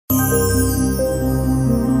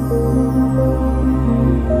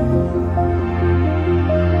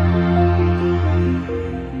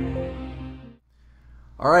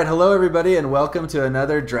All right, hello everybody, and welcome to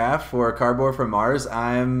another draft for Cardboard from Mars.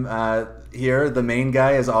 I'm here, the main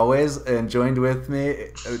guy as always, and joined by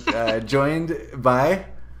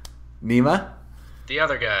Nima, The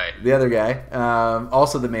other guy. the other guy,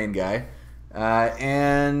 also the main guy.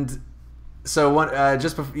 And so,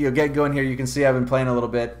 just before you get going here, you can see I've been playing a little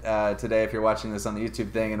bit today. If you're watching this on the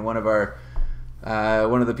YouTube thing, and one of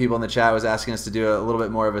the people in the chat was asking us to do a little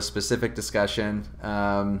bit more of a specific discussion.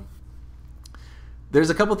 There's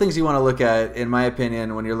a couple things you want to look at, in my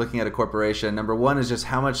opinion, when you're looking at a corporation. Number one is just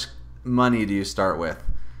how much money do you start with?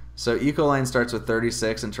 So Ecoline starts with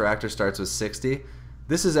 36 and Teractor starts with 60.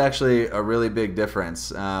 This is actually a really big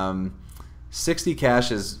difference. 60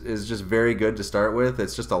 cash is just very good to start with.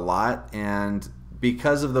 It's just a lot, and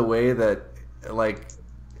because of the way that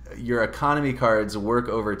your economy cards work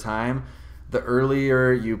over time, the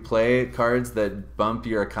earlier you play cards that bump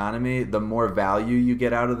your economy, the more value you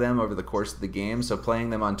get out of them over the course of the game. So playing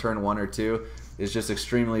them on turn 1 or 2 is just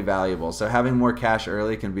extremely valuable. So having more cash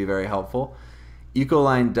early can be very helpful.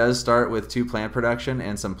 Ecoline does start with 2 plant production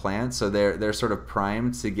and some plants, so they're sort of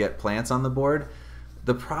primed to get plants on the board.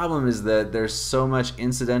 The problem is that there's so much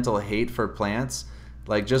incidental hate for plants.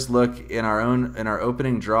 Like, just look in our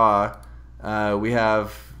opening draw, we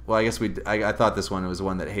have. Well, I guess I thought this one was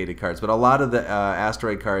one that hated cards, but a lot of the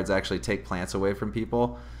asteroid cards actually take plants away from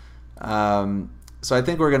people. So I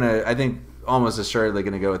think I think almost assuredly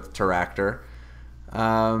gonna go with Teractor.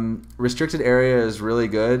 Restricted area is really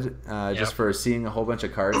good, just for seeing a whole bunch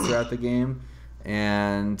of cards throughout the game.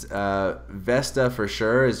 And Vesta for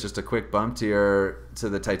sure is just a quick bump to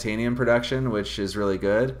the titanium production, which is really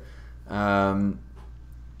good.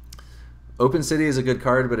 Open City is a good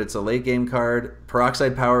card, but it's a late game card.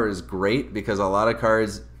 Peroxide Power is great because a lot of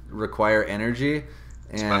cards require energy,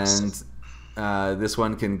 and this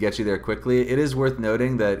one can get you there quickly. It is worth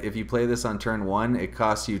noting that if you play this on turn 1, it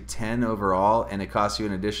costs you 10 overall, and it costs you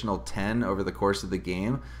an additional 10 over the course of the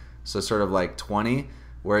game, so sort of like 20.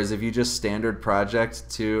 Whereas if you just standard project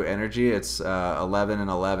to energy, it's 11 and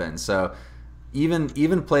 11. So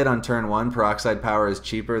even played on turn 1, Peroxide Power is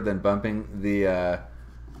cheaper than bumping the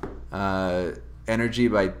energy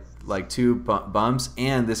by like 2 bumps,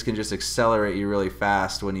 and this can just accelerate you really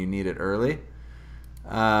fast when you need it early.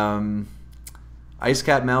 Ice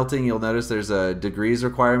Cap Melting, you'll notice there's a degrees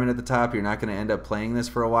requirement at the top. You're not going to end up playing this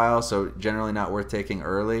for a while, so generally not worth taking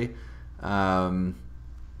early.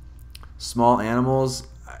 Small Animals,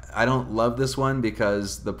 I don't love this one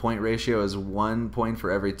because the point ratio is 1 point for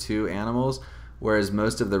every 2 animals, whereas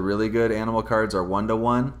most of the really good animal cards are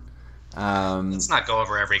 1-to-1. Let's not go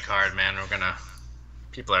over every card, man. The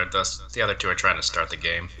other 2 are trying to start the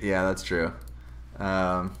game. Yeah, that's true.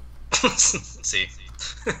 See.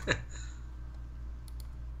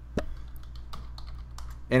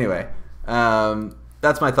 Anyway,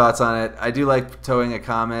 that's my thoughts on it. I do like towing a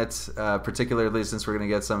comet, particularly since we're going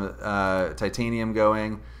to get some titanium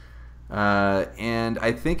going. And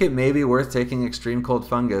I think it may be worth taking Extreme Cold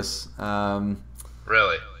Fungus.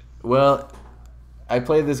 Really? Well, I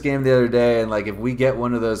played this game the other day, and if we get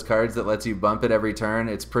one of those cards that lets you bump it every turn,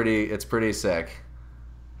 it's pretty sick.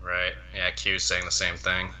 Right. Yeah, Q's saying the same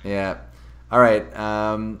thing. Yeah. All right.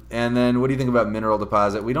 And then what do you think about Mineral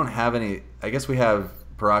Deposit? We don't have any. I guess we have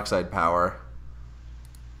Peroxide Power.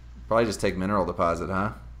 Probably just take Mineral Deposit,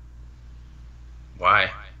 huh? Why?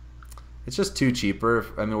 It's just too cheaper.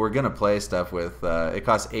 I mean, we're gonna play stuff with. It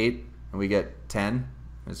costs 8, and we get 10.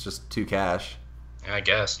 It's just 2 cash. Yeah, I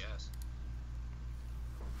guess.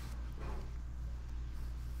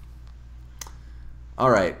 All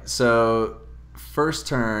right, so first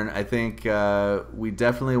turn, I think we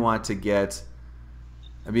definitely want to get.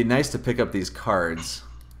 It'd be nice to pick up these cards.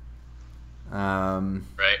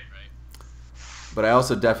 Right. But I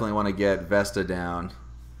also definitely want to get Vesta down.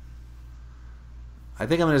 I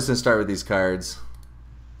think I'm just going to start with these cards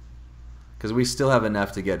because we still have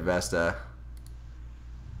enough to get Vesta.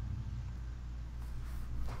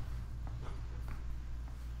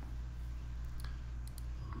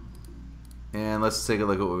 And let's take a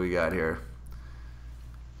look at what we got here.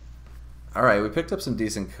 All right, we picked up some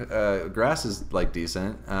decent grass is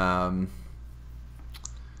decent.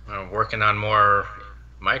 Working on more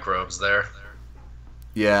microbes there.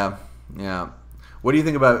 Yeah. What do you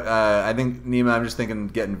think about? I think Nima. I'm just thinking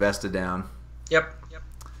getting Vesta down. Yep.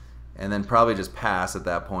 And then probably just pass at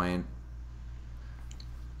that point.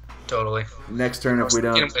 Totally. Next turn, if we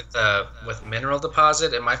don't. With Mineral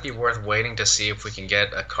Deposit, it might be worth waiting to see if we can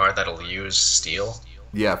get a card that'll use Steel.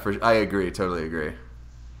 Yeah, I agree. Totally agree.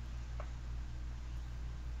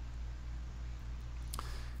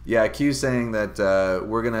 Yeah, Q's saying that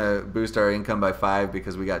we're gonna boost our income by 5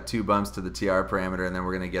 because we got 2 bumps to the TR parameter, and then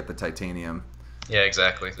we're gonna get the titanium. Yeah,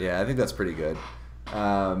 exactly. Yeah, I think that's pretty good.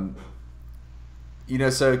 You know,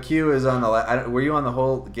 so Q is on the. Were you on the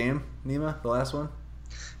whole game, Nima? The last one?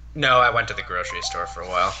 No, I went to the grocery store for a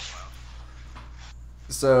while.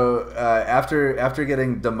 So after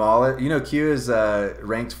getting demolished, you know, Q is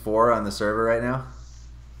ranked 4 on the server right now.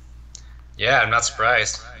 Yeah, I'm not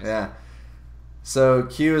surprised. Yeah. So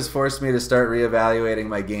Q has forced me to start reevaluating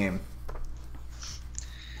my game.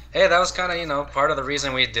 Hey, that was kind of, part of the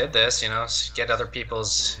reason we did this, get other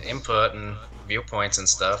people's input and viewpoints and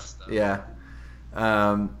stuff. Yeah.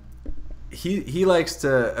 He likes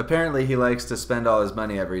to, apparently he likes to spend all his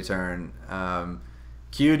money every turn.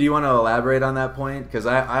 Q, do you want to elaborate on that point? Because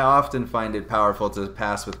I often find it powerful to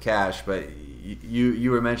pass with cash, but you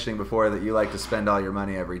were mentioning before that you like to spend all your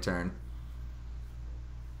money every turn.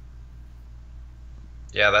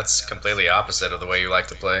 Yeah, that's completely opposite of the way you like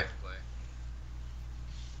to play.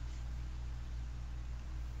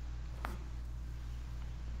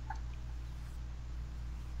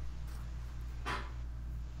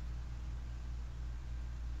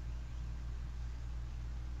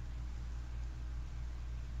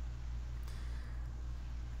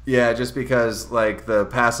 Yeah, just because like the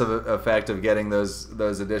passive effect of getting those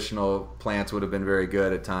additional plants would have been very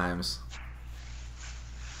good at times.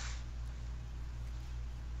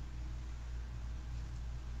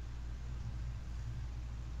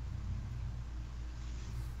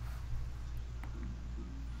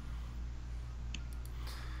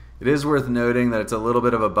 It is worth noting that it's a little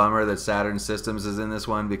bit of a bummer that Saturn Systems is in this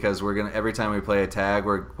one because we're gonna every time we play a tag,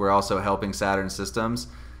 we're also helping Saturn Systems,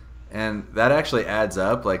 and that actually adds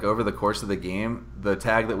up. Like over the course of the game, the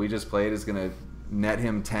tag that we just played is gonna net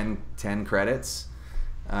him 10 credits.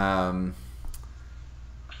 So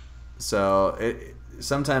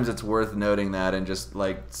sometimes it's worth noting that and just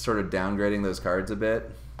like sort of downgrading those cards a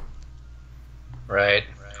bit. Right.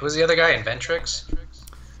 Who's the other guy? Inventrix?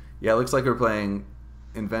 Yeah, it looks like we're playing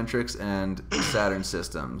Inventrix and Saturn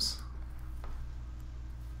Systems.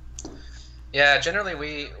 Yeah, generally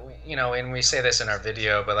and we say this in our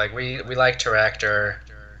video, but like we like Teractor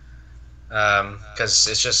because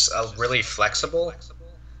it's just really flexible.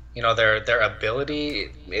 Their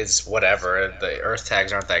ability is whatever. The Earth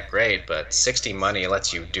tags aren't that great, but 60 money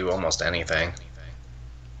lets you do almost anything.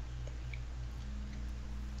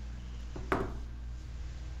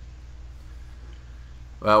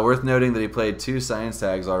 Well, worth noting that he played 2 science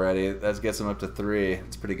tags already. That gets him up to 3.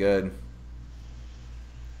 It's pretty good.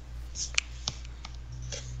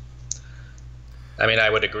 I mean,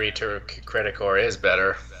 I would agree Credit Core is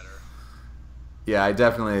better. Yeah, I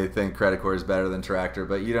definitely think Credit Core is better than Teractor,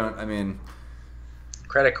 but you don't, I mean...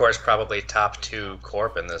 Credit Core is probably top 2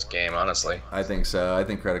 corp in this game, honestly. I think so. I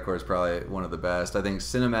think Credit Core is probably one of the best. I think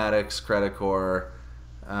Cinematics, Credit Core...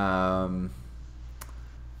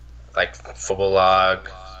 like Phobolog.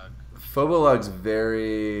 Phobolog's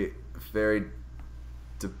very, very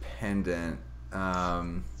dependent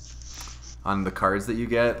on the cards that you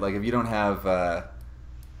get. Like if you don't have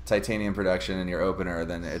titanium production in your opener,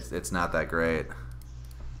 then it's not that great.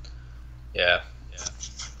 Yeah.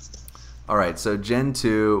 All right, so Gen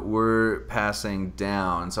 2, we're passing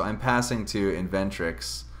down. So I'm passing to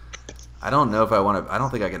Inventrix. I don't know if I want to... I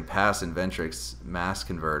don't think I can pass Inventrix Mass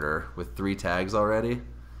Converter with 3 tags already.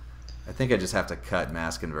 I think I just have to cut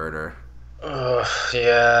Mass Converter.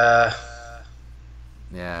 Yeah.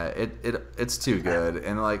 Yeah, it's too good.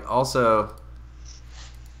 And like also,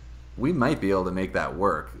 we might be able to make that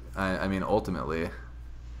work. I mean, ultimately.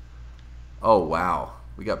 Oh, wow.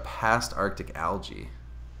 We got past Arctic algae.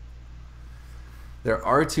 There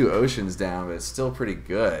are 2 oceans down, but it's still pretty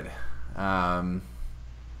good.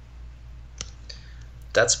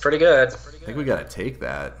 That's pretty good. I think we got to take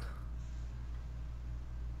that.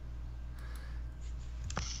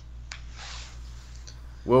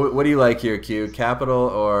 What do you like here, Q? Capital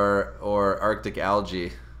or Arctic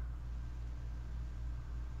algae?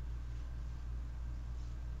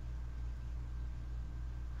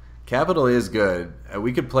 Capital is good.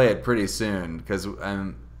 We could play it pretty soon because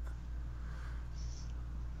I'm...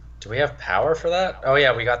 Do we have power for that? Oh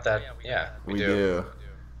yeah, we got that. Yeah, we do.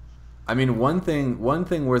 I mean, one thing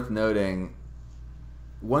worth noting.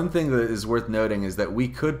 One thing that is worth noting is that we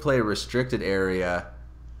could play restricted area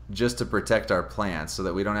just to protect our plants, so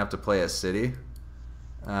that we don't have to play a city.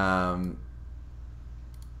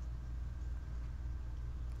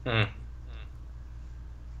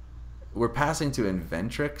 We're passing to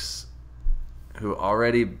Inventrix, who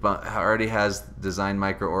already has design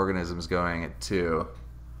microorganisms going at 2.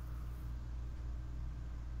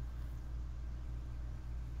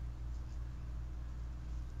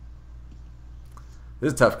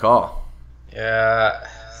 This is a tough call. Yeah,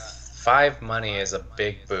 5 money is a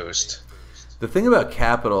big boost. The thing about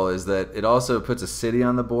capital is that it also puts a city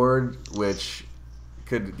on the board, which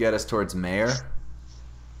could get us towards mayor.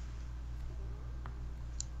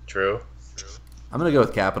 True. I'm gonna go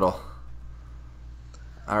with capital.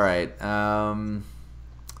 All right. Probably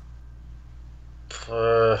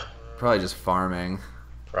just farming.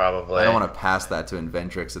 Probably. I don't want to pass that to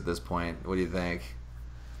Inventrix at this point. What do you think?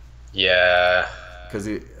 Yeah. Because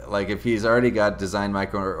like if he's already got design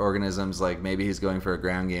microorganisms, like maybe he's going for a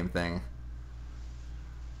ground game thing.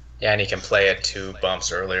 Yeah, and he can play it 2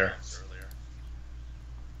 bumps earlier.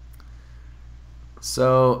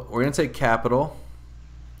 So we're gonna take capital.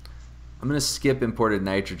 I'm gonna skip imported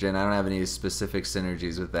nitrogen. I don't have any specific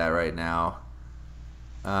synergies with that right now.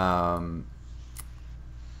 I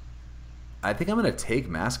think I'm gonna take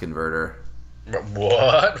mass converter.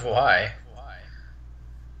 What? Why?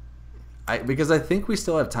 Because I think we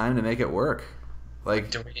still have time to make it work.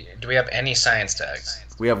 Like, Do we have any science tags?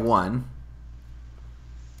 we have one.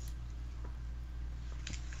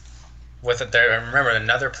 With it there, remember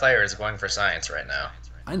another player is going for science right now.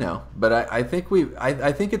 I know, but I think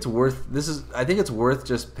I think it's worth I think it's worth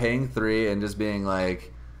just paying 3 and just being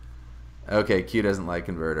like, okay, Q doesn't like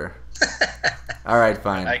converter. All right,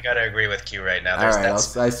 fine. I gotta agree with Q right now. All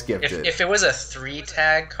right, I skipped it. If it was a 3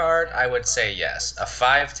 tag card, I would say yes. A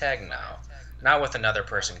 5 tag, no. Not with another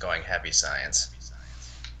person going heavy science.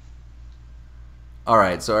 All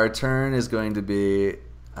right, so our turn is going to be.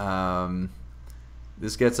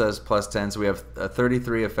 This gets us +10, so we have a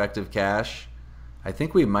 33 effective cash. I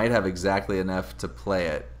think we might have exactly enough to play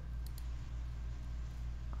it.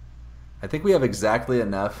 I think we have exactly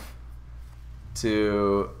enough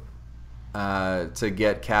to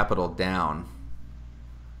get capital down.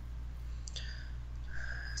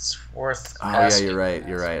 It's worth Oh yeah, you're right.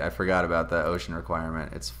 You're right. I forgot about the ocean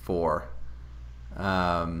requirement. It's 4.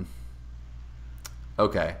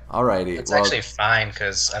 Okay. Alrighty. It's actually fine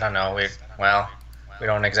because I don't know. We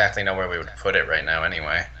don't exactly know where we would put it right now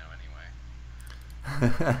anyway.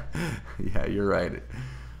 Yeah, you're right.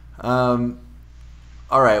 All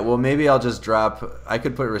right. Well, maybe I'll just drop. I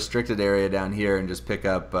could put restricted area down here and just pick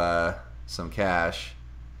up some cash.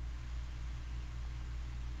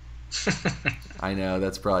 I know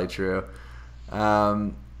that's probably true.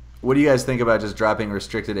 What do you guys think about just dropping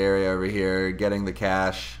restricted area over here, getting the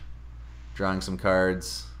cash, drawing some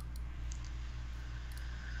cards?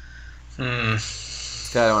 It's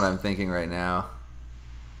kind of what I'm thinking right now.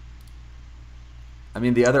 I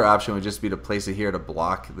mean, the other option would just be to place it here to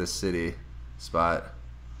block this city spot.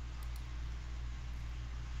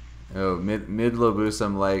 Oh, mid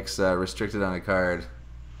Lobusum likes restricted on a card.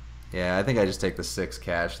 Yeah, I think I just take the 6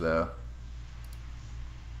 cash though.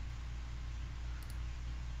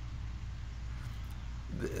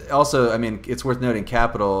 Also, I mean, it's worth noting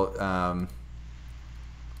capital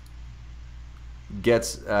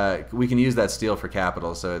gets we can use that steel for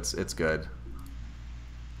capital, so it's good.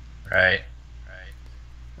 Right.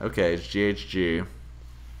 Okay, it's GHG.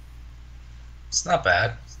 It's not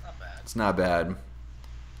bad. It's not bad.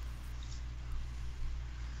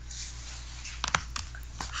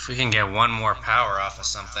 If we can get one more power off of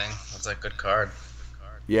something, that's a good card.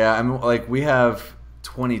 Yeah, I'm like we have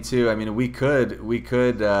 22. I mean, we could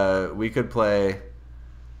play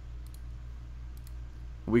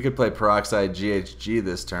peroxide GHG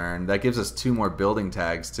this turn. That gives us 2 more building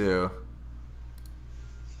tags too.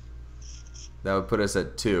 That would put us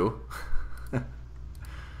at 2.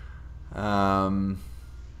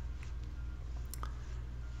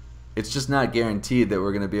 It's just not guaranteed that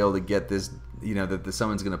we're going to be able to get this, you know, that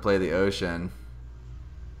someone's going to play the ocean.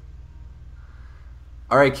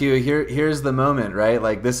 All right, Q, here's the moment, right?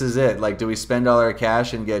 Like, this is it. Like, do we spend all our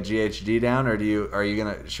cash and get GHG down, or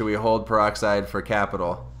should we hold peroxide for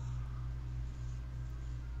capital?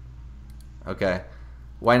 Okay.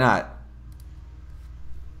 Why not?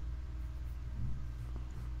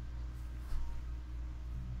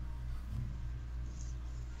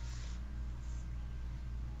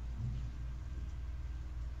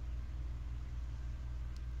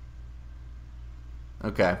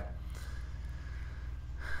 Okay.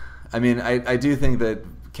 I mean, I do think that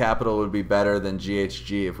capital would be better than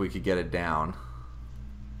GHG if we could get it down.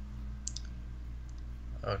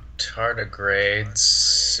 Oh,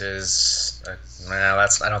 tardigrades is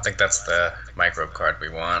I don't think that's the microbe card we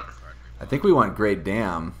want. I think we want Great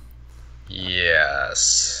Dam.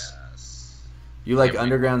 Yes. You like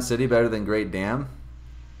Underground City better than Great Dam?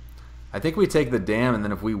 I think we take the dam, and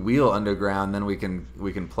then if we wheel Underground, then we can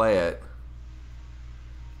play it.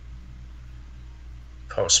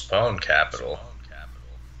 Postpone capital.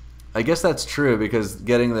 I guess that's true because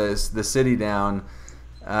getting the city down,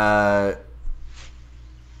 that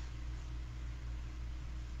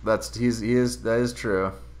is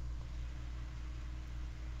true.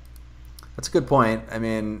 That's a good point. I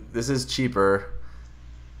mean, this is cheaper.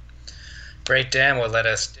 Great Dam will let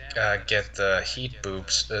us get the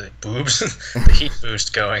the heat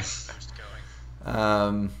boost going.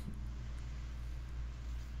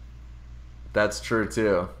 That's true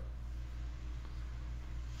too.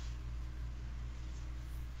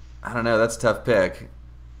 I don't know. That's a tough pick.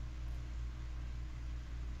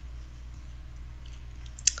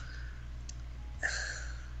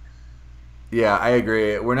 Yeah, I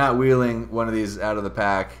agree. We're not wheeling one of these out of the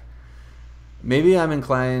pack. Maybe I'm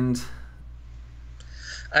inclined.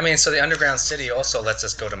 I mean, so the underground city also lets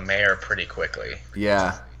us go to mayor pretty quickly.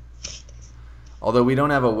 Yeah. Although we don't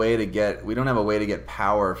have a way to get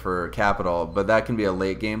power for capital, but that can be a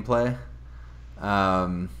late game play.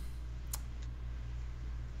 Well,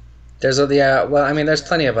 I mean, there's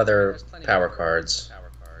plenty of other power cards.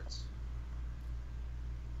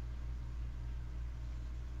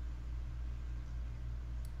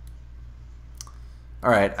 All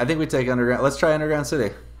right, I think we take underground. Let's try underground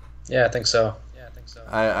city. Yeah, I think so.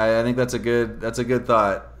 I think that's a good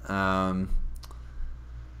thought.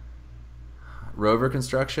 Rover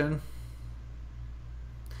construction.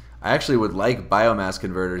 I actually would like biomass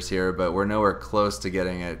converters here, but we're nowhere close to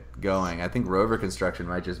getting it going. I think rover construction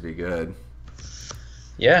might just be good.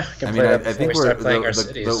 Yeah, I mean, I think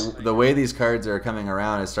the way these cards are coming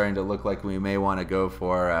around is starting to look like we may want to go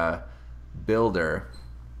for builder.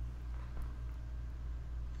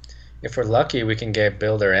 If we're lucky, we can get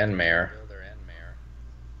builder and mayor.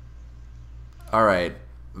 All right,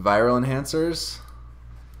 viral enhancers.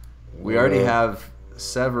 We already have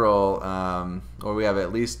several, or we have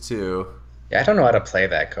at least two. Yeah, I don't know how to play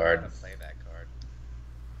that card.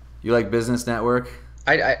 You like business network?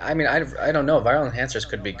 I mean, I don't know. Viral enhancers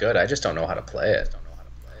could be good. I just don't know how to play it.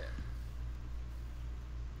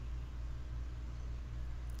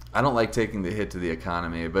 I don't like taking the hit to the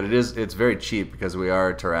economy, but it's very cheap because we are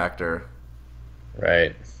a Teractor.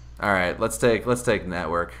 Right. All right, let's take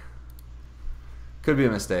network. Could be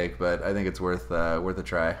a mistake, but I think it's worth a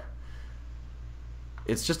try.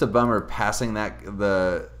 It's just a bummer passing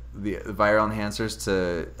the viral enhancers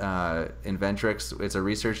to Inventrix. It's a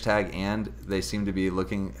research tag, and they seem to be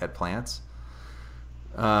looking at plants.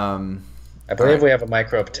 I believe we have a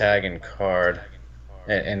microbe tag and card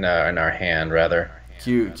in our hand, rather.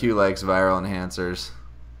 Q likes viral enhancers.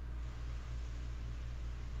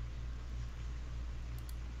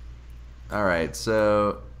 All right,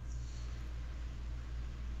 so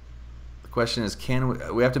the question is,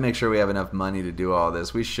 we have to make sure we have enough money to do all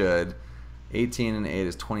this. We should. 18 and 8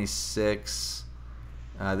 is 26.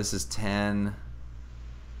 This is 10.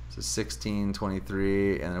 So 16,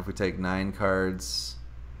 23, and then if we take 9 cards,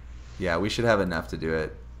 yeah, we should have enough to do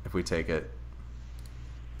it if we take it.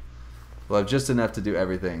 We'll have just enough to do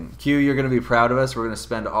everything. Q, you're going to be proud of us. We're going to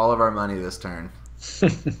spend all of our money this turn.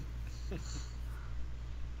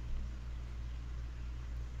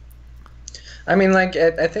 I mean, like,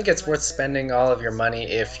 I think it's worth spending all of your money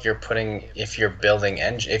if you're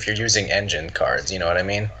using engine cards. You know what I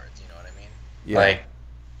mean? Yeah. Like,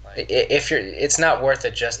 it's not worth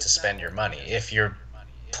it just to spend your money if you're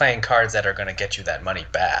playing cards that are going to get you that money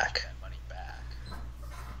back.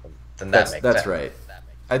 Then that's right.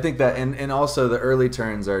 I think that, and also the early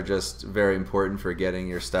turns are just very important for getting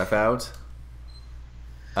your stuff out.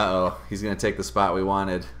 Uh-oh, he's going to take the spot we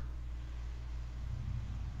wanted.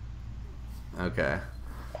 Okay.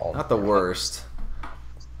 Not the worst.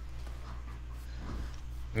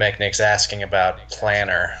 Mechnic's asking about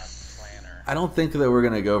planner. I don't think that we're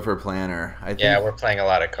going to go for planner. Yeah, we're playing a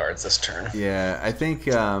lot of cards this turn. Yeah, I think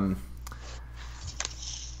we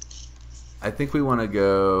want to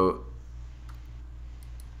go...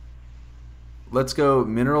 Let's go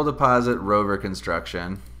mineral deposit, rover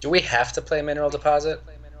construction. Do we have to play mineral deposit?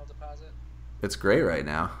 It's great right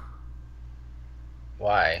now.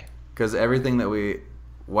 Why? Because everything that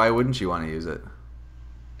why wouldn't you want to use it?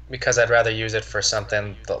 Because I'd rather use it for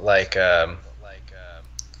something like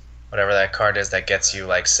whatever that card is that gets you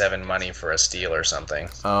like 7 money for a steal or something.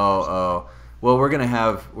 Oh. Well, we're gonna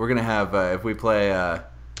have if we play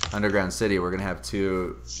Underground City, we're gonna have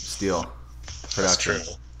 2 steal production. That's true.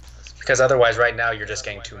 Because otherwise, right now you're just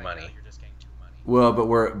getting 2 money. Well,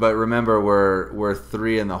 but remember we're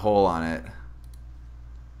 3 in the hole on it.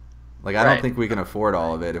 Like, I don't think we can afford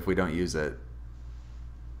all of it if we don't use it.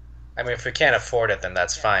 I mean, if we can't afford it, then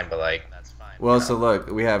that's fine, but like... Well, so look,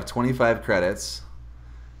 we have 25 credits,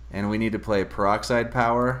 and we need to play peroxide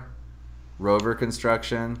power, rover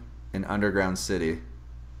construction, an underground city.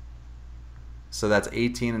 So that's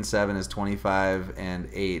 18 and 7 is 25 and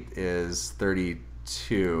 8 is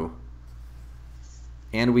 32.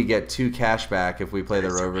 And we get 2 cash back if we play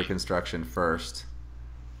the rover construction first.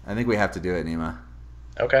 I think we have to do it, Nima.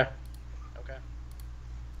 Okay.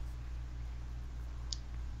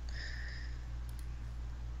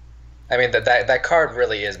 I mean, that card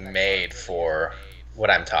really is made for what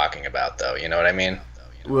I'm talking about, though. You know what I mean?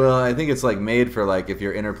 Well, I think it's like made for like if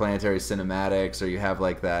you're interplanetary cinematics, or you have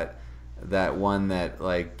like that one that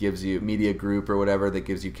like gives you media group or whatever that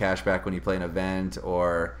gives you cash back when you play an event,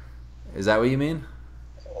 or is that what you mean?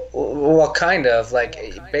 Well, kind of. Like,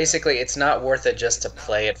 basically, it's not worth it just to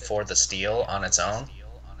play it for the steal on its own.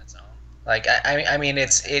 Like, I mean,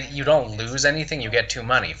 you don't lose anything. You get 2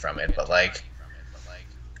 money from it, but like,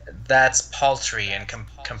 that's paltry and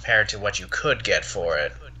compared to what you could get for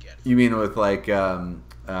it. You mean with like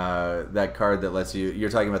that card that lets you? You're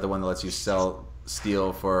talking about the one that lets you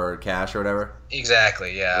steal for cash or whatever.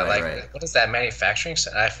 Exactly. Yeah. Right, like, right. what is that manufacturing?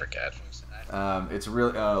 I forget. It's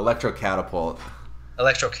really electro catapult.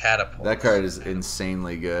 Electro catapult. That card is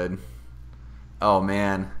insanely good. Oh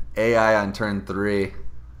man, AI on turn 3.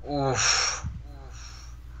 Oof.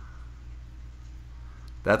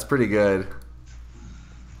 That's pretty good.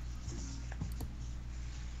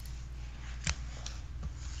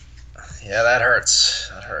 Yeah, that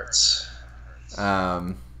hurts. That hurts.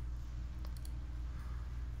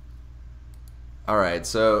 All right,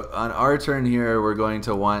 so on our turn here, we're going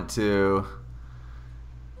to want to,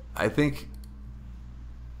 I think,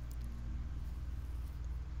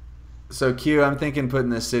 so Q, I'm thinking putting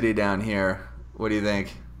this city down here. What do you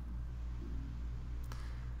think?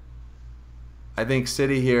 I think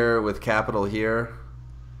city here with capital here.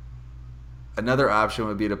 Another option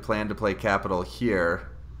would be to plan to play capital here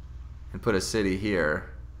and put a city here,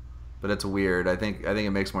 but it's weird. I think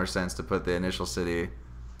it makes more sense to put the initial city.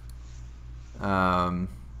 That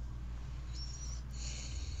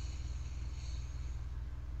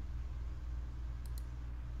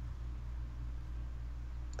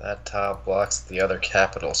tile blocks the other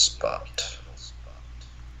capital spot.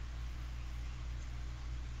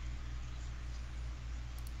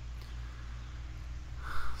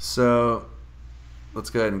 So let's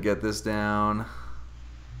go ahead and get this down.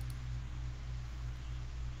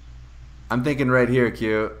 I'm thinking right here,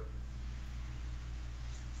 Q.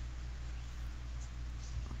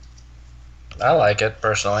 I like it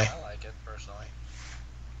personally.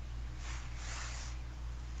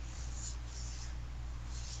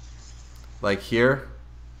 Like here.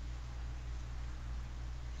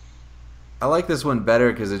 I like this one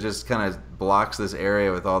better because it just kind of blocks this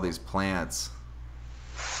area with all these plants.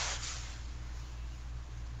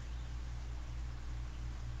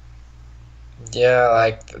 Yeah,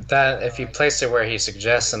 like that. If you placed it where he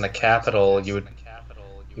suggests in the capital, you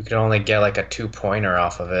could only get like a 2-pointer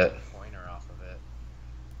off of it.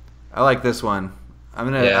 I like this one.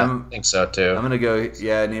 I think so too. I'm gonna go.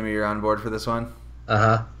 Yeah, Nima, you're on board for this one.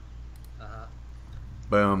 Uh-huh.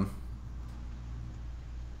 Boom.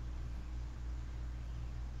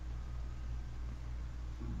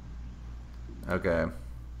 Okay.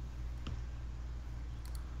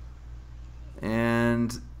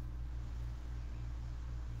 And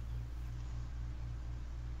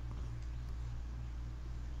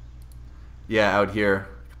yeah, out here.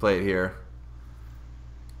 Play it here.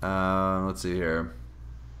 Let's see here.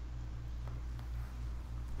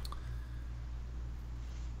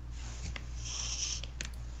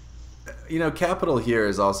 You know, capital here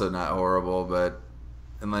is also not horrible, but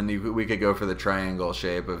and then we could go for the triangle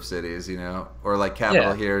shape of cities, you know, or like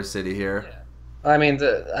capital here, city here. I mean,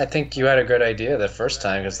 I think you had a good idea the first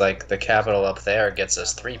time because like the capital up there gets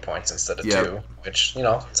us 3 points instead of 2, which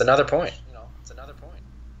it's another point.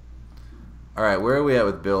 All right, where are we at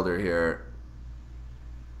with builder here?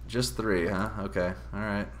 Just 3, huh? Okay, all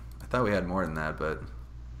right. I thought we had more than that, but.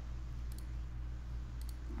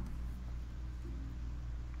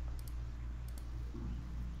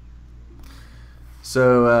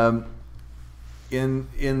 So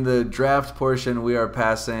in the draft portion, we are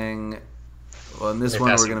passing. Well, in this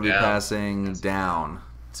one, we're going to be passing down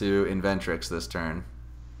to Inventrix this turn.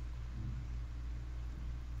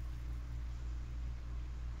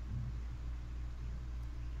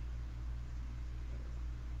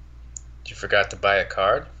 You forgot to buy a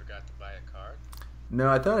card? No,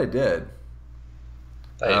 I thought I did.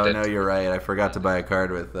 Oh, no, you're right. I forgot to buy a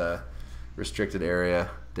card with restricted area.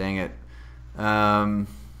 Dang it.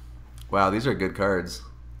 Wow, these are good cards.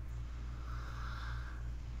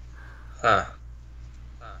 Huh.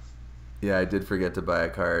 Yeah, I did forget to buy a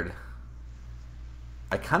card.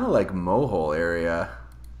 I kind of like Mohole area.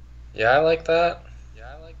 Yeah, I like that.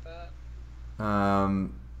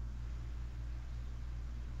 Um,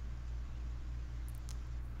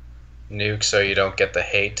 Nuke so you don't get the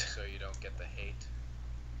hate.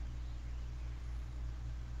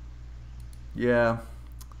 yeah.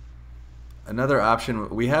 Another option,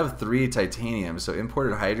 we have 3 titanium, so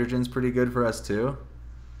imported hydrogen's pretty good for us too.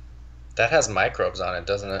 That has microbes on it,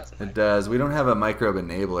 doesn't it? It does. We don't have a microbe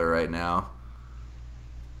enabler right now.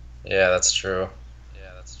 Yeah, that's true.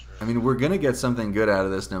 I mean, we're going to get something good out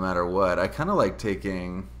of this no matter what. I kind of like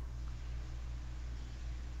taking...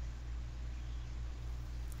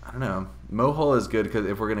 I don't know. Mohole is good because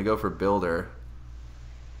if we're going to go for builder,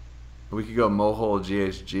 we could go Mohole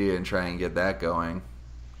GHG and try and get that going.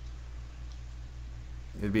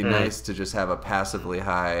 It'd be nice to just have a passively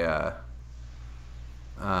high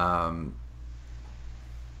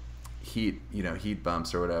heat, heat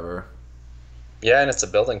bumps or whatever. Yeah, and it's a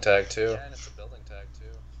building tag too.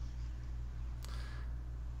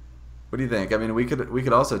 What do you think? I mean, we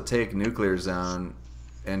could also take nuclear zone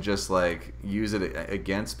and just like use it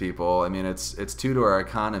against people. I mean, it's 2 to our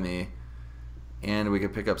economy, and we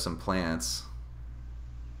could pick up some plants.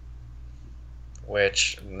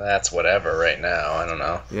 Which, that's whatever right now. I don't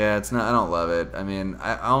know. Yeah, it's not. I don't love it. I mean,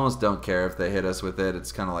 I almost don't care if they hit us with it.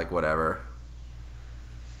 It's kind of like whatever.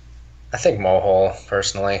 I think Mohole,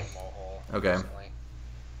 personally. Okay.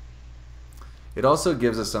 It also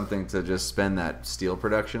gives us something to just spend that steel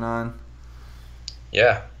production on.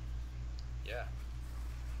 Yeah.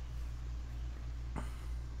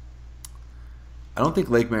 I don't think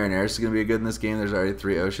Lake Marineris is going to be good in this game. There's already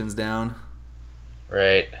 3 oceans down.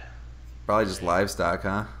 Right. Probably just livestock,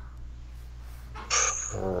 huh?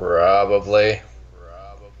 Probably.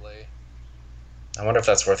 I wonder if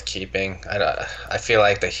that's worth keeping. I feel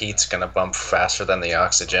like the heat's going to bump faster than the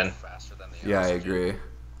oxygen. Yeah, I agree.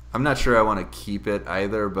 I'm not sure I want to keep it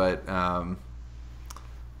either, but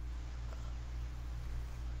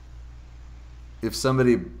if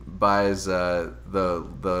somebody buys the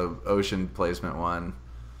ocean placement one,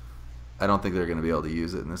 I don't think they're going to be able to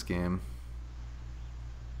use it in this game.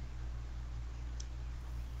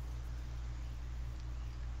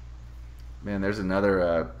 Man, there's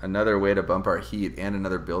another way to bump our heat and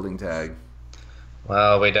another building tag.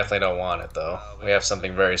 Well, we definitely don't want it, though. We have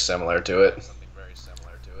something very similar to it.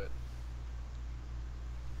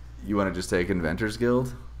 You want to just take Inventors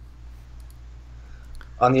Guild?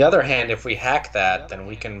 On the other hand, if we hack that, then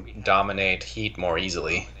we can dominate heat more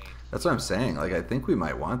easily. That's what I'm saying. Like, I think we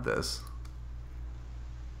might want this.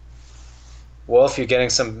 Well, if you're getting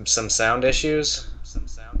some sound issues.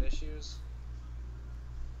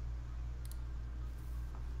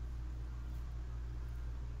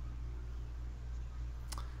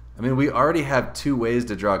 I mean, we already have 2 ways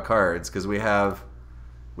to draw cards because we've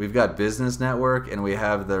got business network and we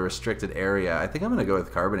have the restricted area. I think I'm going to go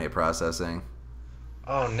with carbonate processing.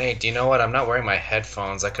 Oh, Nate, do you know what? I'm not wearing my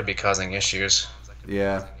headphones. That could be causing issues.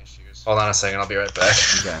 Yeah. Hold on a second. I'll be right back.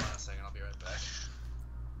 Okay.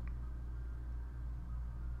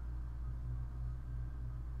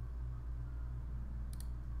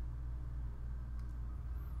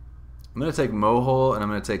 I'm going to take Mohole and I'm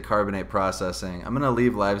going to take carbonate processing. I'm going to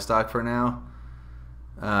leave livestock for now.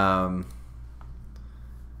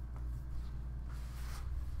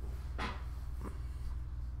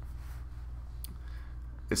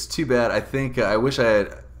 It's too bad. I think I wish I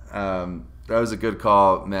had. That was a good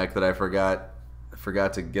call, Mech. That I forgot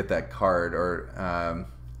to get that card, or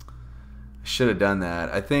should have done that.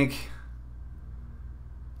 I think.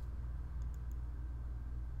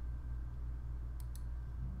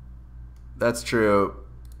 That's true.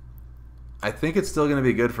 I think it's still going to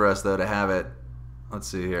be good for us, though, to have it. Let's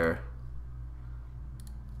see here.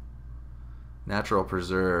 Natural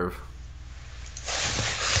preserve.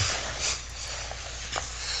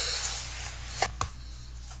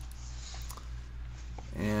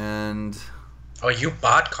 And... Oh, you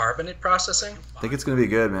bought carbonate processing? I think it's going to be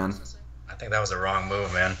good, man. I think that was a wrong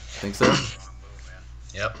move, man. Think so?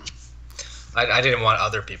 Yep. I didn't want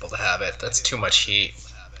other people to have it. That's too much heat.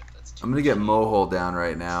 I'm going to get Mohole down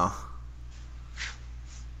right now.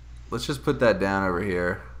 Let's just put that down over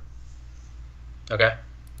here. Okay.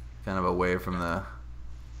 Kind of away from the...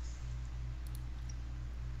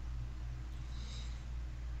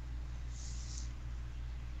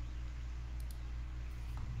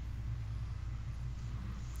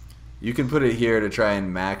 You can put it here to try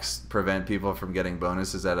and prevent people from getting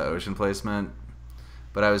bonuses out of ocean placement.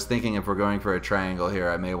 But I was thinking if we're going for a triangle here,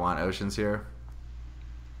 I may want oceans here.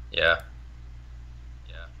 Yeah.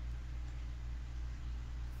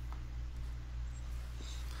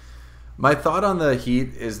 My thought on the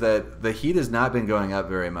heat is that the heat has not been going up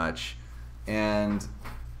very much, and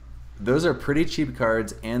those are pretty cheap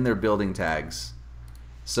cards, and they're building tags.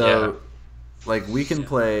 So, like, we can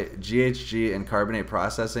play GHG and carbonate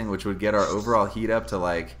processing, which would get our overall heat up to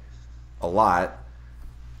like a lot.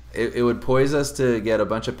 It would poise us to get a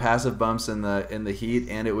bunch of passive bumps in the heat,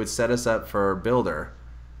 and it would set us up for builder.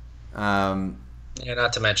 Yeah,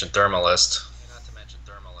 not to mention Thermalist.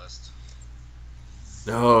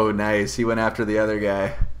 Oh, nice. He went after the other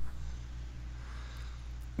guy.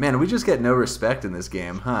 Man, we just get no respect in this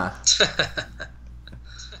game, huh?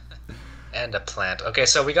 And a plant. Okay,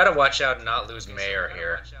 so we got to watch out and not lose mayor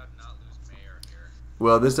here.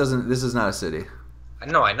 Well, this is not a city. I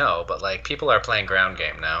know, but like people are playing ground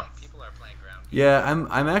game now. Yeah,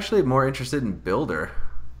 I'm actually more interested in builder.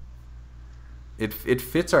 It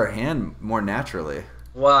fits our hand more naturally.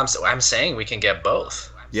 Well, I'm saying we can get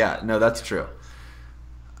both. Yeah, no, that's true.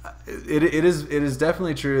 It is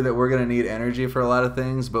definitely true that we're going to need energy for a lot of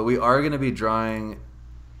things, but we are going to be drawing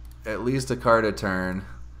at least a card a turn.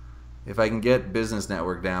 If I can get Business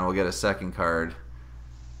Network down, we'll get a second card.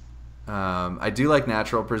 I do like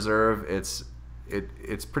Natural Preserve. It's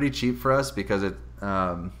pretty cheap for us because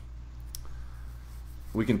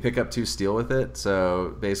we can pick up 2 steel with it,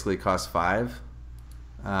 so basically it costs 5.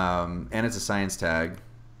 And it's a science tag,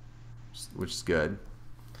 which is good.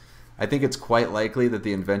 I think it's quite likely that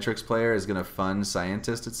the Inventrix player is going to fund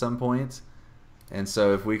Scientist at some point. And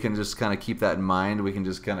so if we can just kind of keep that in mind, we can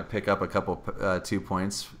just kind of pick up a couple 2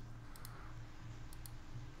 points.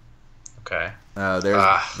 Okay.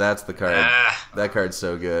 That's the card. That card's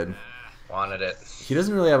so good. Wanted it. He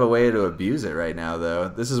doesn't really have a way to abuse it right now, though.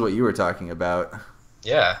 This is what you were talking about.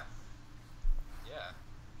 Yeah.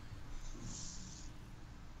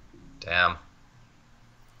 Damn.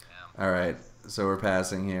 All right, so we're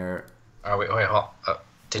passing here. Are we? Wait, hold.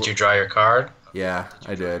 Did you draw your card? Yeah,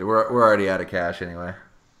 I did. We're already out of cash anyway.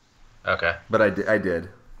 Okay. But I did. Okay.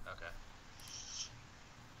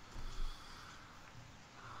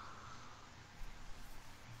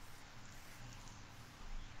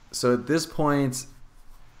 So at this point,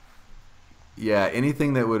 yeah,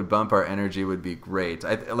 anything that would bump our energy would be great.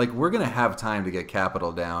 Like, we're gonna have time to get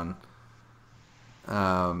capital down.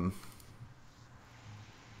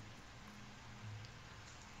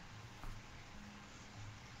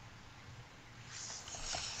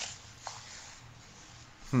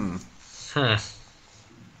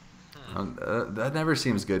 That never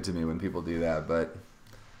seems good to me when people do that, but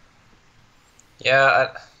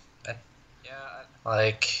Yeah.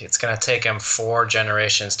 Like it's gonna take him 4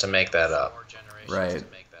 generations to make that up. right.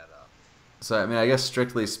 So I mean, I guess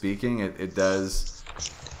strictly speaking, it does.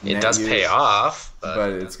 It does pay off,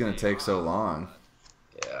 but it's gonna take so long.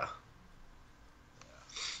 Yeah.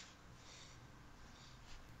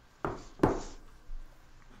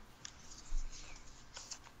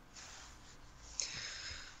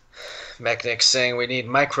 Mechanic saying we need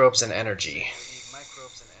microbes and energy.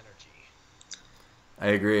 I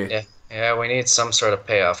agree. Yeah, we need some sort of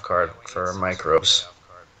payoff card for microbes.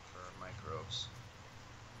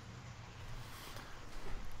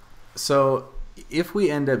 So if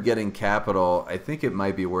we end up getting capital, I think it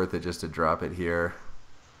might be worth it just to drop it here.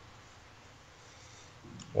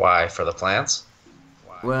 Why? For the plants?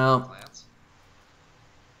 Well,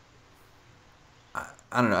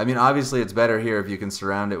 I don't know. I mean, obviously it's better here if you can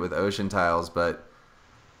surround it with ocean tiles, but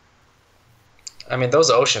I mean, those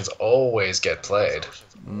oceans always get played.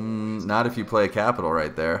 not if you play capital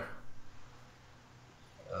right there.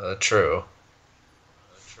 True.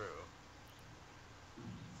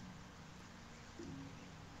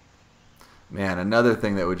 Man, another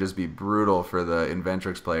thing that would just be brutal for the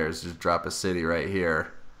Inventrix players is just drop a city right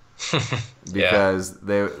here. Because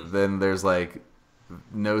then there's like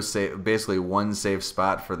no safe, basically one safe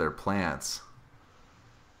spot for their plants.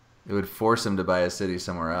 It would force them to buy a city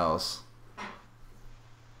somewhere else.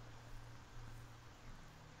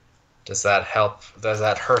 Does that help? Does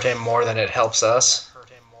that hurt him more than it helps us?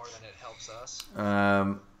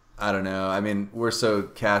 I don't know. I mean, we're so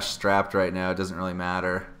cash strapped right now, it doesn't really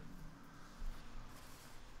matter.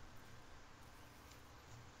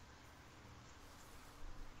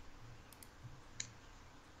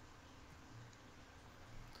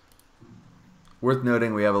 Worth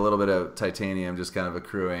noting, we have a little bit of titanium just kind of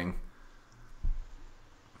accruing.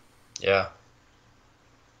 Yeah.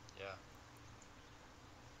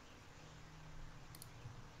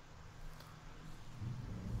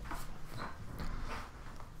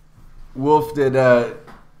 Wolf, is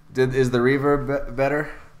the reverb better?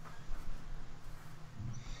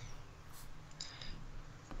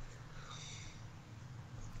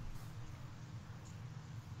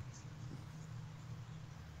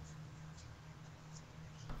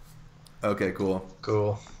 Okay, cool.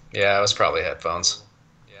 Cool. Yeah, it was probably headphones.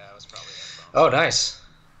 Oh, nice.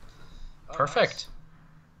 Perfect.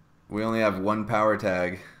 We only have one power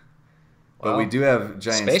tag, but we Well, do have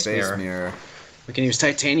giant space space mirror. mirror. We can use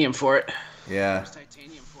titanium for it. Yeah.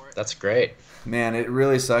 That's great. Man, it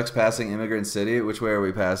really sucks passing Immigrant City. Which way are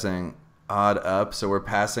we passing? Odd up. So we're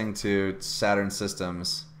passing to Saturn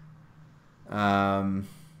Systems.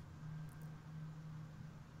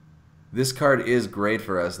 This card is great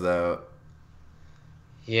for us, though.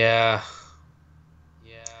 Yeah.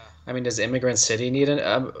 I mean, does Immigrant City need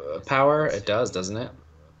a power? It does, doesn't it?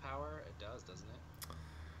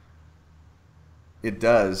 It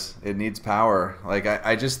does. It needs power. Like,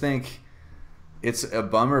 I just think it's a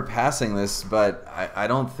bummer passing this, but I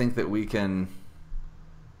don't think that we can...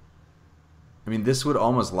 I mean, this would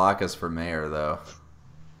almost lock us for mayor, though.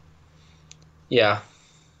 Yeah.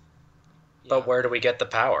 But where do we get the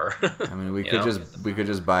power? I mean, we could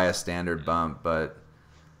just buy a standard bump, but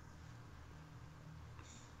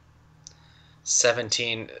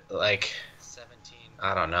 17, like,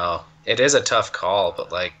 I don't know. It is a tough call,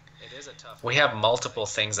 but like, we have multiple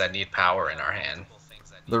things that need power in our hand.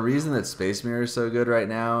 the reason that Space Mirror is so good right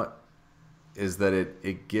now is that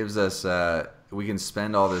it gives us we can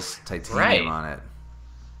spend all this titanium on it.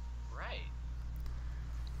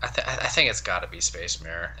 I think it's got to be Space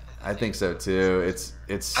Mirror. I think so too.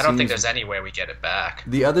 I don't think there's any way we get it back.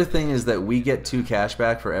 The other thing is that we get 2 cash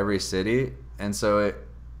back for every city, and so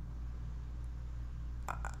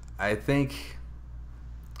I think...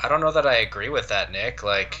 I don't know that I agree with that, Nick.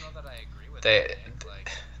 Like,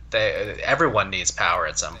 everyone needs power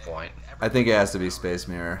at some point. I think it has to be Space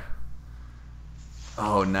Mirror.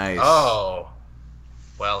 Oh, nice. Oh,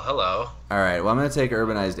 well, hello. All right. Well, I'm gonna take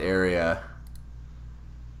urbanized area.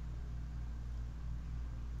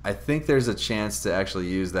 I think there's a chance to actually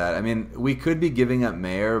use that. I mean, we could be giving up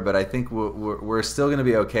mayor, but I think we're still going to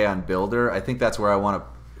be okay on builder. I think that's where I want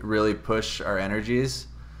to really push our energies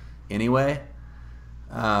anyway.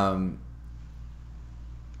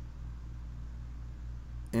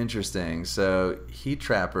 Interesting. So heat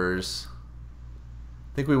trappers,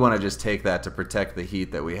 I think we want to just take that to protect the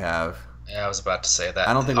heat that we have. Yeah, I was about to say that.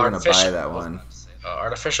 I don't think we're going to buy that one.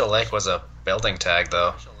 Artificial Lake was a building tag,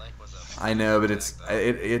 though. I know, but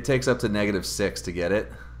it takes up to -6 to get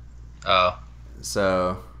it. Oh.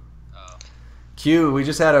 So, Q, we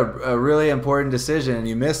just had a really important decision and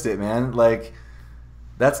you missed it, man. Like,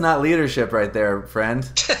 that's not leadership right there, friend.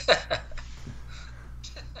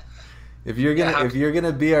 If you're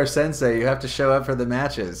gonna be our sensei, you have to show up for the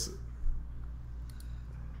matches.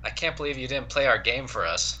 I can't believe you didn't play our game for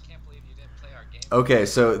us. Okay,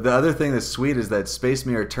 so the other thing that's sweet is that Space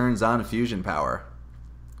Mirror turns on fusion power.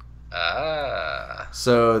 Ah.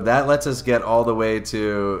 So that lets us get all the way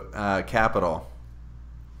to capital.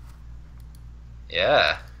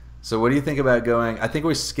 Yeah. So what do you think about going... I think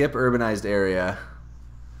we skip urbanized area.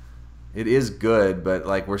 It is good, but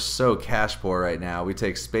like we're so cash poor right now. We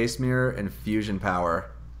take Space Mirror and fusion power.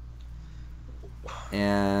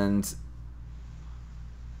 And...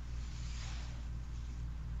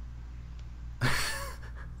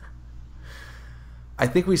 I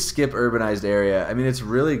think we skip urbanized area. I mean, it's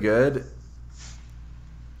really good.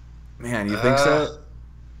 Man, you think so?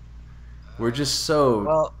 We're just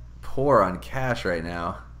so poor on cash right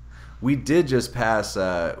now. We did just pass.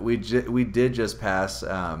 We did just pass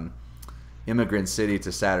Immigrant City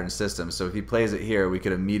to Saturn Systems. So if he plays it here, we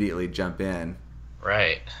could immediately jump in.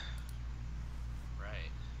 Right.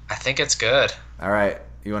 I think it's good. All right,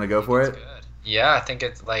 you want to go for it? Yeah, I think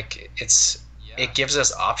it gives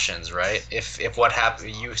us options, right? If what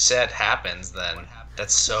you said happens, then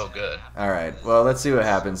that's so good. All right. Well, let's see what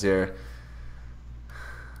happens here.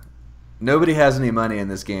 Nobody has any money in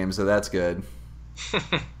this game, so that's good.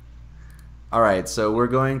 All right, so we're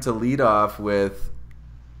going to lead off with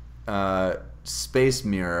Space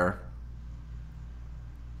Mirror.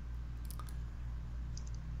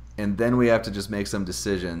 And then we have to just make some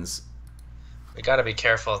decisions. We got to be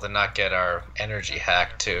careful to not get our energy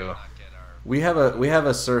hacked, too. We have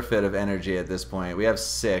a surfeit of energy at this point. We have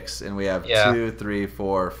 6, and we have 2, 3,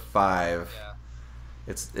 4, 5. Yeah.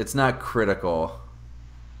 It's not critical.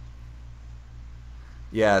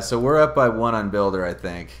 Yeah, so we're up by 1 on builder, I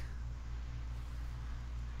think.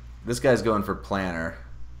 This guy's going for planner.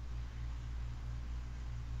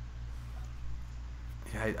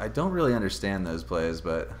 Yeah, I don't really understand those plays,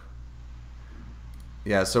 but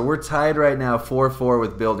yeah. So we're tied right now, 4-4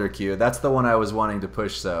 with builder Q. That's the one I was wanting to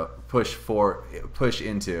push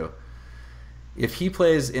into. If he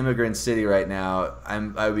plays Immigrant City right now, I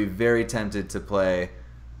would be very tempted to play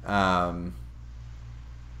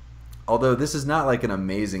Although this is not like an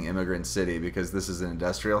amazing immigrant city because this is an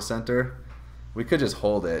industrial center. We could just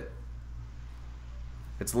hold it.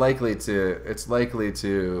 It's likely to. It's likely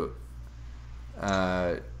to.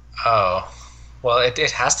 Uh, Oh. Well, it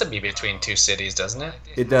has to be between two cities, doesn't it?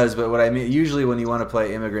 it does, but what I mean, usually when you want to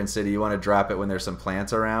play immigrant city, you want to drop it when there's some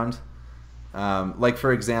plants around. Like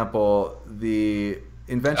for example, the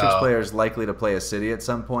Inventrix Oh. player is likely to play a city at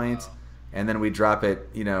some point, and then we drop it,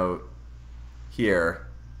 here.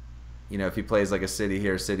 If he plays like a city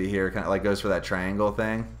here, kind of like goes for that triangle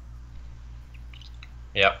thing.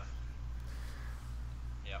 Yep.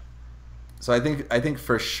 Yep. So I think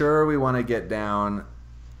for sure we want to get down,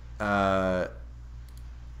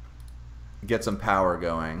 get some power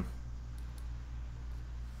going,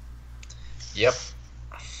 Yep.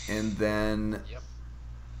 and then Yep.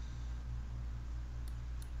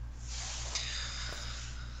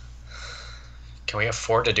 Can we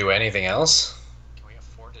afford to do anything else? Can we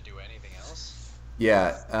afford to do anything else?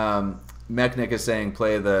 yeah, Mechnik is saying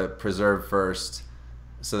play the preserve first,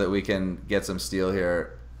 so that we can get some steel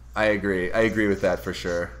here. I agree. I agree with that for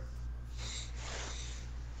sure.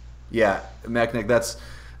 Yeah, Mechnik, that's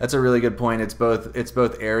a really good point. It's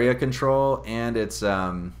both area control and it's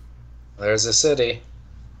There's a city.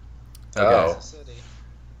 okay. Oh.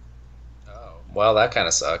 Oh. Well, that kind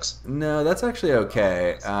of sucks. No, that's actually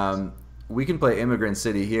okay. We can play Immigrant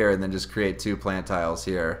City here and then just create 2 plant tiles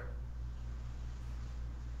here.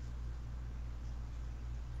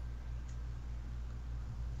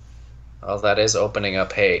 Oh, that is opening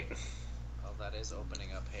up hate. Oh, that is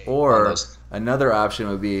opening up hate. Or another option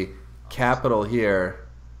would be capital here,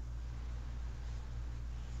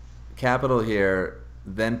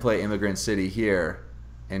 then play Immigrant City here,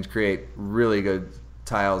 and create really good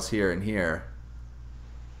tiles here and here.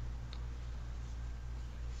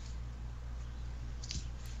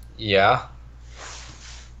 Yeah.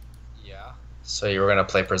 Yeah. So you were gonna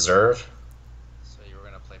play preserve?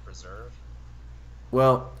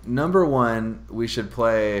 Well, number one, we should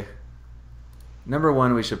play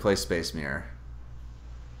Space Mirror.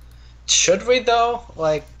 Should we though?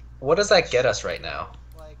 Like, what does that get us right now?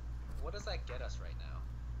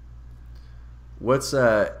 What's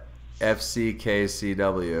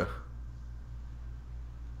FCKCW?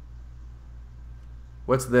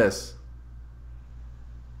 What's this?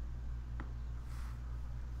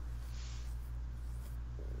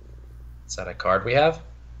 Is that a card we have?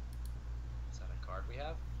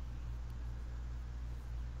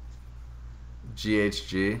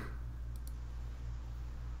 GHG.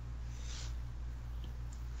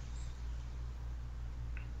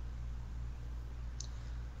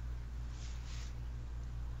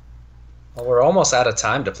 Well, we're almost out of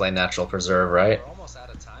time to play Natural Preserve, right?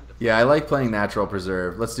 Yeah, I like playing Natural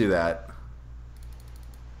Preserve. Let's do that.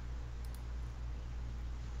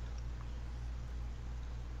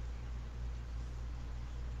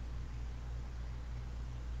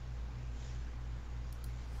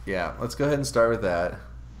 Yeah, let's go ahead and start with that.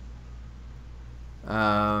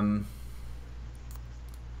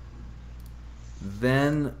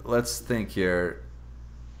 Then let's think here.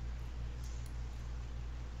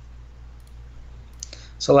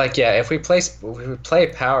 So, like, yeah, if we play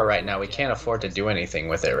power right now, we can't afford to do anything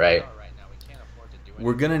with it, right?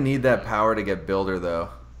 We're gonna need that power to get Builder, though.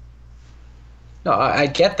 No, I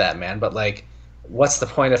get that, man, but like, what's the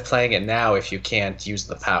point of playing it now if you can't use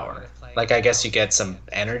the power? Like, I guess you get some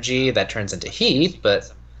energy that turns into heat,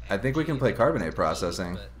 but I think we can play Carbonate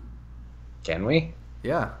Processing. can we?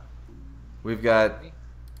 Yeah. We've got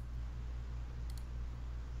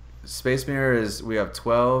Space Mirror we have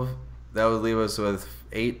 12. That would leave us with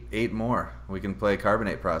eight more. We can play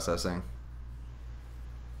Carbonate Processing.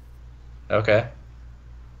 Okay.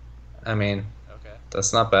 I mean,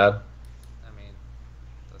 that's not bad.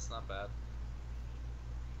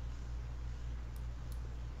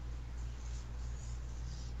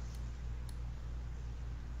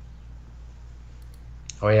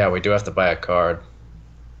 Oh yeah, we do have to buy a card.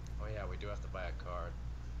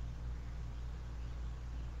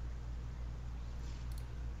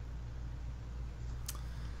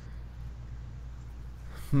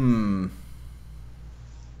 Hmm.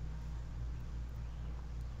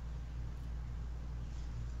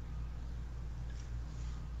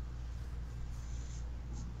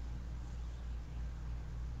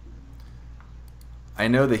 I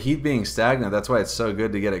know the heat being stagnant, that's why it's so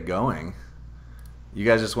good to get it going. You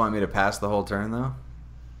guys just want me to pass the whole turn, though?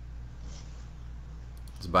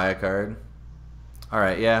 Just buy a card?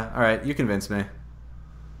 Alright, yeah, alright, you convinced me.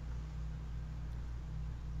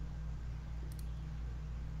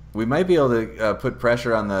 We might be able to put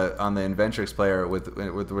pressure on the Inventrix player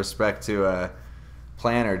with respect to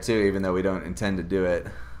planner too, even though we don't intend to do it.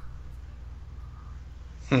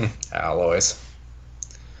 Alloys.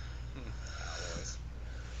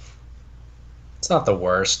 It's not the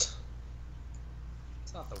worst.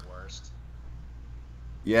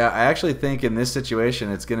 Yeah, I actually think in this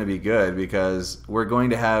situation it's going to be good because we're going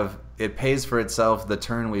to have it pays for itself the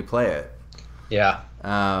turn we play it. Yeah,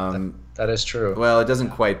 that is true. Well, it doesn't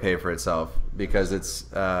quite pay for itself because it's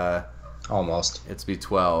almost. It's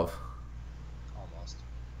B12.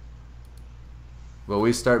 Well,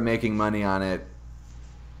 we start making money on it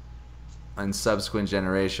on subsequent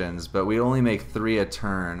generations, but we only make 3 a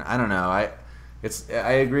turn. I don't know. I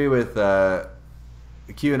agree with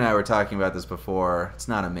Q and I were talking about this before. It's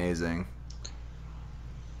not amazing.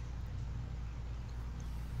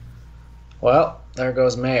 Well, there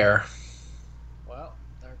goes Mayor.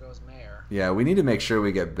 Yeah, we need to make sure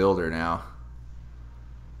we get Builder now.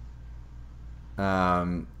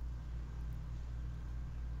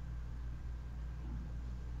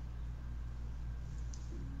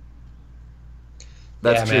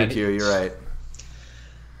 That's true, Q. You're right.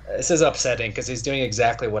 This is upsetting because he's doing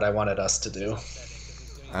exactly what I wanted us to do.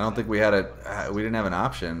 I don't think we didn't have an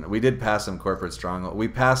option. We did pass him Corporate Stronghold. We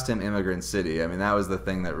passed him Immigrant City. I mean, that was the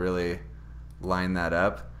thing that really lined that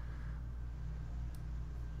up.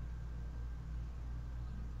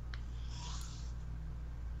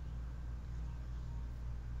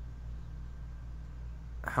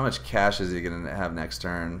 How much cash is he going to have next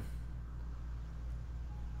turn?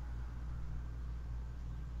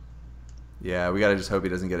 Yeah, we got to just hope he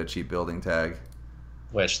doesn't get a cheap building tag.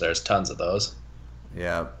 Which there's tons of those.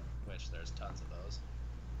 Yeah.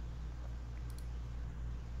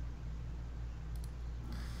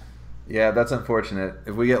 Yeah, that's unfortunate.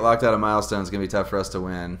 If we get locked out of milestones, it's going to be tough for us to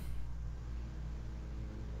win.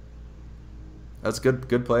 That's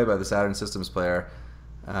good play by the Saturn Systems player.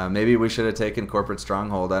 Maybe we should have taken Corporate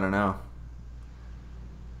Stronghold. I don't know.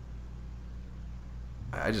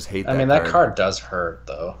 I just hate that card. That card does hurt,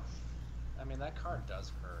 though.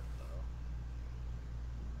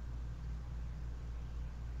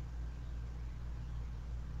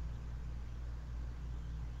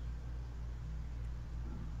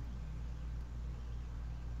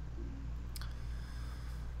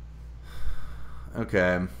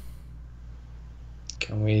 Okay.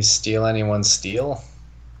 Can we steal anyone's steel?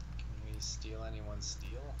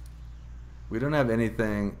 We don't have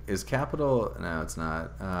anything. Is capital? No, it's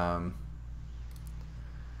not.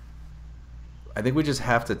 I think we just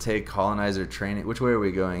have to take colonizer training. Which way are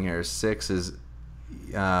we going here? 6 is.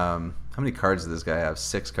 How many cards does this guy have?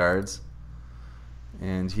 6 cards.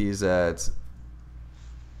 And he's at.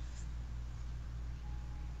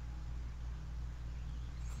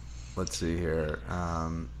 Let's see here.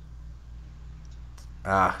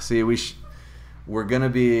 See, we're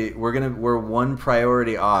one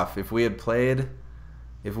priority off. If we had played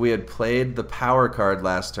the power card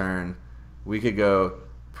last turn, we could go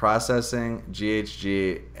processing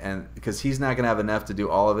GHG, and because he's not gonna have enough to do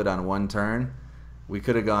all of it on one turn, we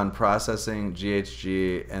could have gone processing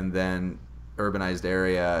GHG and then urbanized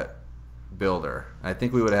area builder. I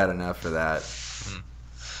think we would have had enough for that.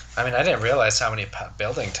 I didn't realize how many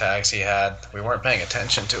building tags he had. We weren't paying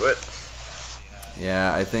attention to it.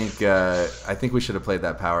 Yeah, I think we should have played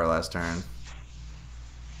that power last turn.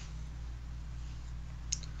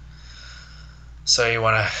 So you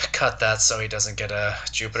want to cut that so he doesn't get a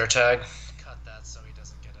Jupiter tag?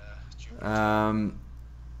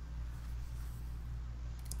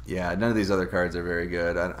 Yeah, none of these other cards are very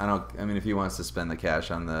good. I mean, if he wants to spend the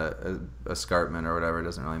cash on the escarpment or whatever, it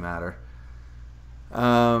doesn't really matter.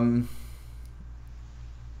 Oh.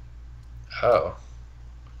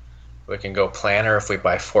 We can go planner if we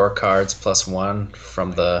buy 4 cards plus 1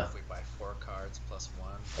 from the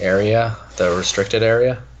area, the restricted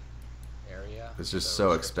area. It's just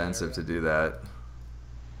so expensive to do that.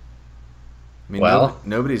 I mean, well,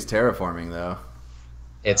 nobody's terraforming though.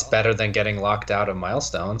 It's better than getting locked out of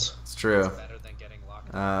milestones. It's true.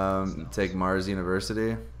 Take Mars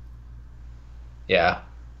University. Yeah.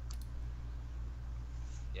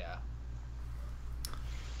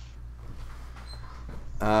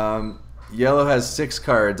 Yellow has 6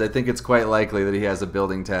 cards. I think it's quite likely that he has a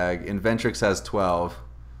building tag. Inventrix has 12.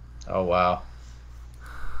 Oh, wow.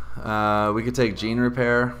 We could take Gene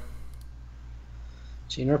Repair.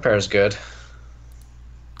 Gene Repair is good.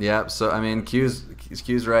 Yeah, so, I mean, Q's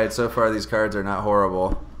right. So far, these cards are not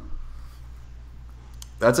horrible.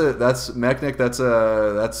 That's Mechanic,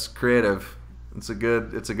 that's creative. It's a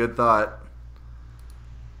good thought.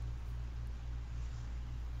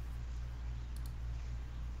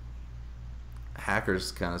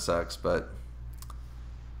 Hackers kind of sucks, but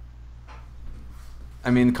I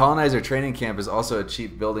mean, colonizer training camp is also a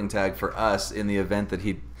cheap building tag for us in the event that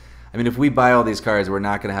he. I mean, if we buy all these cards, we're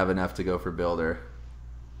not going to have enough to go for builder.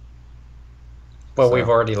 Well, So, we've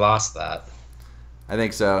already lost that. I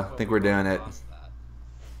think so. I think we're doing it.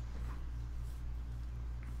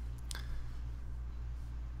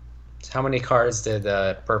 How many cards did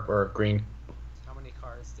purple or green? How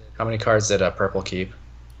many cards did purple keep?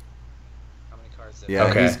 Yeah,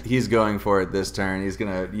 Okay. he's going for it this turn. He's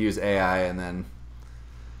gonna use AI and then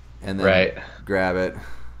Right. grab it.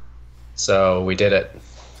 So we did it.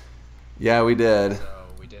 Yeah, we did.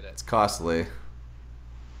 It's costly.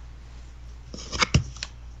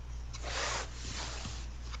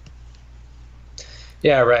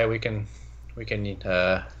 Yeah, right. We can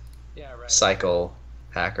cycle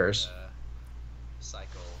hackers.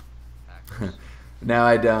 Now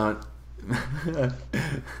I don't.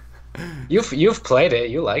 You've played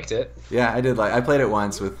it. You liked it. Yeah, I did. I played it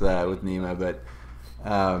once with Nima, but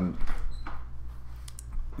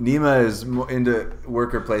Nima is into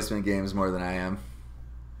worker placement games more than I am.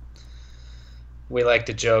 We like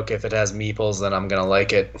to joke, if it has meeples, then I'm gonna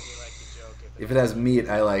like it. If it has meat,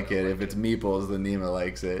 I like it. If it's meeples, then Nima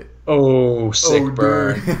likes it. Oh, sick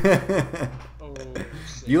burn.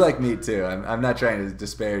 You like meat too. I'm not trying to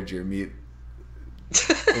disparage your meat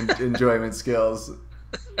enjoyment skills.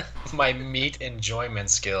 My meat enjoyment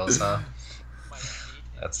skills, huh?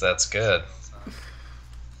 That's good.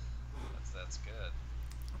 That's good.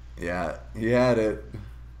 Yeah, he had it.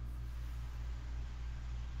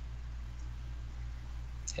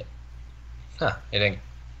 Huh? He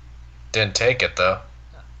didn't take it though.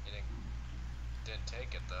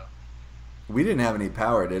 We didn't have any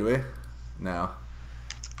power, did we? No.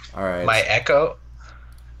 All right. My echo.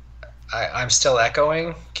 I'm still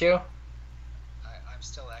echoing, Q.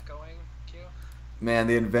 Man,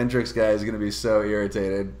 the Inventrix guy is gonna be so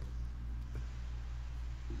irritated.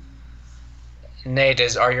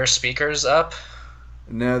 Nate, are your speakers up?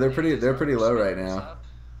 No, they're pretty low right now.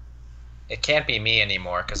 It can't be me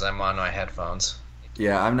anymore because I'm on my headphones.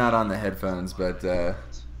 Yeah, I'm not on the headphones, but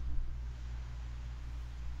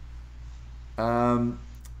Well,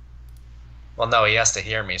 no, he has to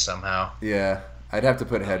hear me somehow. yeah, I'd have to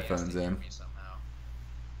put headphones in.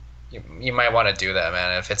 You might want to do that,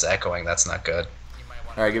 man. If it's echoing, that's not good.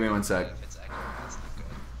 All right, give me 1 sec.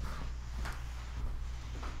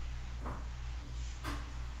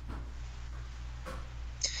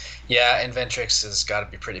 Yeah, Inventrix has got to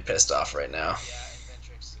be pretty pissed off right now.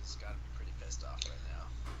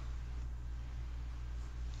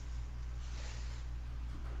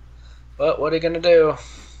 But what are you gonna do?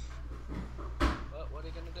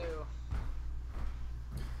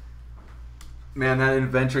 Man, that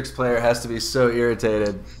Inventrix player has to be so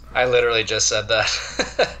irritated. I literally just said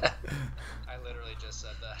that.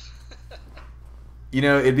 You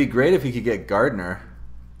know, it'd be great if he could get Gardner,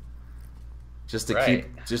 just to Right.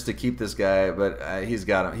 keep this guy. But he's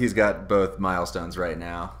got him. He's got both milestones right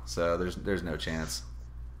now, so there's no chance.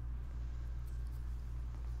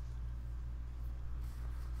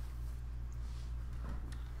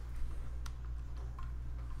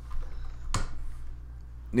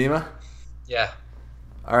 Nima? Yeah.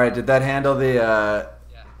 All right. Did that handle the?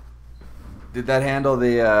 Did that handle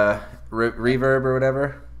the reverb or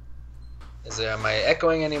whatever? Am I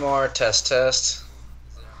echoing anymore? Test.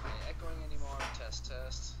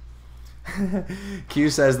 Q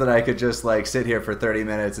says that I could just like sit here for 30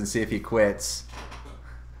 minutes and see if he quits.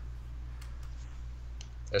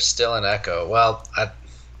 There's still an echo. Well,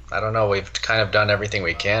 I don't know. We've kind of done everything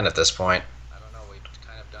we can at this point.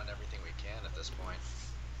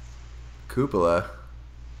 Cupola.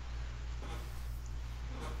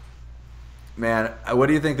 Man, what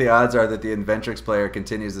do you think the odds are that the Inventrix player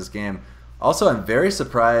continues this game? Also, I'm very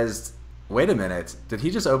surprised. Wait a minute. Did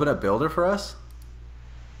he just open up Builder for us?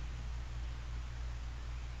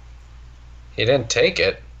 He didn't take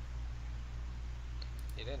it.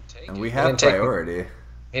 And we have priority.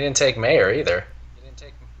 He didn't take Mayor either.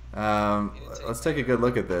 Let's take a good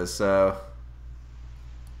look at this. So,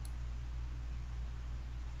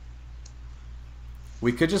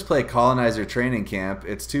 we could just play Colonizer Training Camp.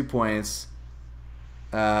 It's 2 points.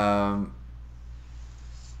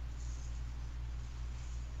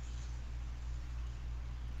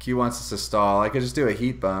 Q wants us to stall. I could just do a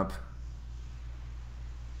heat bump.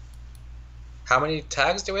 How many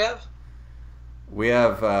tags do we have? We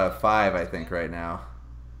have 5, I think, right now.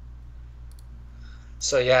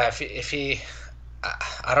 So yeah, if he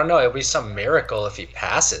I don't know, it'll be some miracle if he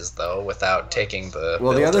passes though without taking the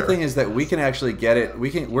Well, the other builder. thing is that we can actually get it.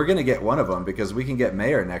 We're going to get one of them because we can get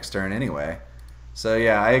Mayor next turn anyway. So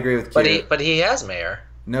yeah, I agree with Q. But he has Mayor.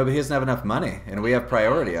 No, but he doesn't have enough money, and we have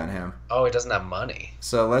priority on him. Oh, he doesn't have money.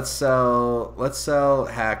 So let's sell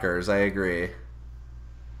hackers. I agree.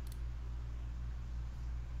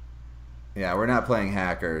 Yeah, we're not playing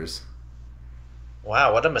hackers.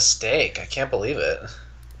 Wow, what a mistake! I can't believe it.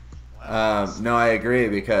 No, I agree,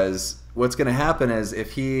 because what's going to happen is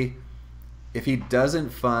if he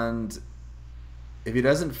funds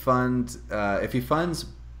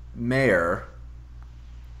mayor,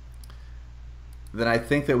 then I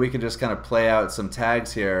think that we can just kind of play out some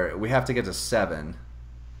tags here. We have to get to 7,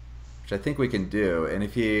 which I think we can do. And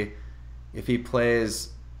if he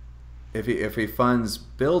funds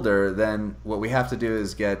builder, then what we have to do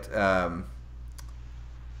is get. Oh,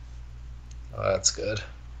 that's good.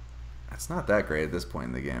 It's not that great at this point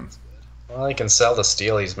in the game. Well, he can sell the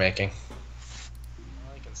steel he's making.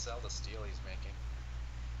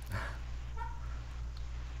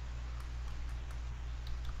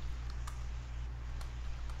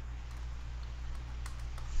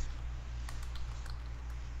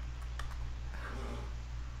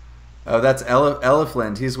 Oh, that's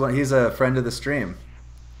Elifland. He's a friend of the stream.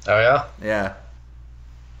 Oh yeah. Yeah.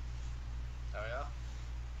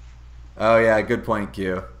 Oh yeah. Good point,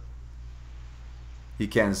 Q. He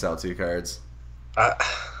can sell 2 cards. I'm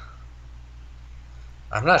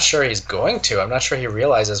not sure he's going to. I'm not sure he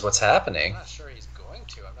realizes what's happening.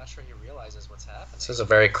 This is a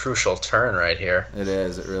very crucial turn right here. It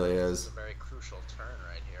is. It really is.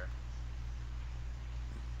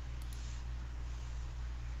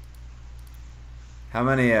 How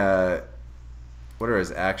many, what are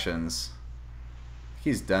his actions?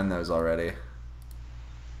 He's done those already.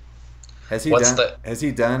 Has he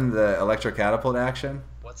done the electro catapult action?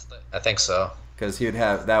 I think so. Because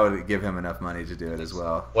that would give him enough money to do it as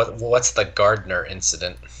well. What's the Gardner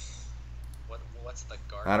incident?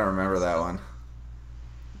 I don't remember that one.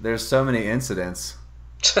 There's so many incidents.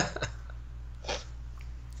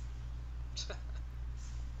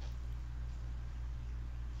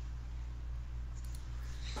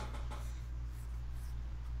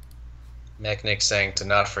 Mechanic saying to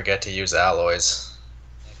not forget to use alloys.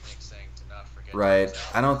 Right.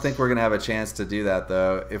 I don't think we're gonna have a chance to do that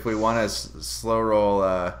though. If we want to slow roll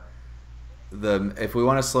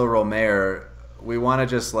mayor, we want to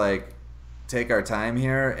just like take our time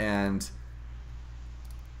here, and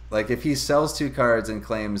like if he sells 2 cards and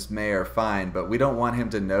claims mayor, fine, but we don't want him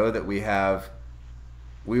to know that we have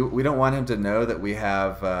we don't want him to know that we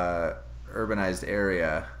have urbanized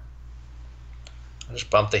area. Just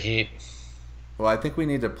bump the heat. Well, I think we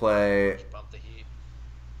need to play.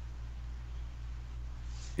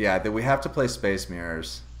 Yeah, that we have to play Space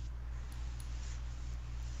Mirrors.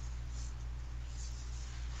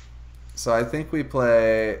 So I think we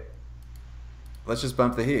play. Let's just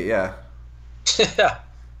bump the heat. Yeah. Yeah.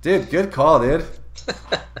 Dude, good call, dude.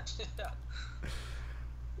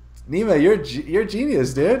 Nima, you're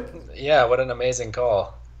genius, dude. Yeah, what an amazing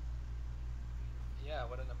call.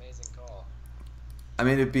 I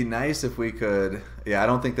mean, it'd be nice if we could. Yeah, I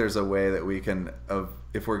don't think there's a way that we can.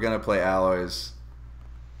 If we're gonna play alloys,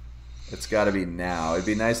 it's got to be now. It'd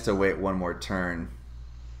be nice to wait one more turn.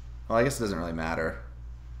 Well, I guess it doesn't really matter.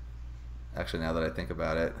 Actually, now that I think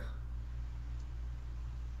about it.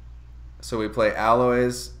 So we play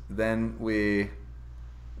alloys, then we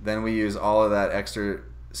use all of that extra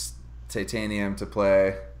titanium to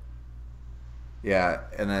play. Yeah,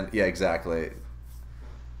 and then yeah, exactly.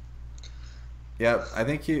 Yep, I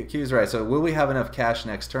think Q's right. So will we have enough cash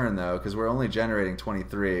next turn though? Because we're only generating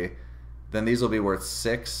 23. Then these will be worth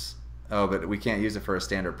 6. Oh, but we can't use it for a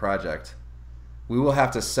standard project. We will have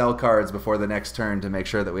to sell cards before the next turn to make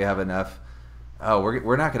sure that we have enough. Oh,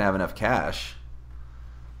 we're not going to have enough cash.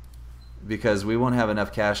 Because we won't have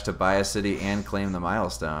enough cash to buy a city and claim the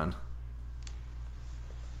milestone.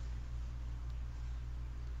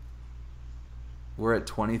 We're at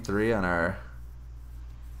 23 on our...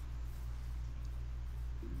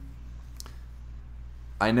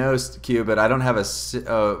 I know, Q, but I don't have a.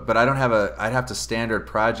 I'd have to standard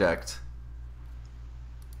project.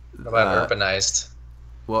 What about urbanized?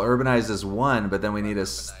 Well, urbanized is 1, but then we need a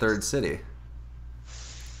 3rd city.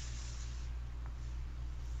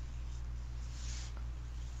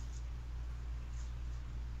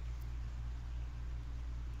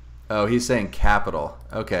 Oh, he's saying capital.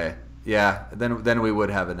 Okay, yeah. Then we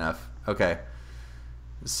would have enough. Okay.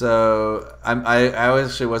 So I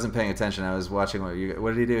actually wasn't paying attention. I was watching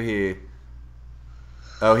what did he do?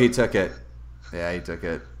 He took it. Yeah, he took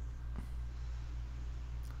it.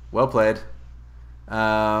 Well played.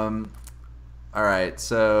 All right,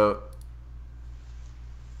 so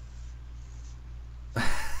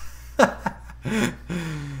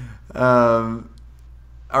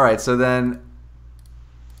All right, so then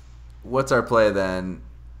what's our play then?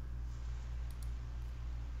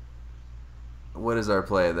 What is our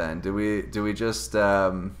play then? Do we just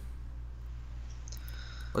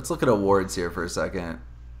let's look at awards here for a second.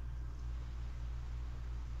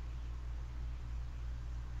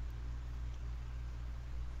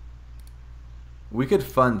 We could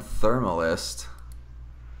fund Thermalist.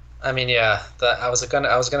 I mean, yeah. I was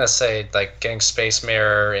gonna say like getting Space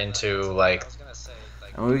Mirror into like.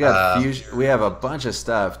 And we got fusion. We have a bunch of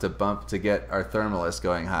stuff to bump to get our Thermalist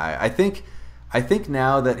going high. I think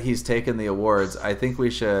now that he's taken the awards, I think we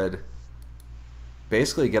should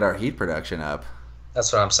basically get our heat production up.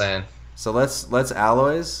 That's what I'm saying. So let's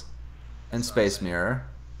alloys and Space Mirror.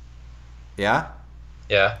 Yeah?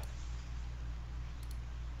 Yeah.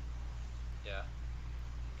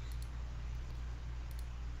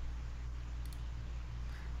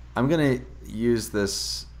 I'm gonna use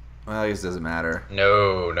this. Well, I guess it doesn't matter.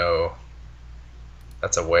 No.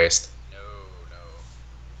 That's a waste.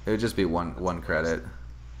 It would just be one credit.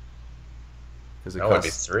 Because it would be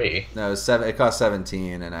 3. No, it was 7. It cost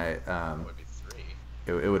 17, and it would be 3.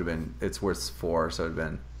 It would have been. It's worth 4, so it would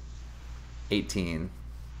have been 18.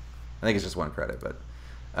 I think it's just 1 credit, but.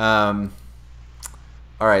 All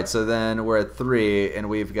right, so then we're at 3, and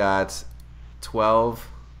we've got 12,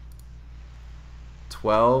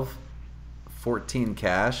 14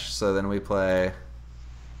 cash. So then we play.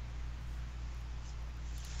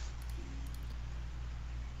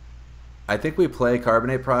 I think we play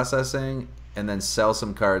Carbonate Processing and then sell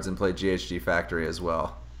some cards and play GHG Factory as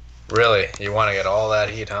well. Really? You want to get all that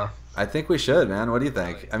heat, huh? I think we should, man. What do you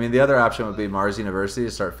think? I mean, the other option would be Mars University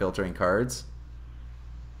to start filtering cards.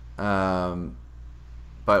 But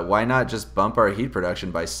why not just bump our heat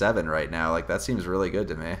production by 7 right now? Like, that seems really good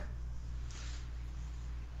to me.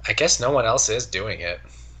 I guess no one else is doing it.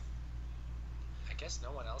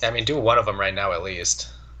 I mean, do one of them right now at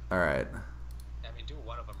least. All right.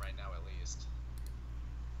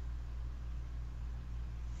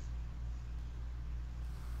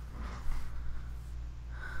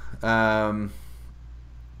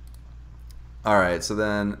 All right, so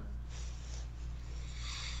then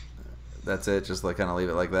that's it. Just like kind of leave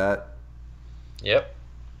it like that. Yep.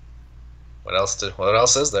 What else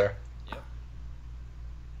is there?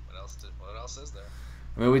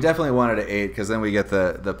 I mean, we definitely wanted an 8 because then we get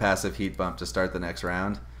the passive heat bump to start the next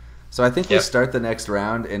round. So I think we start the next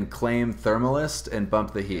round and claim Thermalist and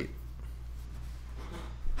bump the heat.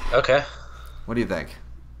 Okay. What do you think?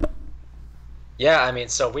 Yeah, I mean,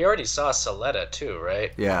 so we already saw Soletta too,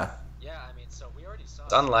 right? Yeah. It's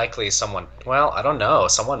unlikely someone. Well, I don't know.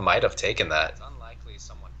 Someone might have taken that.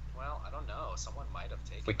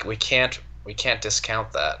 We can't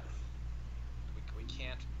discount that.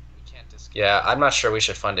 Yeah, I'm not sure we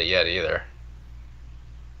should fund it yet either.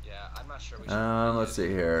 Let's see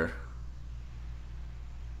here.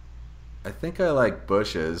 I think I like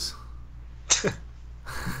bushes.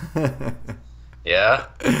 Yeah.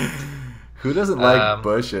 Who doesn't like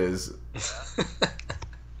bushes?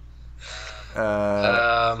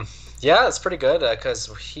 Yeah, it's pretty good because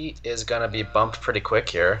heat is gonna be bumped pretty quick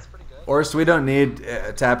here. Or so we don't need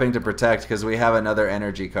tapping to protect because we have another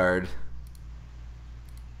energy card.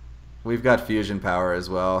 We've got fusion power as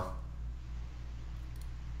well.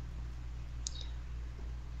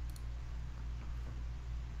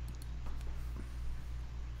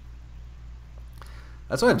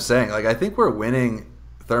 That's what I'm saying. Like, I think we're winning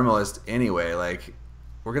Thermalist anyway. Like,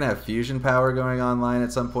 we're gonna have fusion power going online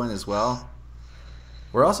at some point as well.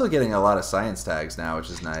 We're also getting a lot of science tags now, which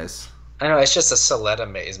is nice. I know, it's just a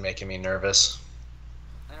Soletta maze making me nervous.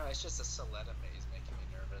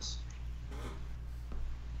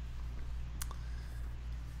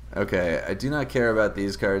 Okay, I do not care about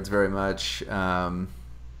these cards very much. Probably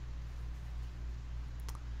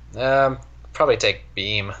take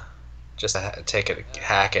Beam. Just take it,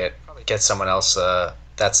 hack it, get someone else.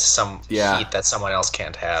 That's some heat that someone else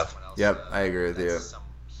can't have. Yep, I agree with you.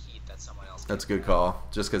 That's a good call.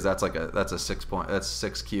 Just because that's a 6 point. That's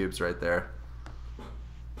 6 cubes right there.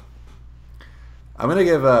 I'm gonna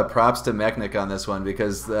give props to Mechanic on this one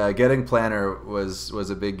because getting Planner was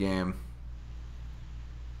a big game.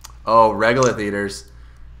 Oh, Regolith Eaters.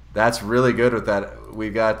 That's really good with that.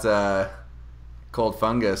 We got Cold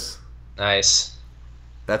Fungus. Nice.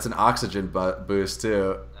 That's an oxygen boost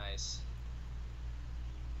too. Nice.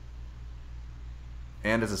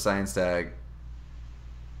 And it's a science tag.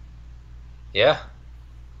 Yeah.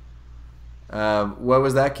 What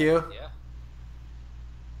was that, Q? Yeah.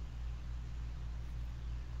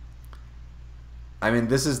 I mean,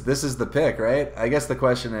 this is the pick, right? I guess the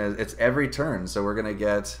question is, it's every turn, so we're gonna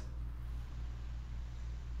get.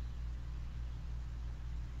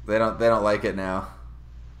 They don't like it now.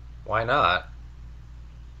 Why not?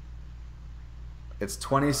 It's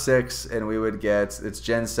 26, and we would get it's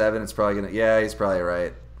Gen 7. It's probably gonna. Yeah, he's probably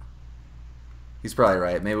right. He's probably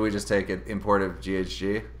right. Maybe we just take it imported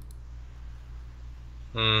GHG.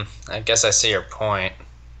 I guess I see your point.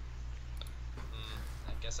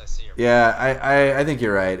 Yeah, I think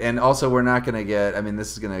you're right. And also, we're not going to get... I mean,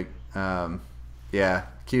 this is going to... yeah,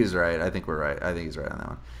 Q's right. I think we're right. I think he's right on that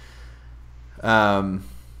one.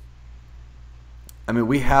 I mean,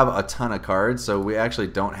 we have a ton of cards, so we actually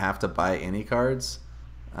don't have to buy any cards.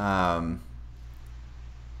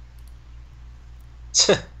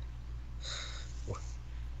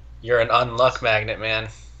 You're an unluck magnet, man.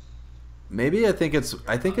 Maybe I think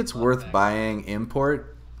it's worth buying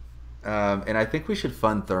import, and I think we should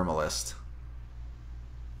fund Thermalist.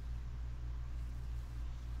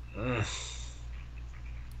 It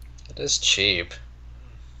is cheap.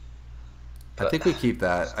 I think we keep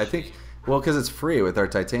that. I think because it's free with our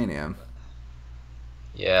titanium.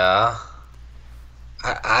 Yeah.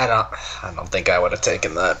 I don't think I would have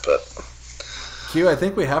taken that, but Q, I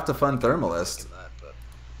think we have to fund Thermalist.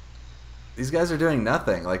 These guys are doing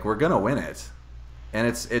nothing. Like, we're gonna win it, and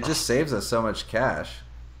it just saves us so much cash.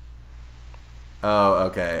 Oh,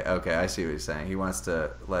 okay. I see what he's saying. He wants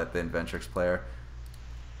to let the Inventrix player.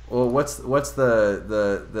 Well, what's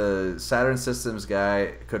the Saturn Systems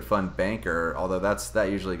guy could fund Banker, although that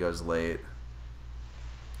usually goes late.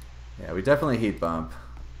 Yeah, we definitely heat bump.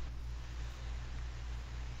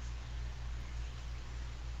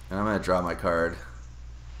 And I'm gonna draw my card.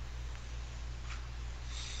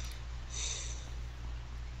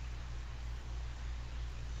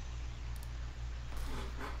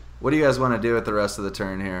 What do you guys want to do with the rest of the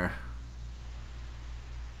turn here?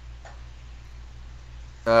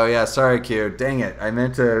 Oh yeah, sorry Q. Dang it. I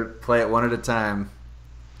meant to play it one at a time.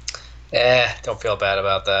 Don't feel bad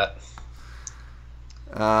about that.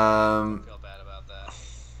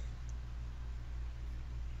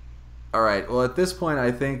 All right. Well, at this point,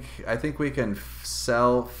 I think we can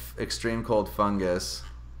sell Extreme Cold Fungus.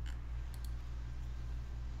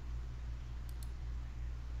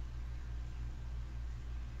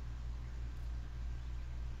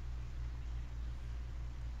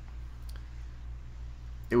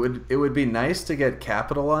 It would be nice to get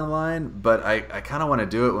Capital online, but I kind of want to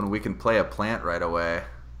do it when we can play a plant right away.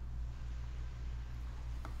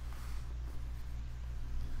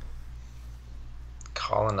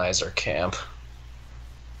 Colonizer camp.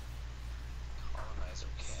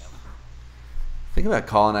 The thing about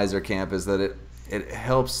Colonizer camp is that it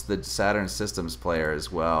helps the Saturn Systems player as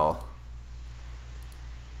well.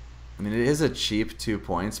 I mean, it is a cheap 2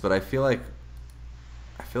 points, but I feel like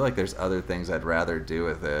there's other things I'd rather do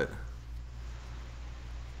with it.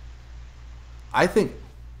 I think,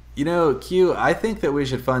 Q, I think that we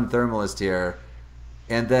should fund Thermalist here,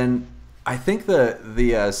 and then I think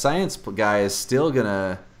the science guy is still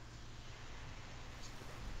gonna.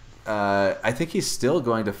 I think he's still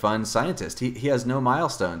going to fund Scientist. He has no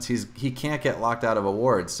milestones. He can't get locked out of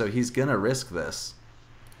awards, so he's gonna risk this.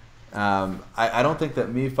 I don't think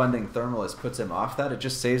that me funding Thermalist puts him off that. It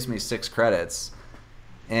just saves me 6 credits.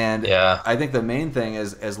 And yeah. I think the main thing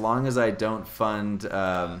is as long as I don't fund,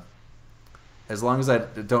 as long as I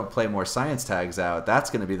don't play more science tags out, that's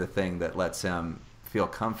going to be the thing that lets him feel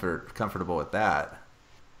comfortable with that.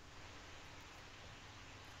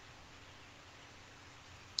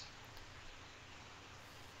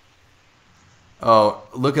 Oh,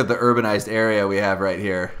 look at the urbanized area we have right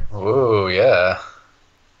here. Ooh, yeah.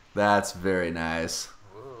 That's very nice.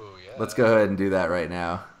 Ooh, yeah. Let's go ahead and do that right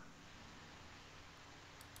now.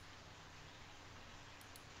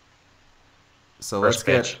 So let's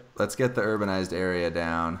get the urbanized area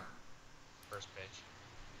down. First page.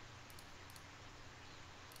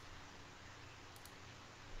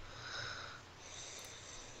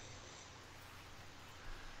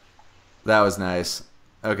 That was nice.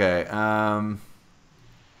 Okay.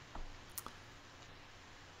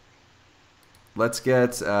 Let's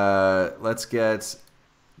get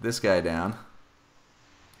this guy down.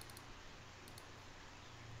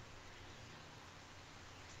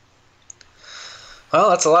 Well,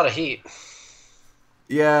 that's a lot of heat.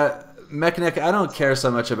 Yeah, Mechanic, I don't care so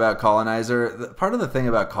much about Colonizer. Part of the thing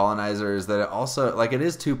about Colonizer is that it also, like, it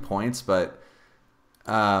is 2 points, but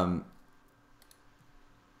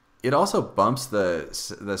it also bumps the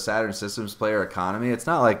Saturn Systems player economy. It's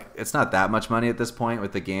not that much money at this point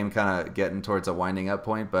with the game kind of getting towards a winding up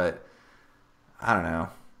point, but I don't know.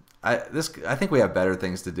 I think we have better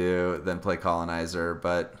things to do than play Colonizer,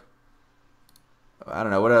 but I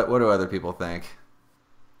don't know. What do other people think?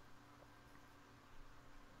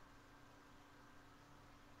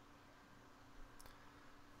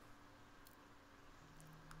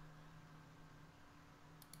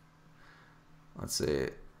 Let's see.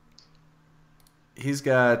 He's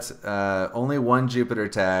got only one Jupiter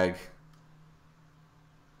tag.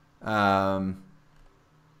 Well,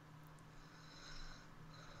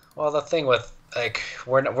 the thing with like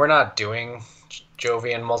we're not doing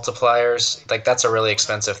Jovian multipliers. Like that's a really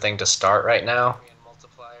expensive thing to start right now.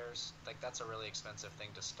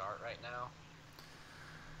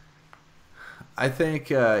 I think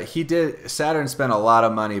he did. Saturn spent a lot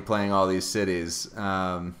of money playing all these cities.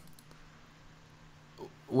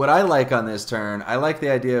 What I like on this turn, I like the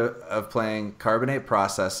idea of playing Carbonate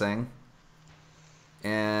Processing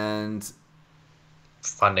and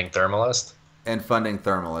funding Thermalist. And funding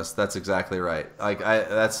Thermalist. That's exactly right. Like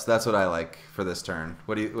that's what I like for this turn.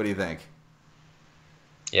 What do you think?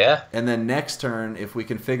 Yeah. And then next turn, if we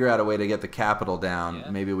can figure out a way to get the capital down,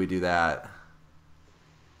 maybe we do that.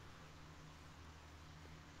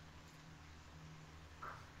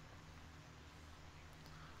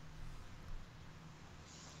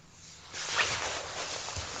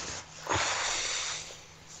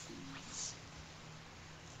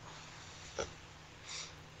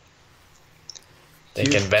 I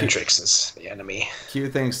think Inventrix is the enemy. Q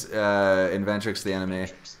thinks Inventrix the enemy.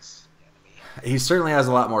 He certainly has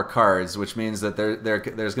a lot more cards, which means that there's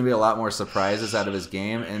going to be a lot more surprises out of his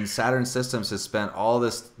game. And Saturn Systems has spent all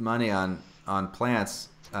this money on plants,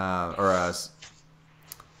 I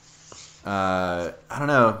don't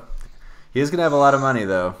know. He is going to have a lot of money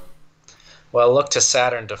though. Well, look to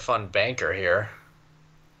Saturn to fund Banker here.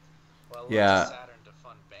 Yeah.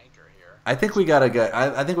 I think we gotta get.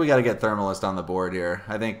 I think we gotta get Thermalist on the board here.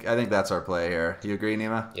 I think that's our play here. You agree,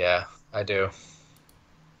 Nima? Yeah, I do.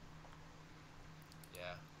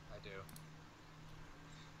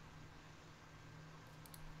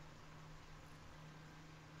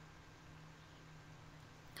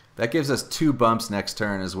 That gives us 2 bumps next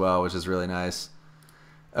turn as well, which is really nice.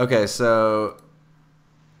 Okay, so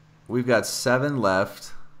we've got 7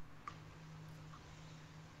 left.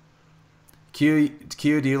 Q,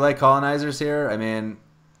 do you like colonizers here? I mean,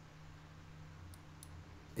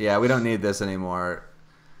 yeah, we don't need this anymore.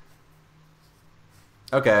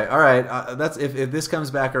 Okay, all right. That's if this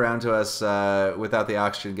comes back around to us without the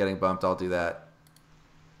oxygen getting bumped, I'll do that.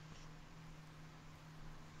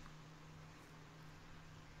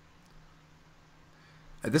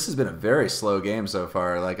 This has been a very slow game so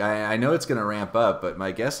far. Like I know it's going to ramp up, but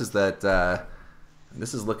my guess is that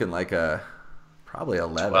this is looking like a probably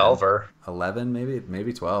 11. 12-er. 11,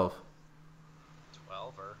 maybe 12.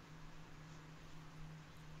 12-er.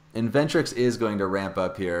 Inventrix is going to ramp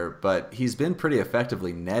up here, but he's been pretty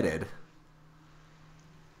effectively netted.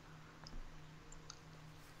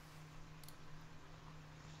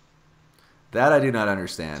 That I do not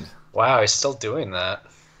understand. Wow, he's still doing that.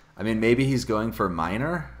 I mean, maybe he's going for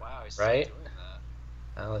minor? Wow, he's right? Still doing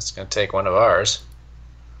that. Well, it's going to take one of ours.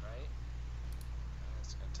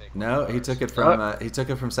 No, he took it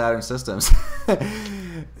from Saturn Systems.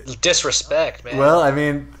 Disrespect, man. Well, I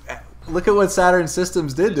mean, look at what Saturn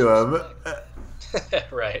Systems did to him.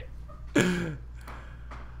 Right. I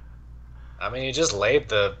mean, you just laid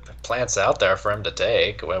the plants out there for him to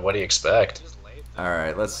take. What do you expect? All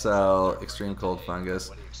right, let's sell Extreme Cold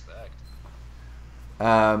Fungus.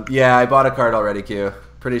 Yeah, I bought a card already, Q.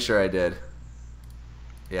 Pretty sure I did.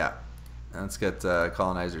 Yeah. Let's get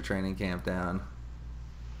Colonizer Training Camp down.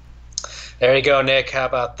 There you go, Nick. How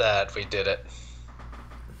about that? We did it.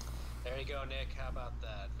 There you go, Nick. How about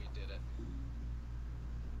that? We did it.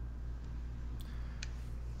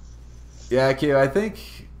 Yeah, Q, I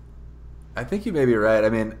think you may be right. I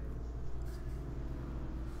mean,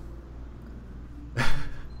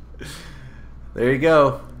 there you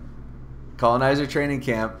go. Colonizer Training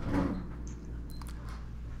Camp.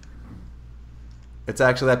 It's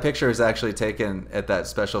actually, that picture is actually taken at that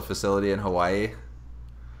special facility in Hawaii.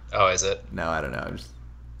 Oh, is it? No, I don't know. I'm just...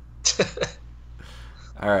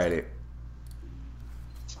 Alrighty.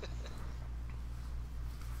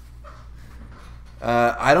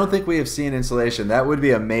 I don't think we have seen Insulation. That would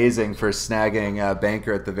be amazing for snagging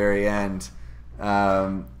Banker at the very end.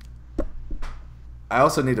 I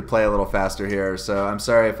also need to play a little faster here, so I'm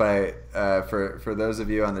sorry if I, for those of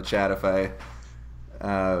you on the chat, if I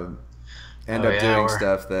end up doing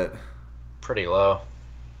stuff that... Pretty low.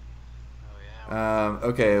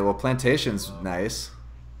 Okay, well, Plantation's nice.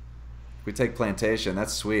 If we take Plantation,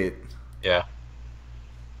 that's sweet. Yeah.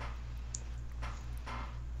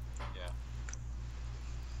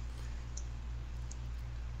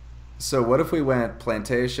 So what if we went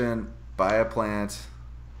Plantation, buy a plant,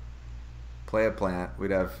 play a plant? We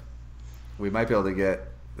might be able to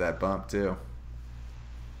get that bump too.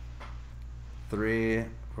 3,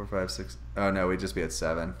 4, 5, 6. Oh no, we'd just be at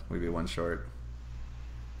 7. We'd be 1 short.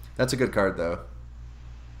 That's a good card, though.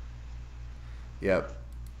 Yep.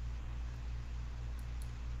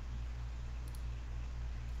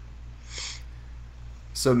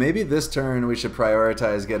 So maybe this turn we should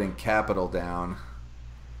prioritize getting capital down.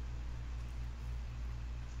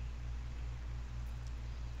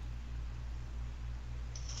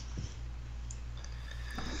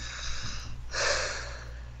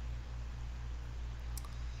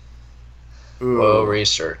 Ooh. Whoa,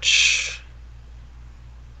 research.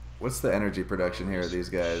 What's the energy production here of these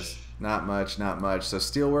guys? Not much, not much. So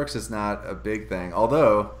Steelworks is not a big thing.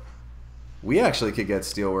 Although, we actually could get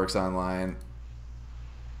Steelworks online.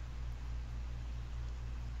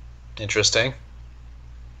 Interesting.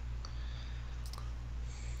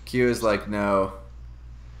 Q is like, no.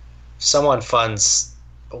 Someone funds...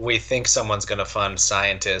 We think someone's going to fund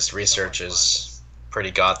scientists. Research is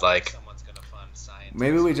pretty godlike.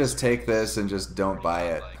 Maybe we just take this and just don't buy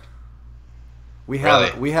it. We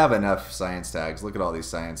have enough science tags. Look at all these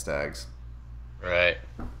science tags. Right.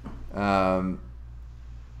 Right.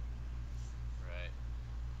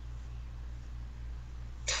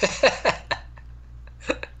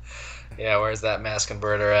 Yeah, where's that mass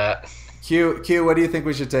converter at? Q, what do you think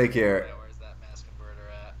we should take here? Yeah, where's that mass converter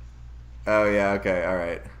at? Oh, yeah, okay,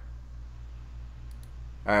 alright.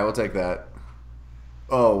 Alright, we'll take that.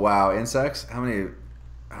 Oh, wow, insects? How many?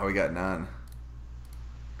 Oh, we got none.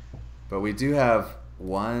 But we do have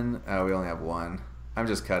one. Oh, we only have one. I'm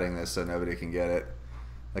just cutting this so nobody can get it.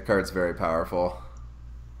 The card's very powerful.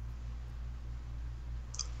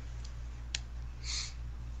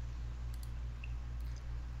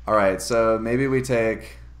 Alright, so maybe we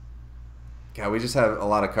take... God, we just have a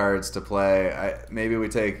lot of cards to play. Maybe we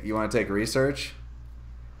take... You want to take research?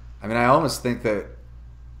 I mean, I almost think that...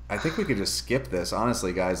 I think we could just skip this,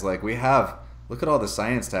 honestly, guys. Like, we have... Look at all the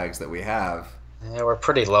science tags that we have. Yeah, we're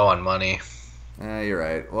pretty low on money. You're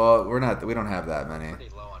right. Well, we're not... We don't have that many. Pretty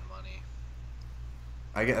low on money.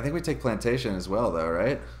 I think we take plantation as well, though,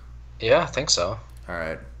 right? Yeah, I think so.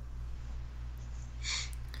 Alright.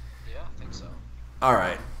 Yeah, I think so.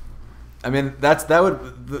 Alright. I mean,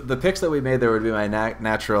 the picks that we made there would be my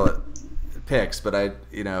natural picks, but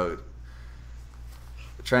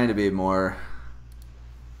trying to be more,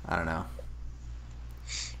 I don't know,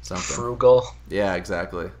 something. Frugal. Yeah,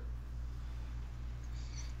 exactly.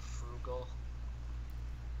 Frugal.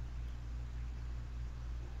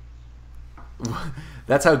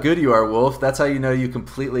 That's how good you are, Wolf. That's how you know you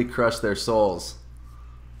completely crushed their souls.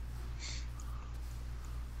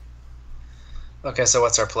 Okay, so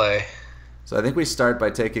what's our play? So I think we start by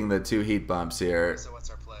taking the 2 heat bumps here. So what's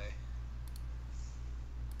our play?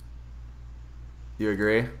 You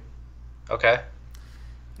agree? Okay.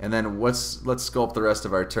 And then let's sculpt the rest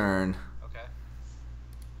of our turn. Okay.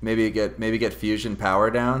 Maybe get fusion power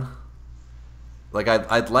down. Like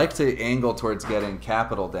I'd like to angle towards getting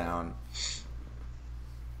capital down.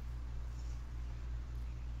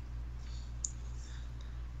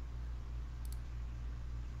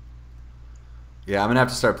 Yeah, I'm gonna have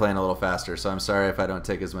to start playing a little faster. So I'm sorry if I don't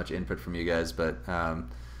take as much input from you guys, but I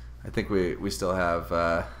think we still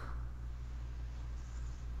have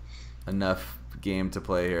enough game to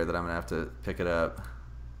play here that I'm gonna have to pick it up.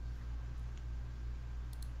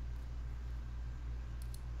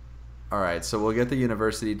 All right, so we'll get the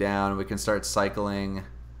university down. We can start cycling.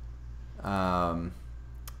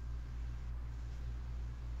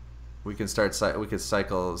 We could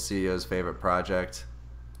cycle CEO's favorite project.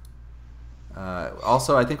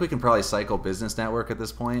 Also, I think we can probably cycle Business Network at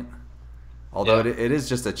this point. Although yeah. it is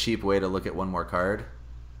just a cheap way to look at one more card.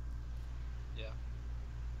 Yeah.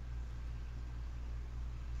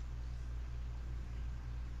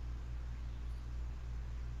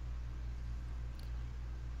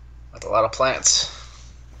 That's a lot of plants.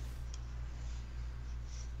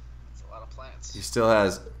 That's a lot of plants. He still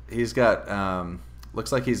has... He's got...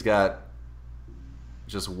 looks like he's got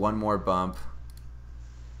just one more bump.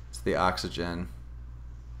 The oxygen,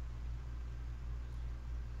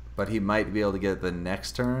 but he might be able to get it the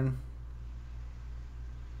next turn.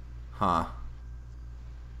 Huh.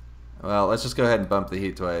 Well, let's just go ahead and bump the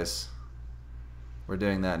heat twice. We're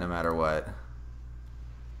doing that no matter what.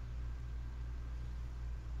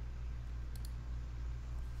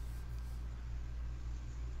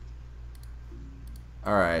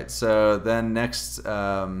 Alright, so then next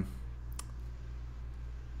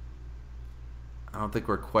I don't think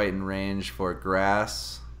we're quite in range for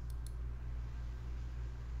grass.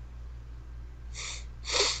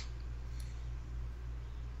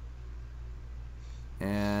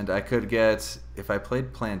 And I could get, if I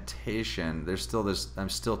played plantation, I'm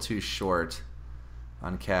still too short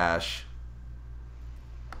on cash.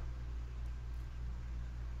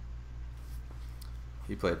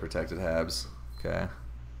 He played protected Habs. Okay.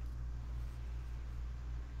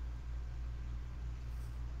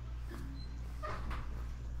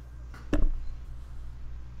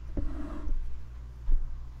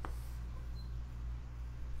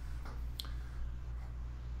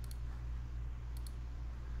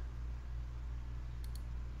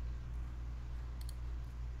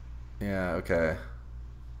 Yeah, okay.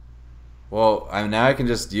 Well, now I can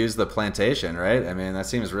just use the plantation, right? I mean, that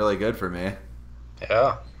seems really good for me.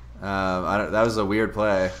 Yeah. That was a weird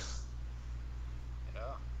play. Yeah.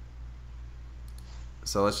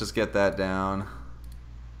 So let's just get that down.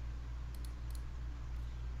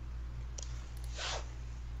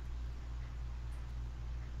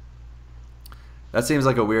 That seems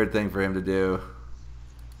like a weird thing for him to do.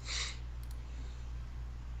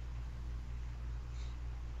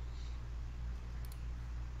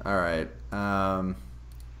 All right.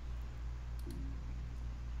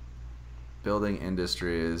 Building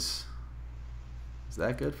industries. Is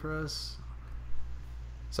that good for us?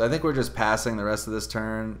 So I think we're just passing the rest of this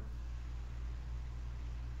turn.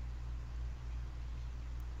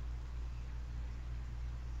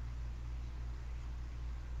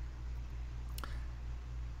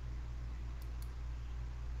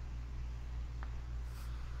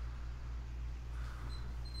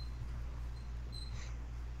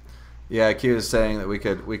 Yeah, Q is saying that we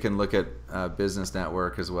can look at business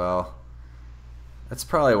network as well. That's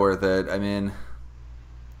probably worth it. I mean,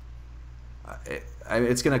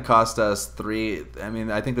 it's going to cost us 3. I mean,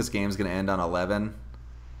 I think this game's going to end on 11.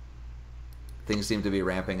 Things seem to be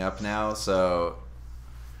ramping up now, so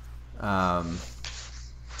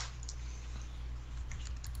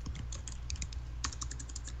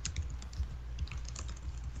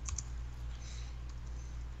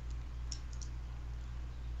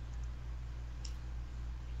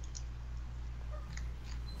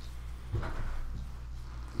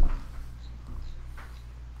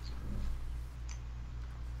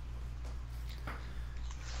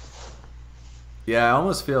yeah, I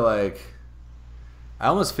almost feel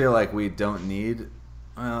like we don't need.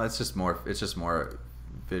 Well, it's just more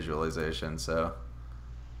visualization, so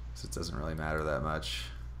it doesn't really matter that much.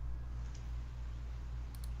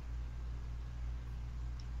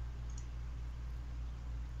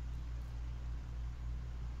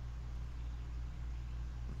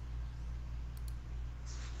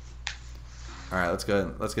 All right, let's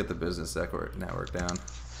go. Let's get the business network down.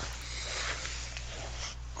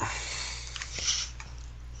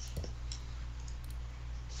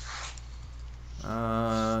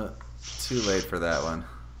 Too late for that one.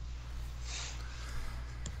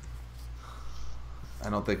 I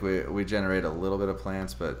don't think we generate a little bit of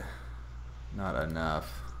plants, but not enough.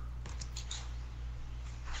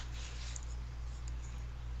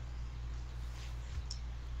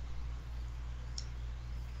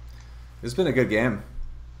 It's been a good game.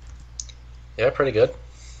 Yeah, pretty good.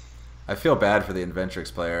 I feel bad for the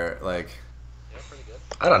Inventrix player. Like, Yeah, pretty good.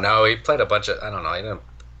 I don't know. He played a bunch of. I don't know. He didn't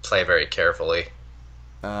play very carefully.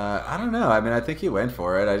 I don't know. I mean, I think he went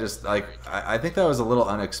for it. I think that was a little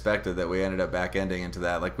unexpected that we ended up back ending into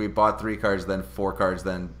that. Like, we bought 3 cards, then 4 cards,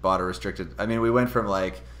 then bought a restricted. I mean, we went from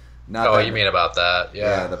like not. Oh, that, you mean about that?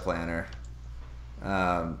 Yeah. Yeah, the planner.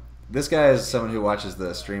 This guy is someone who watches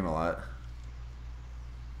the stream a lot.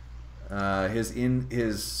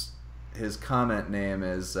 His comment name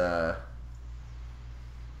is I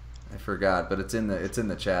forgot, but it's in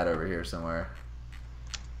the chat over here somewhere.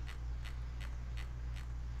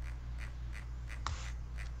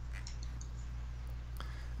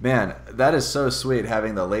 Man, that is so sweet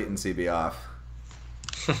having the latency be off.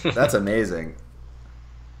 That's amazing.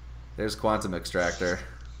 There's Quantum Extractor.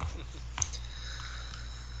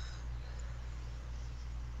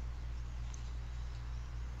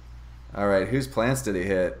 All right, whose plants did he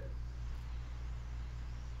hit?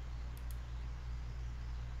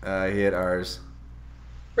 He hit ours.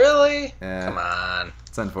 Really? Yeah. Come on.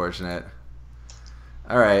 It's unfortunate.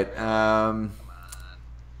 All right.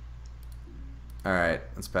 All right,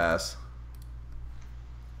 let's pass.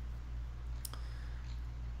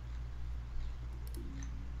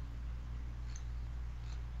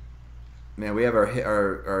 Man, we have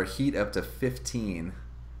our heat up to 15.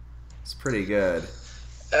 It's pretty good.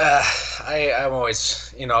 I'm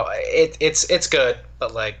always, it's good,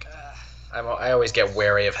 but like, I always get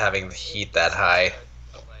wary of having the heat that high.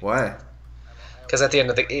 Why? Because at the end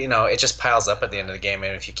of the, it just piles up at the end of the game,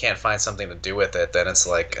 and if you can't find something to do with it, then it's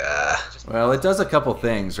like, Well, it does a couple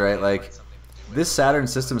things, right? Like, this Saturn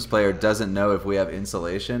Systems player doesn't know if we have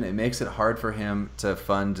insulation. It makes it hard for him to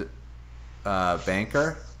fund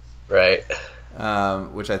Banker. Right.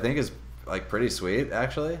 Which I think is like pretty sweet,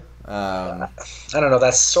 actually. Um, I don't know.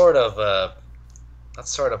 That's sort of a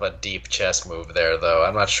deep chess move there, though.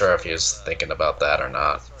 I'm not sure if he was thinking about that or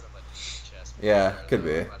not. yeah, could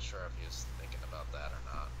be.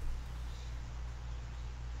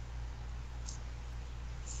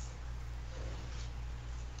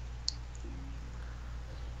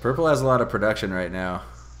 Purple has a lot of production right now,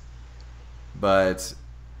 but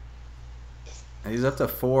he's up to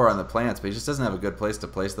 4 on the plants, but he just doesn't have a good place to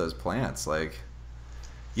place those plants. Like,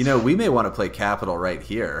 you know, we may want to play capital right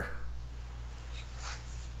here.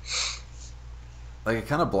 Like, it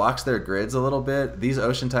kind of blocks their grids a little bit. These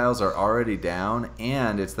ocean tiles are already down,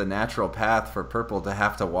 and it's the natural path for purple to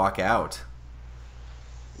have to walk out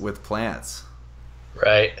with plants.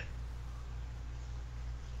 Right.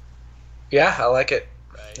 Yeah, I like it.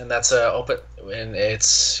 And that's a open, and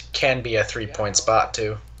it's can be a 3-point spot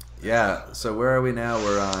too. Yeah, so where are we now?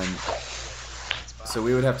 We're on... So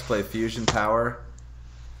we would have to play Fusion Power.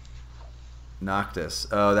 Noctis.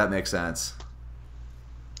 Oh, that makes sense.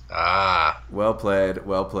 Ah. Well played,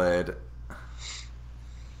 well played.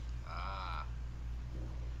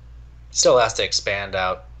 Still has to expand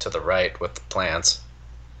out to the right with the plants.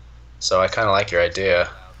 So I kind of like your idea.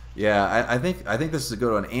 Yeah, I think this is a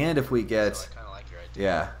good one. And if we get...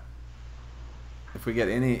 Yeah. If we get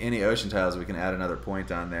any ocean tiles, we can add another point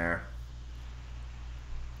on there.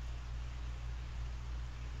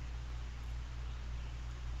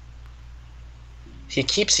 He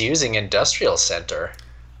keeps using industrial center.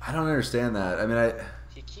 I don't understand that. I mean,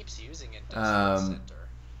 He keeps using industrial center.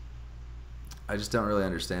 I just don't really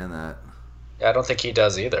understand that. Yeah, I don't think he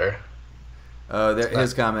does either. Oh,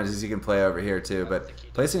 his comment is he can play over here too, but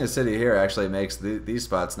placing a city here actually makes these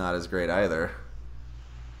spots not as great either.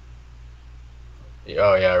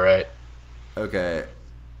 Oh, yeah, right. Okay.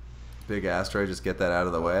 Big asteroid, just get that out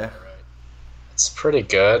of the way. It's pretty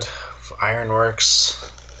good.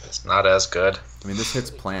 Ironworks, it's not as good. I mean, this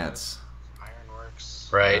hits plants.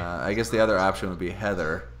 Right. I guess the other option would be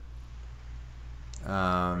heather.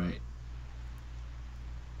 That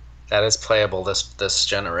is playable this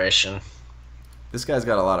generation. This guy's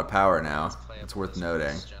got a lot of power now. It's worth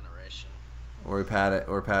noting. We're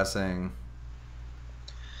passing...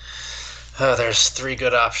 Oh, there's 3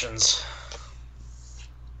 good options.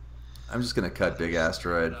 I'm just going to cut big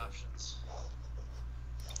asteroid.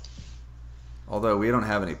 Although we don't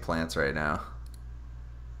have any plants right now.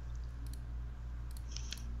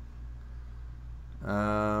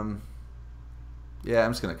 Yeah,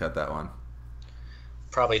 I'm just going to cut that one.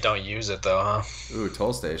 Probably don't use it, though, huh? Ooh,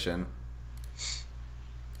 toll station.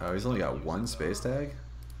 Oh, he's only got 1 space tag?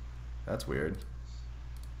 That's weird.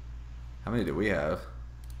 How many do we have?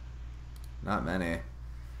 Not many.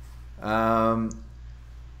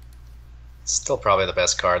 Still probably the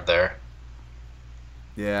best card there.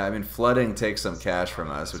 Yeah, I mean, flooding takes some cash from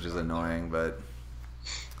us, which is annoying, but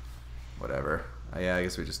whatever. Yeah, I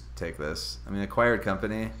guess we just take this. I mean, acquired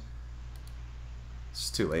company. It's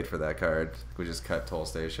just too late for that card. We just cut toll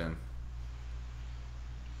station.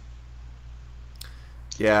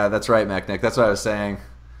 Yeah, that's right, MacNick. That's what I was saying.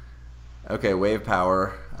 Okay, wave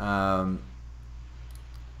power.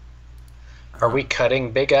 Are we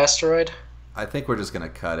cutting big asteroid? I think we're just going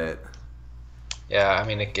to cut it. Yeah, I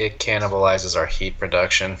mean, it cannibalizes our heat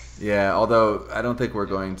production. Yeah, although I don't think we're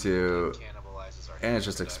going to... And it's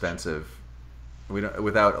just expensive. We don't,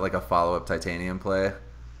 without like a follow-up titanium play.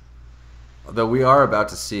 Although we are about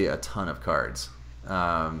to see a ton of cards.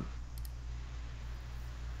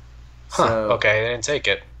 Okay, I didn't take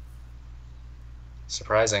it.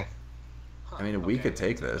 Surprising. I mean, we could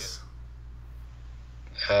take this.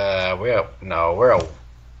 We're a...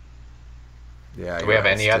 Yeah. Do we have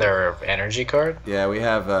any other energy card? Yeah, we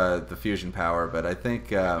have the fusion power, but I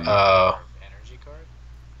think... energy card?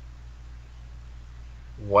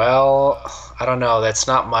 Well, I don't know. That's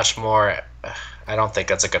not much more... I don't think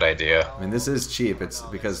that's a good idea. I mean, this is cheap. It's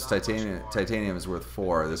because titanium is worth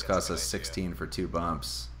 4. This costs us 16 for 2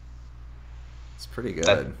 bumps. It's pretty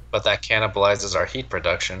good. But that cannibalizes our heat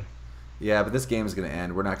production. Yeah, but this game is going to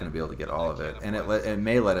end. We're not going to be able to get all of it. And it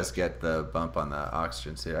may let us get the bump on the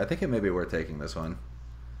oxygen too. I think it may be worth taking this one.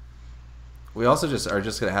 We also are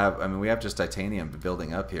just going to have... I mean, we have just titanium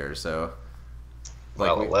building up here, so...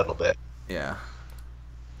 Like a little bit. Yeah.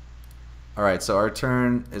 All right, so our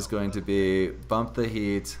turn is going to be bump the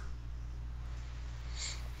heat.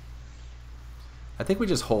 I think we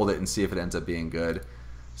just hold it and see if it ends up being good.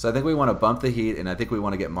 So I think we want to bump the heat, and I think we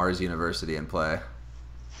want to get Mars University in play.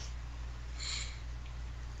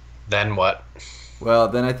 Then what? Well,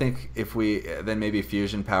 then I think if we... Then maybe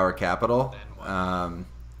Fusion Power Capital.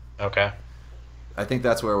 Okay. I think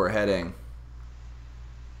that's where we're heading.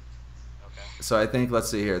 So I think, let's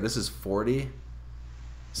see here. This is 40.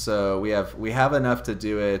 So we have enough to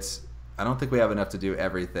do it. I don't think we have enough to do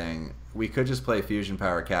everything. We could just play Fusion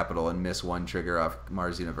Power Capital and miss one trigger off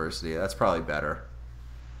Mars University. That's probably better.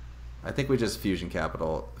 I think we just Fusion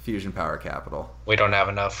Power Capital. We don't have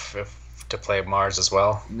enough to play Mars as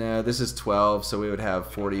well. No, this is 12, so we would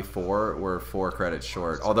have 44. We're 4 credits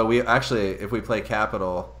short. Although we actually, if we play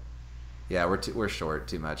Capital, yeah, we're short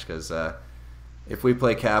too much because if we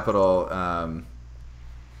play Capital,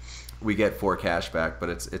 we get 4 cash back, but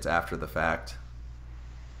it's after the fact.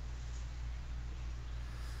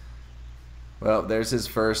 Well, there's his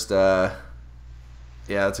first. Yeah,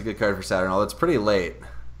 that's a good card for Saturn. Although it's pretty late.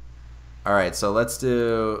 All right, so let's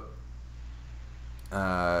do.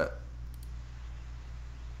 Let's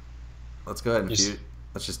go ahead and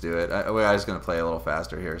let's just do it. I was going to play a little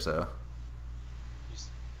faster here, so.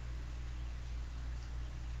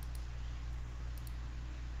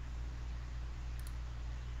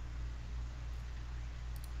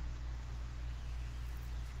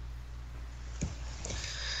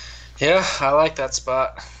 Yeah, I like that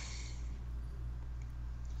spot.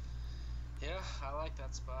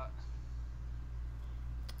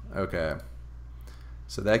 Okay.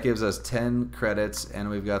 So that gives us 10 credits, and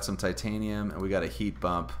we've got some titanium, and we got a heat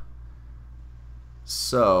bump.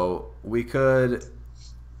 So we could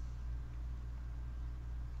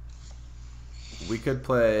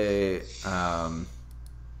play.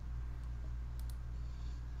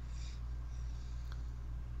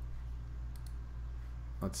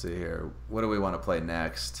 Let's see here. What do we want to play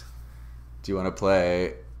next? Do you want to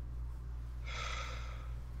play?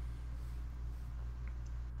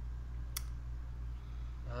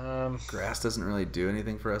 Grass doesn't really do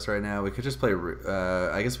anything for us right now. We could just play.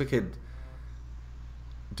 I guess we could.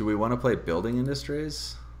 Do we want to play building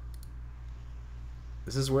industries?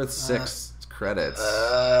 This is worth 6 credits.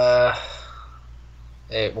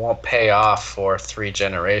 It won't pay off for 3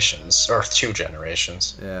 generations or 2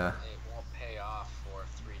 generations. Yeah.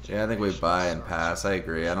 Yeah, I think we buy and pass. I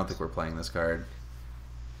agree. I don't think we're playing this card.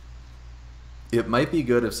 It might be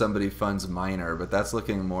good if somebody funds Miner, but that's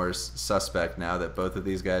looking more suspect now that both of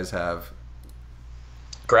these guys have.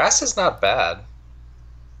 Grass is not bad.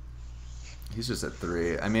 He's just at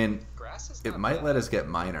 3. I mean, it might let us get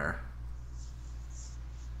Miner.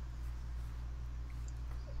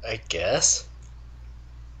 I guess.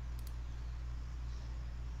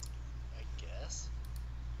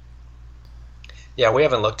 Yeah, we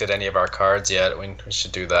haven't looked at any of our cards yet. We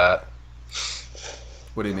should do that.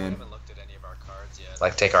 What do you mean?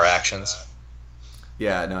 Like take our actions.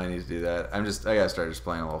 Yeah, no, I need to do that. I gotta start just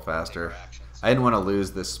playing a little faster. I didn't want to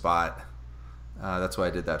lose this spot. That's why I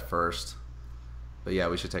did that first. But yeah,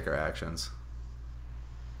 we should take our actions.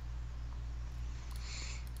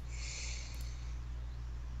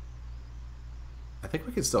 I think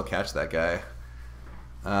we can still catch that guy.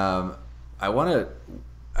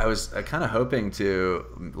 I was kind of hoping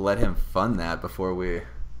to let him fund that before we.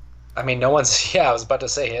 I mean, no one's. Yeah, I was about to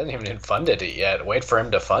say he hasn't even funded it yet. Wait for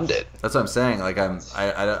him to fund it. That's what I'm saying. Like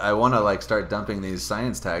I want to like start dumping these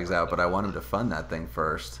science tags out, but I want him to fund that thing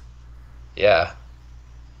first. Yeah.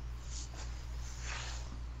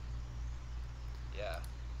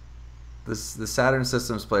 The Saturn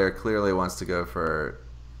Systems player clearly wants to go for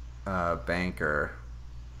banker.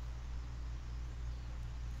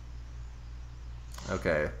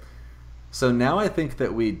 Okay. So now I think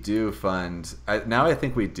that we do fund. Now I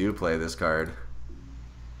think we do play this card.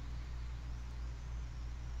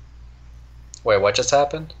 Wait, what just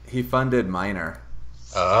happened? He funded Miner.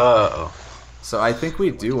 Oh. So I think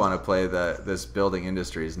we do want to play this building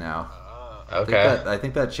industries now. Okay. I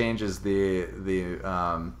think that changes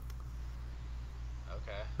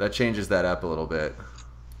that changes that up a little bit.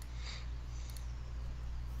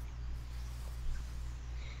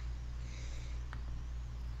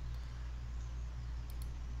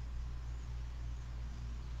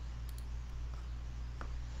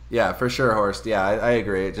 Yeah, for sure, Horst. Yeah, I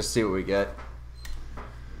agree. Just see what we get.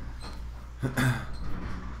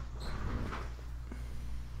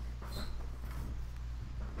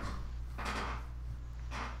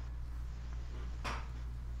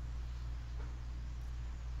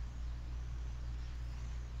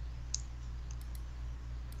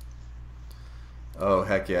 Oh,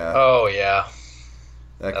 heck yeah. Oh, yeah.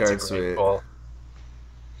 That's card's sweet. Pull.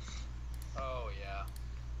 Oh, yeah.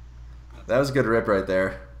 That was a good rip right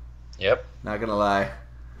there. Yep. Not gonna lie.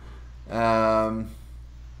 All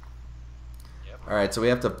right, so we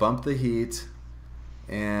have to bump the heat,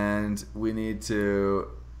 and we need to.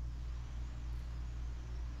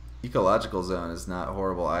 Ecological zone is not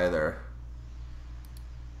horrible either.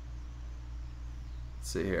 Let's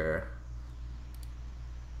see here.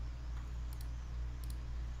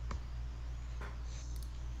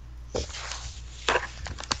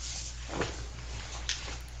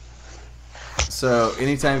 So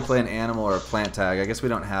anytime you play an animal or a plant tag, I guess we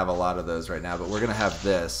don't have a lot of those right now, but we're going to have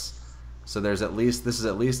this. So there's at least, this is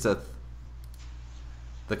at least the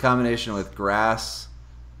combination with grass,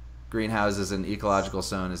 greenhouses, and ecological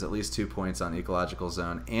zone is at least 2 points on ecological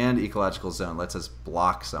zone, and ecological zone lets us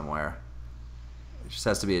block somewhere. It just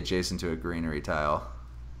has to be adjacent to a greenery tile.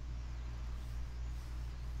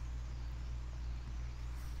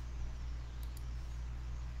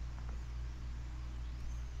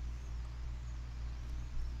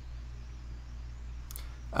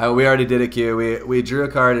 We already did it, Q. We drew a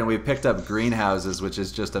card and we picked up greenhouses, which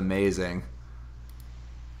is just amazing.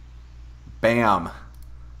 Bam.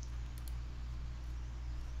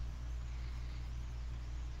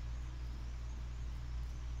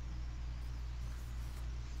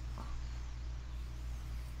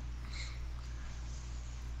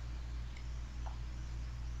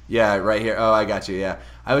 Yeah, right here. Oh, I got you. Yeah.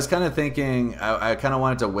 I was kind of thinking, I kind of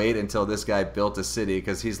wanted to wait until this guy built a city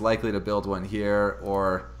because he's likely to build one here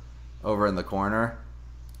or over in the corner.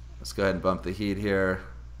 Let's go ahead and bump the heat here.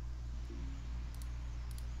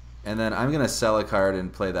 And then I'm going to sell a card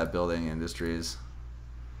and play that building industries.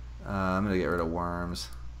 I'm going to get rid of worms.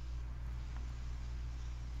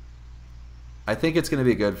 I think it's going to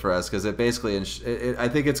be good for us because it basically, I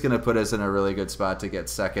think it's going to put us in a really good spot to get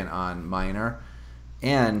second on minor.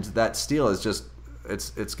 And that steel is just,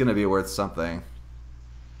 it's going to be worth something.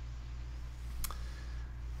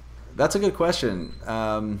 That's a good question.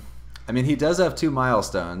 I mean, he does have 2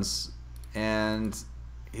 milestones, and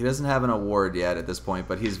he doesn't have an award yet at this point,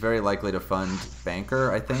 but he's very likely to fund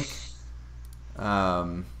Banker, I think.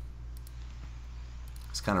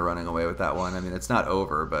 He's kind of running away with that one. I mean, it's not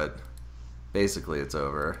over, but basically it's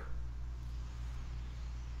over.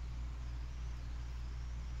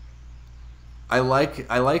 I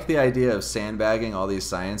like the idea of sandbagging all these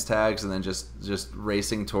science tags and then just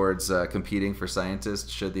racing towards competing for scientists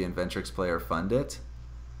should the Inventrix player fund it.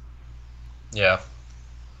 Yeah.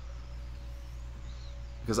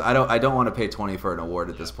 Because I don't want to pay 20 for an award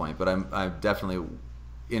at this point, but I'm definitely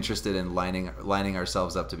interested in lining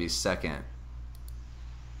ourselves up to be second.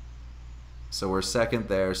 So we're second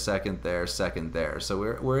there, second there, second there. So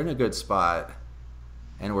we're in a good spot,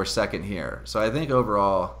 and we're second here. So I think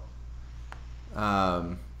overall.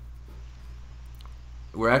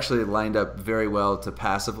 We're actually lined up very well to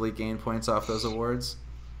passively gain points off those awards.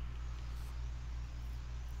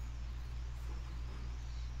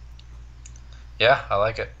 Yeah, I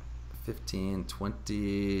like it. 15,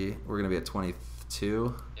 20. We're going to be at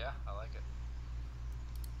 22. Yeah, I like it.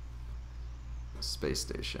 Space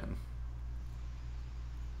station.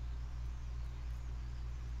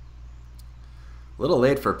 A little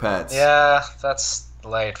late for pets. Yeah, that's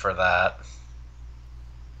late for that.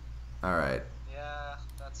 All right. Yeah,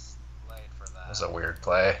 that's late for that. That was a weird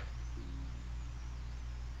play.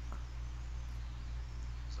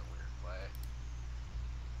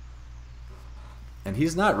 And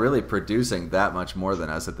he's not really producing that much more than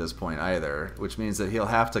us at this point either, which means that he'll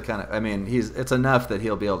have to kind of, I mean, it's enough that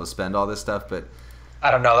he'll be able to spend all this stuff, but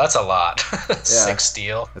I don't know, that's a lot. 6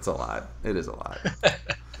 steel. It's a lot. It is a lot. No,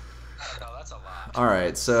 that's a lot. All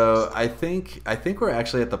right, so I think we're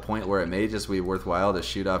actually at the point where it may just be worthwhile to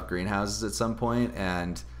shoot off greenhouses at some point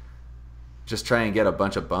and just try and get a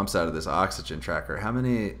bunch of bumps out of this oxygen tracker. How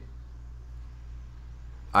many?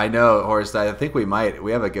 I know, Horst. I think we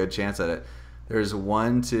have a good chance at it. There's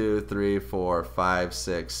 1, 2, 3, 4, 5,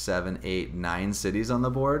 6, 7, 8, 9 cities on the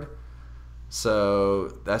board. So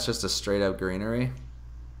that's just a straight up greenery.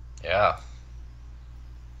 Yeah.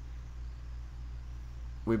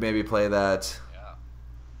 We maybe play that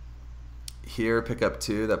here, pick up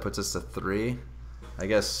 2. That puts us to 3. I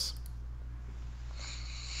guess.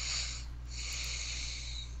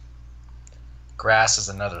 Grass is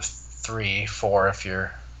another 3, 4 if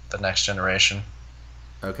you're the next generation.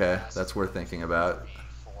 Okay, that's worth thinking about.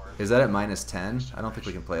 Is that at -10? I don't think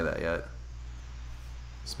we can play that yet.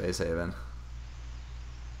 Space Haven.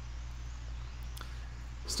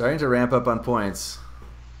 Starting to ramp up on points.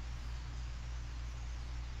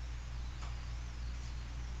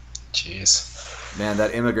 Jeez. Man,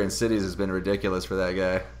 that Immigrant Cities has been ridiculous for that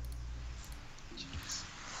guy.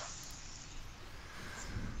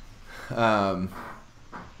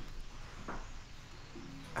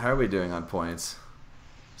 How are we doing on points?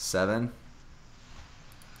 7?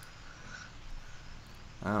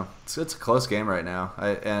 Oh, it's a close game right now.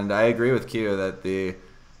 I agree with Q that the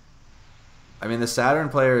Saturn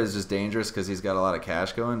player is just dangerous because he's got a lot of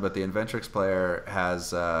cash going, but the Inventrix player has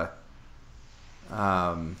the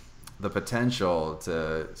potential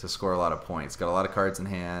to score a lot of points. Got a lot of cards in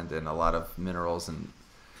hand and a lot of minerals, and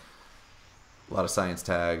a lot of science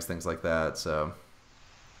tags, things like that. So,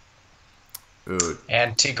 ooh,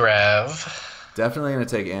 Anti-grav. definitely gonna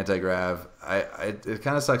take anti-grav. It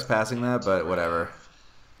kind of sucks passing that, but whatever.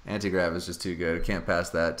 Anti-grav is just too good. Can't pass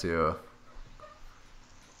that too.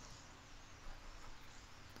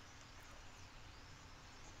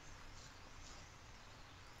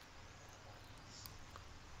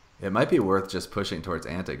 It might be worth just pushing towards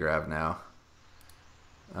anti-grav now.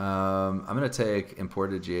 I'm gonna take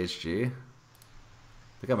imported GHG. I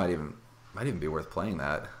think I might even be worth playing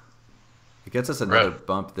that. It gets us another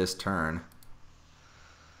bump this turn.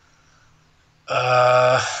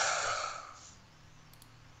 Because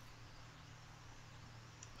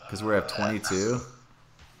we're at 22.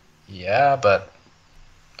 Yeah, but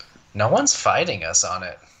no one's fighting us on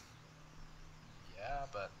it.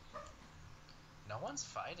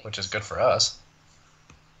 Which is good for us.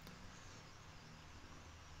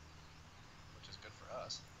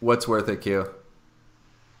 What's worth it, Q?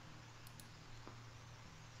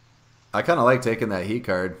 I kind of like taking that heat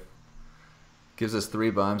card. Gives us 3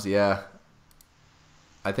 bumps. Yeah.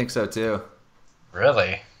 I think so too.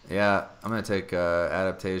 Really? Yeah. I'm going to take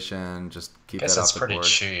adaptation. Just keep Guess that it's off the pretty board.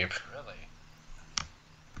 cheap. Really?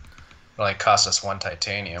 It only cost us 1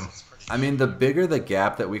 titanium. I mean, the bigger the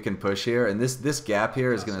gap that we can push here, and this gap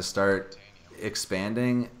here is going to start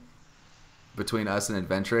expanding between us and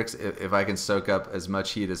Adventrix if I can soak up as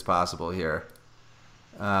much heat as possible here.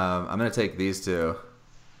 I'm going to take these two.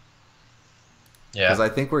 Yeah. Because I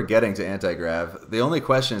think we're getting to anti-grav. The only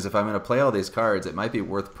question is if I'm going to play all these cards, it might be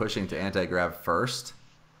worth pushing to anti-grav first.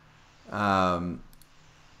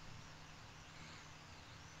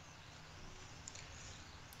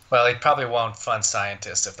 Well, he probably won't fund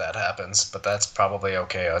scientist if that happens, but that's probably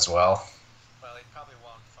okay as well.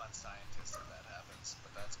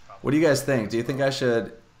 What do you guys think? Do you think I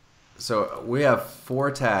should... So we have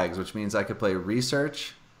 4 tags, which means I could play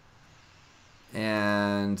research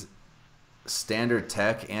and standard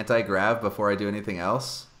tech anti-grav before I do anything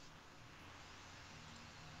else.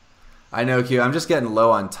 I know, Q. I'm just getting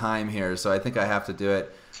low on time here, so I think I have to do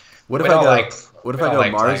it. What if I go? What if I go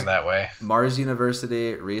Mars that way? Mars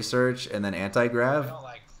University research and then anti-grav?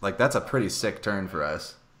 Like that's a pretty sick turn for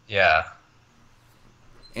us. Yeah.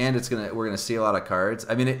 And we're gonna see a lot of cards.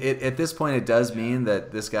 I mean, at this point, it does mean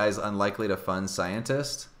that this guy's unlikely to fund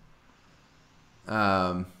scientist.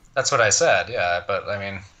 That's what I said. Yeah, but I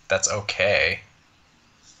mean, that's okay.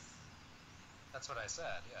 That's what I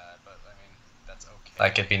said. Yeah, but I mean, that's okay.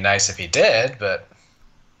 Like it'd be nice if he did, but.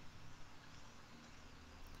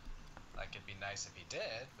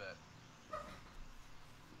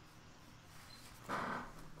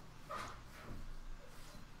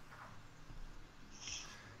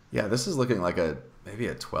 Yeah, this is looking like maybe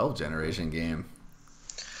a 12 generation game.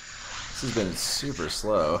 This has been super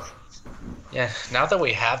slow. Yeah, now that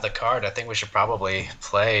we have the card, I think we should probably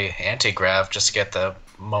play anti-grav just to get the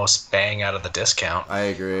most bang out of the discount. I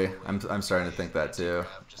agree. I'm starting to think that too.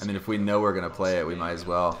 I mean, if we know we're going to play it, we might as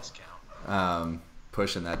well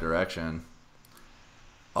push in that direction.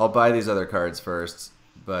 I'll buy these other cards first,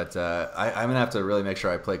 but I'm going to have to really make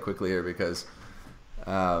sure I play quickly here because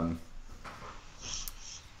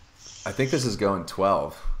I think this is going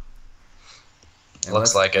 12.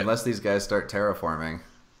 Looks like it. Unless these guys start terraforming.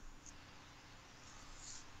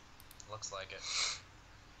 Looks like it.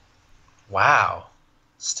 Wow.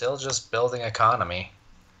 Still just building economy.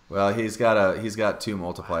 Well, he's got 2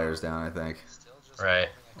 multipliers down, I think. Right.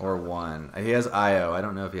 Or 1. He has IO. I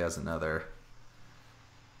don't know if he has another.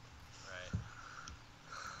 Right.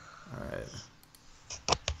 All right.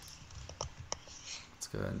 Let's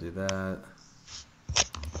go ahead and do that.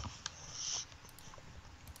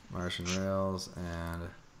 Martian Rails and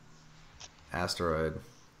Asteroid.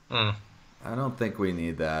 I don't think we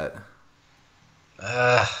need that.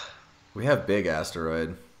 We have Big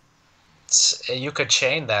Asteroid. You could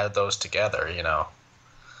chain those together, you know.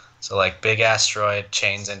 So like Big Asteroid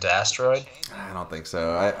chains into Asteroid? I don't think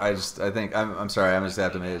so. I think I'm sorry, I'm just gonna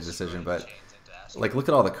have to make a decision, but like look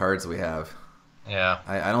at all the cards we have. Yeah.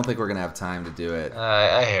 I don't think we're gonna have time to do it.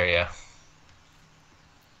 I hear you.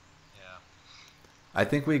 I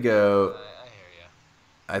think we go.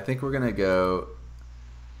 I think we're gonna go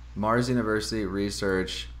Mars University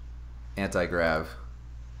research anti-grav.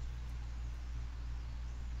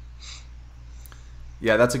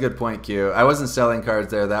 Yeah, that's a good point, Q. I wasn't selling cards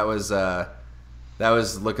there. That was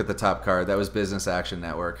look at the top card. That was Business Action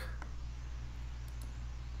Network.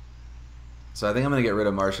 So I think I'm gonna get rid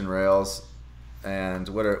of Martian Rails. And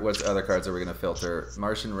what's other cards are we gonna filter?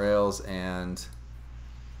 Martian Rails and.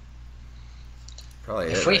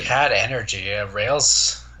 Probably if we had energy,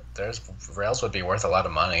 Rails would be worth a lot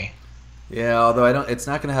of money. Yeah, although I don't. It's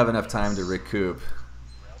not going to have enough time to recoup.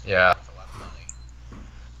 Yeah.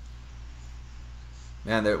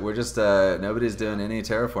 Man, we're just nobody's doing any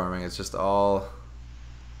terraforming. It's just all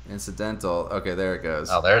incidental. Okay, there it goes.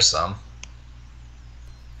 Oh, there's some.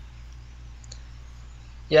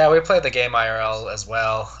 Yeah, we played the game IRL as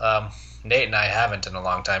well. Nate and I haven't in a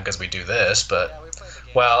long time because we do this, but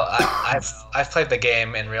well, I've played the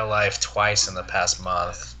game in real life twice in the past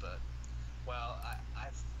month.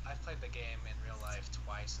 I've played the game in real life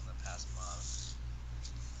twice in the past month.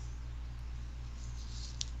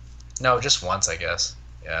 No, just once, I guess.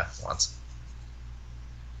 Yeah, once.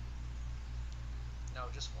 No,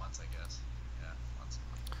 just once, I guess. Yeah, once.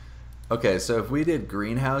 Okay, so if we did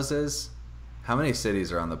greenhouses, how many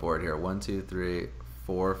cities are on the board here? 1, 2, 3,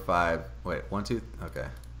 4, 5. Wait, 1, 2. Okay.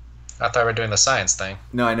 I thought we were doing the science thing.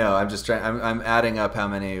 No, I know. I'm just trying. I'm adding up how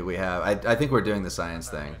many we have. I think we're doing the science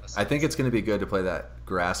thing. I think it's going to be good to play that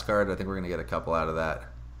grass card. I think we're going to get a couple out of that.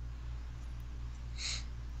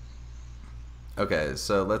 Okay,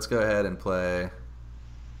 so let's go ahead and play.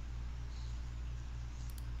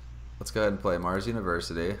 Let's go ahead and play Mars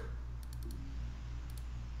University.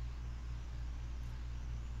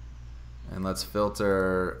 And let's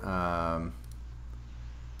filter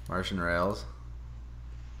Martian Rails.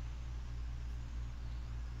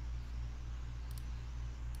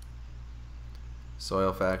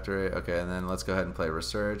 Soil Factory. Okay, and then let's go ahead and play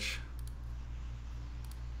Research.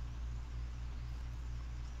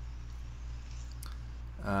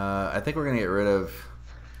 I think we're going to get rid of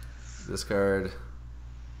this card.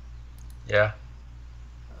 Yeah.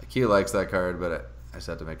 Q likes that card, but I just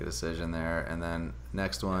have to make a decision there. And then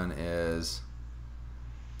next one is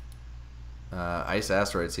Ice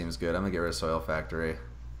Asteroid seems good. I'm going to get rid of Soil Factory.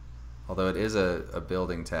 Although it is a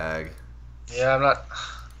building tag. Yeah, I'm not...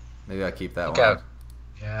 Maybe I'll keep that one.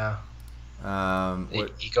 Yeah.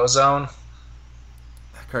 What, Eco Zone?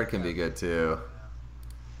 that card can be good too.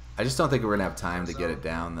 I just don't think we're going to have time to get it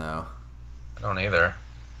down though. I don't either.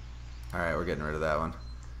 Alright, we're getting rid of that one.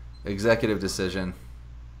 Executive Decision.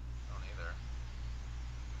 I don't either.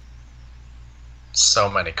 So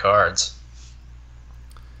many cards.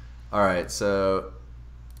 Alright, so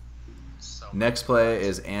next play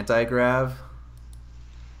is Anti-Grav.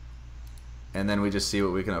 And then we just see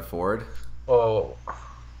what we can afford. Oh.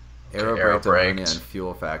 Aerobrake, Ammonia, and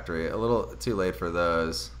Fuel Factory. A little too late for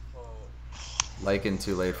those. Lichen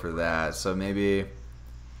too late for that. So maybe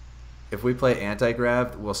if we play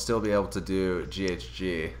Anti-Grav, we'll still be able to do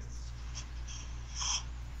GHG.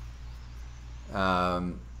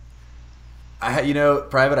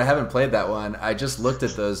 Private, I haven't played that one. I just looked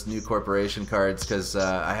at those new corporation cards because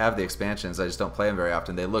I have the expansions. I just don't play them very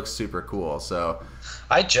often. They look super cool. So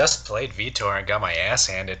I just played Vitor and got my ass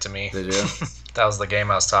handed to me. Did you? That was the game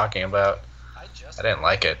I was talking about. I didn't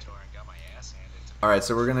like it. All right,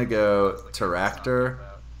 so we're gonna go Teractor,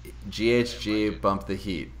 GHG, bump the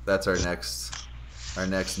heat. That's our next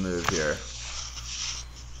move here,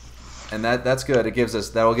 and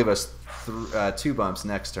that'll give us 2 bumps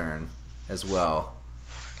next turn as well.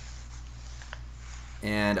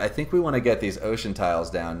 And I think we want to get these ocean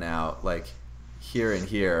tiles down now, like here and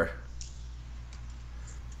here.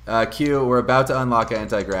 Q, we're about to unlock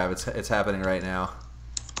Anti-Grav. It's happening right now.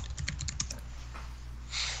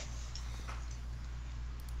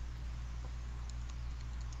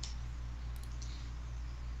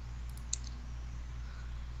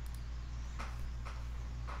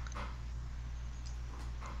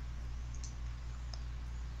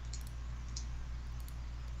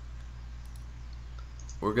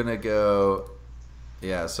 We're gonna go,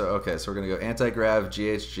 yeah. So we're gonna go Anti-Grav,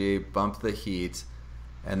 GHG, bump the heat,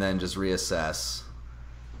 and then just reassess.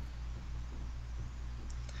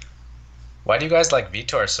 Why do you guys like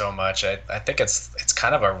Vitor so much? I think it's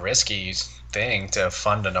kind of a risky thing to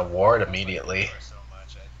fund an award immediately.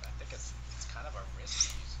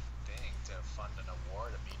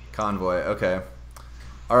 Convoy, okay.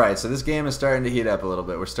 All right, so this game is starting to heat up a little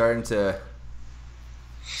bit. We're starting to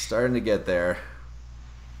get there.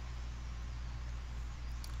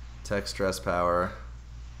 Tech stress power.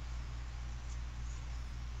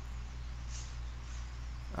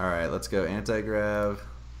 All right, let's go Anti-Grav.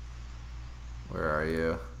 Where are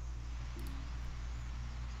you?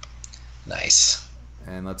 Nice.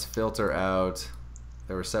 And let's filter out.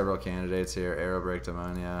 There were several candidates here. Aerobrake,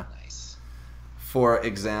 Ammonia. Nice. For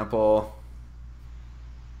example.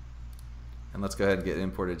 And let's go ahead and get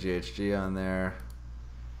imported GHG on there.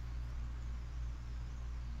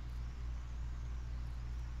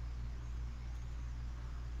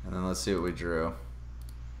 And then let's see what we drew.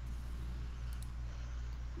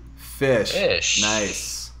 Fish. Fish.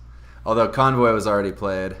 Nice. Although Convoy was already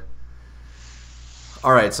played.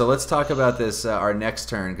 All right, so let's talk about this, our next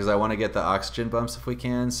turn, because I want to get the oxygen bumps if we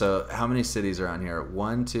can. So how many cities are on here?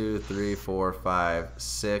 1, 2, 3, 4, 5,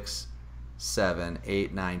 6, 7,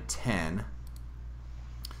 8, 9, 10.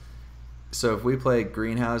 So if we play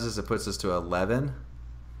greenhouses, it puts us to 11.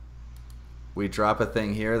 We drop a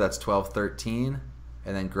thing here, that's 12, 13.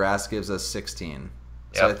 And then grass gives us 16.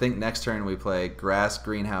 So I think next turn we play grass,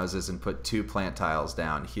 greenhouses, and put 2 plant tiles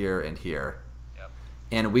down here and here.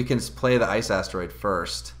 And we can play the ice asteroid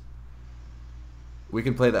first. We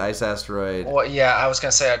can play the ice asteroid. Well, yeah, I was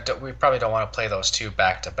gonna say we probably don't want to play those 2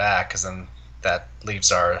 back to back, because then that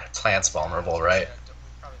leaves our plants vulnerable, right?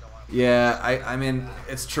 Yeah, I mean,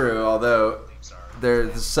 it's true. Although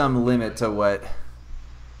there's some limit to what.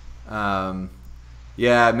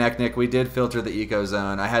 Yeah, MechNick, we did filter the eco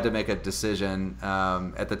zone. I had to make a decision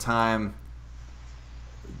at the time.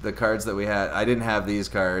 The cards that we had, I didn't have these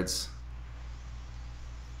cards.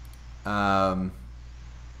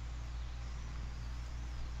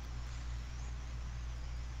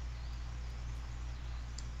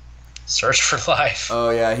 Search for life. Oh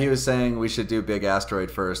yeah, he was saying we should do big asteroid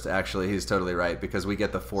first. Actually, he's totally right, because we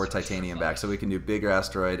get the 4 titanium back, so we can do bigger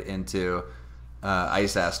asteroid into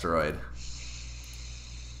ice asteroid.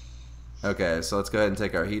 Okay, so let's go ahead and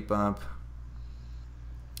take our heat bump.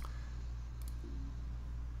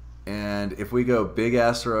 And if we go big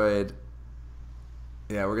asteroid,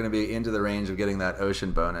 yeah, we're going to be into the range of getting that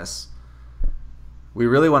ocean bonus. We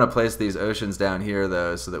really want to place these oceans down here,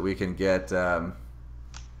 though, so that we can get... all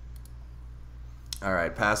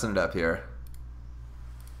right, passing it up here.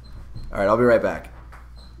 All right, I'll be right back.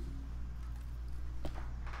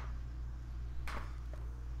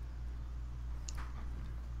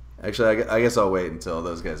 Actually, I guess I'll wait until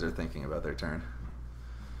those guys are thinking about their turn.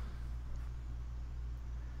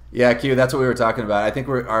 Yeah, Q, that's what we were talking about. I think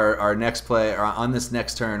our next play, or on this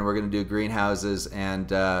next turn, we're going to do greenhouses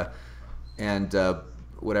and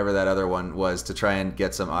whatever that other one was to try and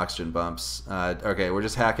get some oxygen bumps. Okay, we're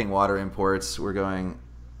just hacking water imports. We're going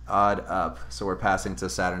odd up, so we're passing to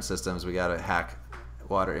Saturn systems. We got to hack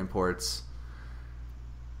water imports.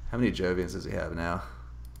 How many Jovians does he have now?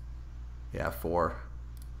 Yeah, 4.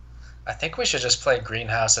 I think we should just play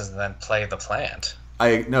greenhouses and then play the plant.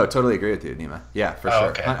 No, totally agree with you, Nima. Yeah, for sure.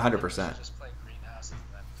 Okay. 100%. Just play greenhouses and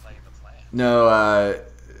then play the plant. No,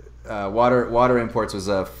 water imports was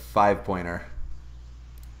a 5-pointer.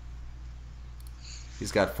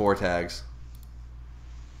 He's got 4 tags.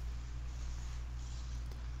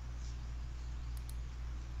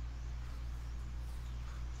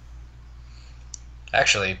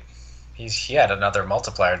 Actually, he had another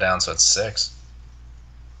multiplier down, so it's 6.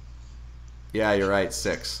 Yeah, you're right,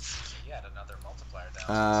 6. He had another multiplier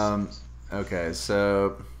down. Okay,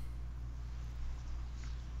 so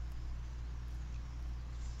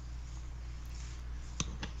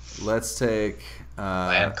let's take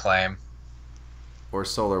Land claim. or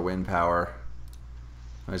solar wind power.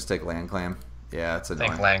 Let's take land claim. Yeah, it's I annoying.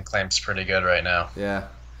 think land claim's pretty good right now. Yeah,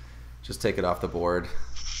 just take it off the board.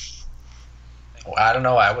 Well, I don't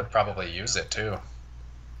know. I would probably use it too.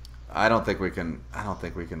 I don't think we can. I don't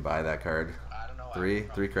think we can buy that card. I don't know.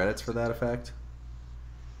 3 credits for that effect.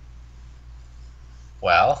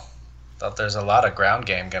 Well, there's a lot of ground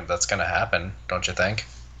game that's going to happen, don't you think?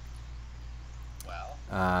 Well,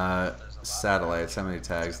 Satellites. How many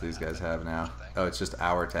tags do these guys have now? Oh, it's just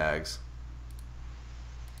our tags.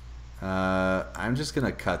 I'm just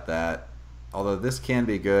gonna cut that. Although this can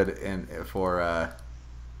be good for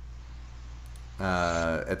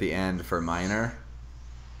at the end for minor.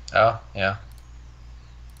 Oh, yeah.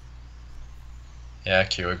 Yeah,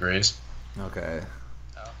 Q agrees. Okay.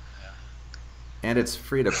 Oh, yeah. And it's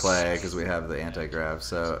free to play because we have the anti-grav.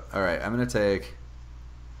 So, all right, I'm gonna take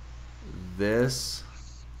this.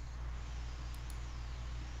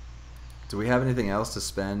 Do we have anything else to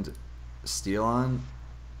spend steel on?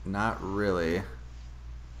 Not really. A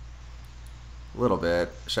little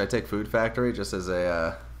bit. Should I take Food Factory just as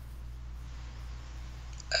a...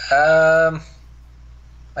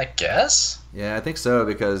 I guess. Yeah, I think so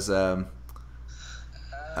because I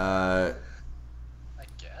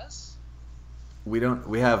guess.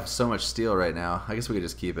 we have so much steel right now. I guess we could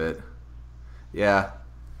just keep it. Yeah,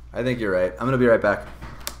 I think you're right. I'm gonna be right back.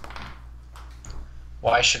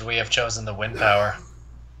 Why should we have chosen the wind power?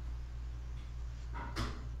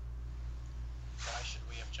 Why should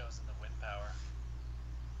we have chosen the wind power?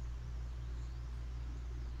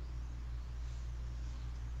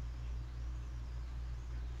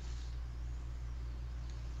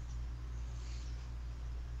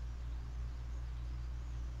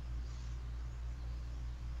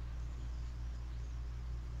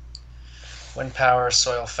 Wind power,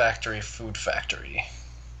 soil factory, food factory.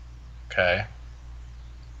 Okay.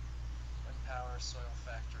 Wind power, soil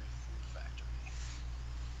factory, food factory.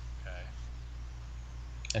 Okay.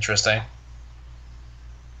 Interesting.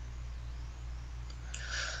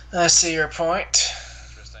 I see your point.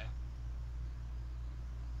 Interesting.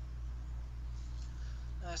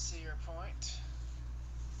 I see your point.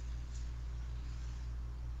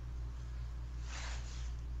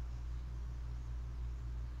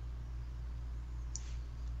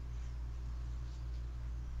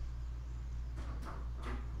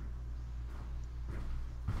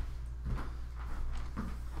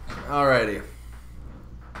 Alrighty.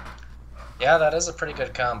 Yeah, that is a pretty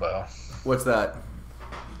good combo. What's that?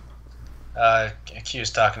 Q's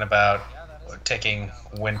talking about taking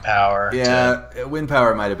wind power. Yeah, wind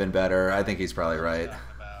power might have been better. I think he's probably right.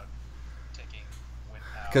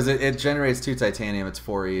 Because it generates 2 titanium. It's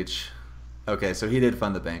 4 each. Okay, so he did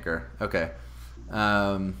fund the banker. Okay.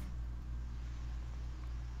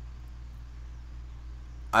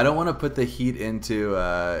 I don't want to put the heat into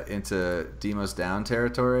Demos down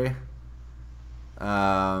territory.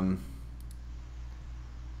 Although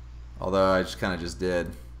I just kind of just did.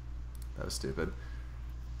 That was stupid.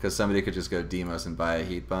 Because somebody could just go Demos and buy a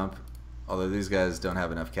heat bump. Although these guys don't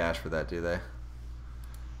have enough cash for that, do they?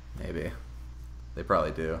 Maybe. They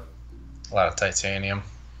probably do. A lot of titanium.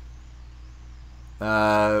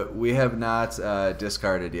 We have not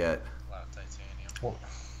discarded yet. A lot of titanium. Well,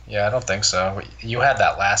 yeah, I don't think so. You had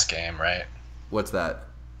that last game, right? What's that?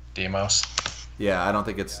 Demos. Yeah, I don't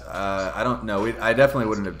think it's. I don't know. I definitely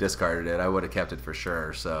wouldn't have discarded it. I would have kept it for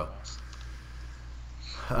sure. So.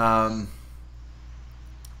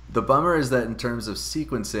 The bummer is that in terms of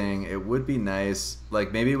sequencing, it would be nice.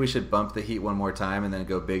 Like maybe we should bump the heat one more time and then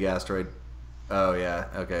go big asteroid. Oh yeah.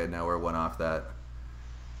 Okay. No, we're one off that.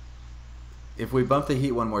 If we bump the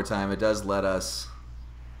heat one more time, it does let us.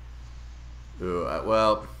 Ooh.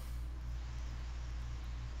 Well.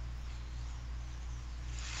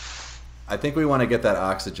 I think we want to get that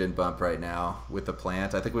oxygen bump right now with the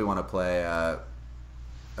plant. I think we want to play. I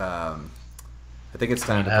think it's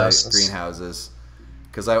time to play greenhouses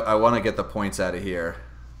because I want to get the points out of here.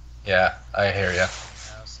 Yeah, I hear you.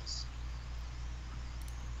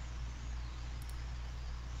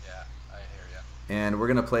 Yeah, I hear you. And we're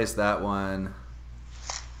gonna place that one.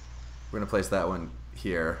 We're gonna place that one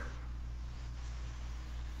here.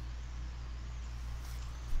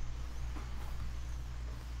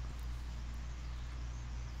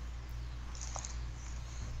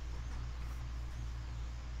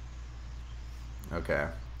 Okay.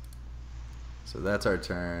 So that's our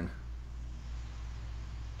turn.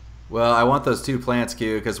 Well, I want those 2 plants,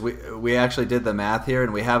 Q, because we actually did the math here,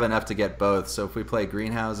 and we have enough to get both. So if we play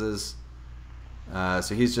greenhouses,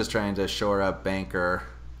 so he's just trying to shore up banker.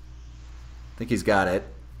 I think he's got it.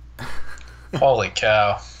 Holy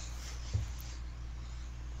cow.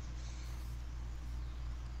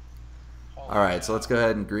 All right, so let's go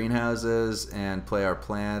ahead and greenhouses and play our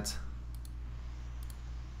plant.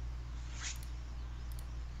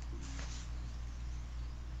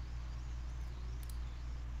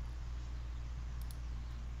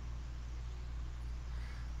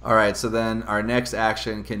 All right, so then our next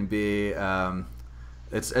action can be,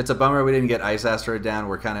 it's a bummer we didn't get Ice Asteroid down.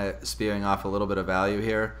 We're kind of spewing off a little bit of value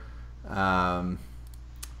here.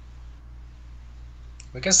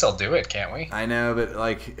 We can still do it, can't we? I know, but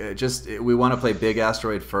like, we want to play Big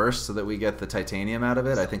Asteroid first so that we get the titanium out of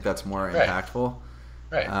it. I think that's more impactful.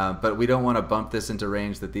 Right. But we don't want to bump this into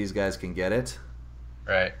range that these guys can get it.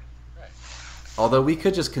 Right. Although we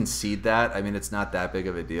could just concede that. I mean, it's not that big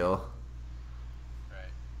of a deal.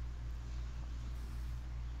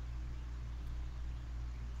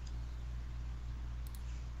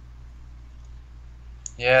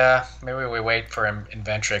 Yeah, maybe we wait for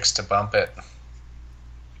Inventrix to bump it.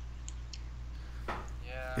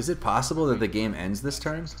 Yeah. Is it possible that the game ends this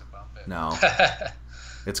turn? No.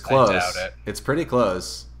 It's close. I doubt it. It's pretty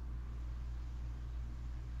close.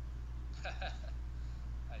 I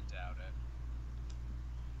doubt it.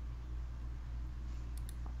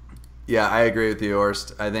 Yeah, I agree with you,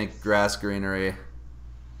 Orst. I think grass greenery.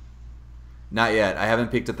 Not yet. I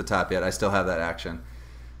haven't peeked at the top yet. I still have that action.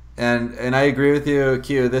 And I agree with you,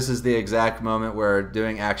 Q. This is the exact moment where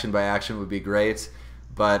doing action by action would be great,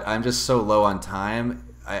 but I'm just so low on time.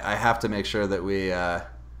 I have to make sure that we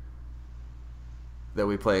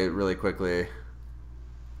play really quickly.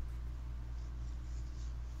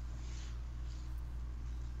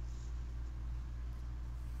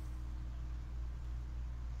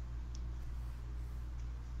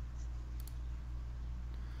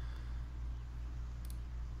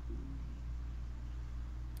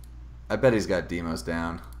 I bet he's got Demos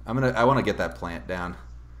down. I want to get that plant down,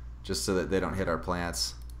 just so that they don't hit our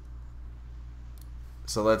plants.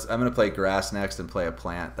 So I'm gonna play grass next and play a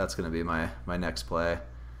plant. That's gonna be my next play.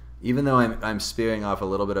 Even though I'm spewing off a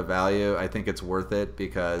little bit of value, I think it's worth it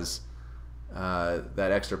because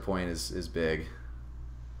that extra point is big.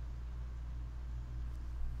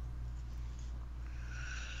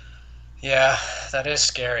 Yeah, that is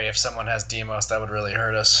scary. If someone has Demos, that would really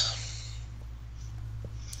hurt us.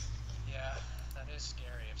 Yeah, that is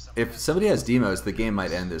scary. If somebody has Demos, the game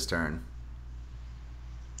might end this turn.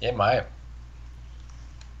 It might.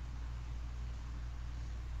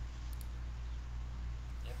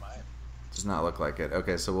 Does not look like it.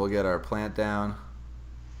 Okay, so we'll get our plant down.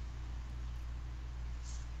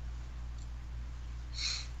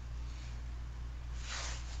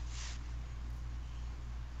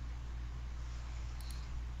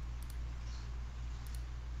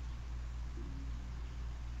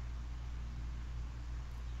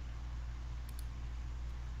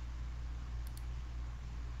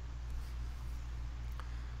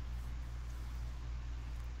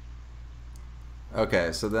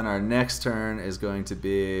 Okay, so then our next turn is going to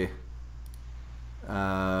be,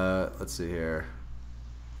 let's see here.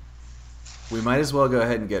 We might as well go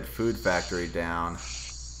ahead and get Food Factory down.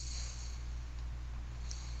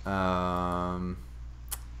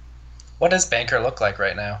 What does Banker look like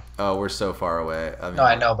right now? Oh, we're so far away. No,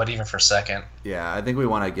 I know, but even for second. Yeah, I think we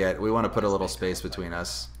want to put a little space between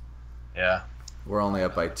us. Yeah. We're only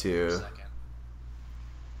up by 2.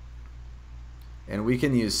 And we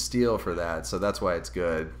can use steel for that, so that's why it's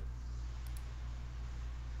good.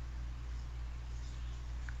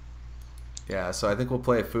 Yeah, so I think we'll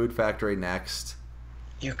play Food Factory next.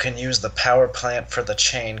 You can use the power plant for the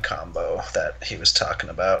chain combo that he was talking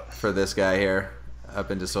about. For this guy here,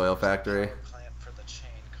 up into Soil Factory.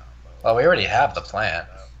 Well, we already have the plant.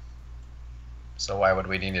 So why would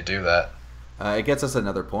we need to do that? It gets us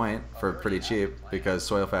another point for pretty cheap, because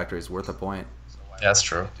Soil Factory is worth a point. Yeah, that's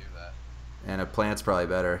true. And a plant's probably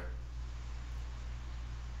better.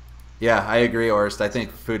 Yeah, I agree, Orst. I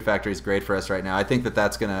think Food Factory is great for us right now. I think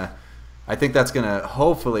that's gonna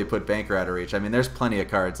hopefully put Banker out of reach. I mean, there's plenty of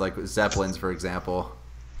cards like Zeppelins, for example.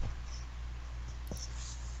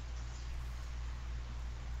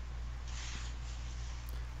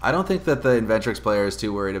 I don't think that the Inventrix player is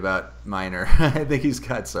too worried about Miner. I think he's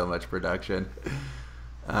got so much production.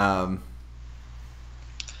 Yeah,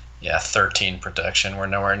 13 production. We're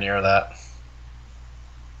nowhere near that.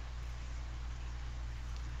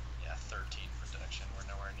 Yeah, 13 production. We're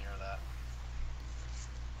nowhere near that.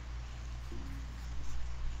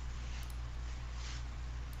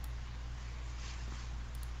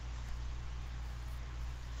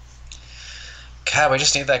 God, we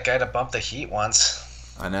just need that guy to bump the heat once.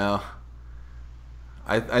 I know.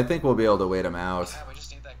 I think we'll be able to wait him out. God, we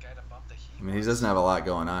just need that guy to bump the heat. I mean, he doesn't have a lot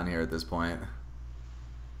going on here at this point.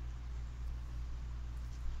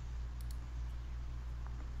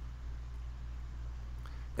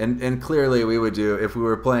 And clearly we would do, if we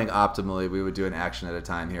were playing optimally, we would do an action at a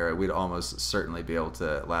time here. We'd almost certainly be able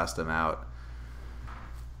to last him out.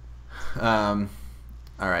 All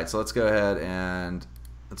right, so let's go ahead and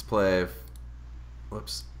let's play,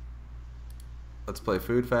 whoops. Let's play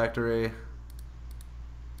Food Factory.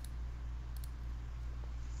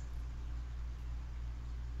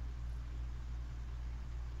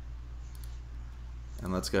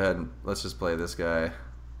 And let's go ahead and let's just play this guy.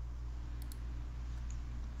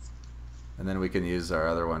 And then we can use our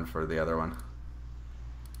other one for the other one.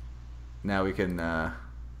 Now we can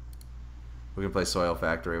play Soil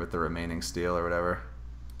Factory with the remaining steel or whatever.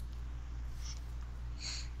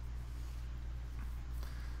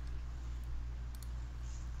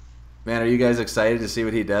 Man, are you guys excited to see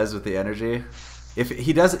what he does with the energy? If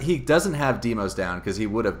he doesn't have Demos down because he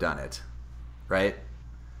would have done it, right?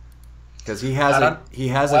 Because he has a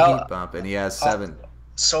heat bump and he has 7.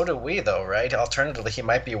 So do we, though, right? Alternatively, he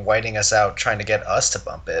might be whiting us out, trying to get us to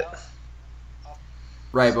bump it.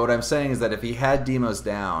 Right, but what I'm saying is that if he had Demos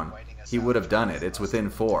down, he would have done it. It's within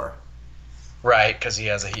 4. Right, because he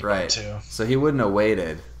has a heat bump too. So he wouldn't have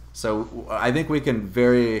waited. So I think we can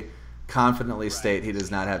very confidently state he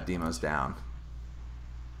does not have Demos down.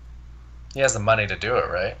 He has the money to do it,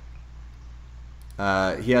 right?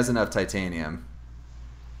 He has enough titanium.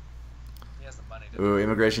 He has the money to Ooh,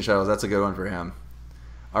 immigration shuttles. That's a good one for him.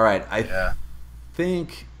 All right, I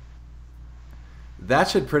think that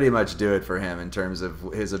should pretty much do it for him in terms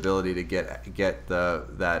of his ability to get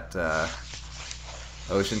that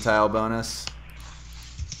ocean tile bonus.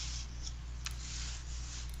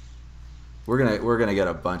 We're gonna get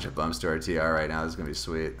a bunch of bumps to our TR right now. This is gonna be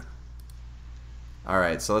sweet. All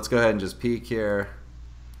right, so let's go ahead and just peek here.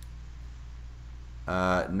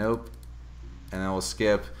 Nope. And then we'll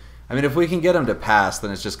skip. I mean, if we can get him to pass,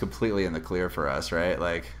 then it's just completely in the clear for us, right?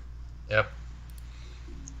 Like. Yep.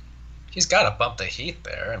 He's got to bump the heat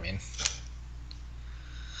there. I mean.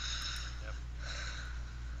 Yep.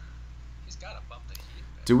 He's got to bump the heat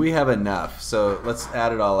there. Do we have enough? So let's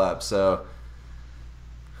add it all up. So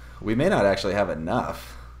we may not actually have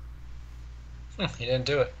enough. He didn't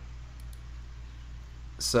do it.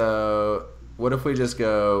 So what if we just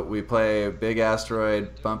go, we play big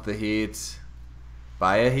asteroid, bump the heat,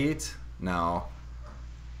 buy a heat? No.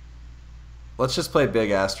 Let's just play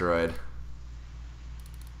big asteroid.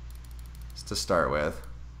 Just to start with.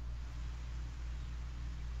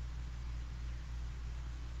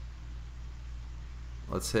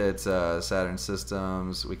 Let's hit Saturn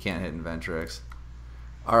Systems. We can't hit Inventrix.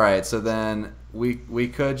 All right, so then we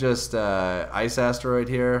could just ice asteroid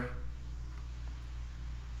here.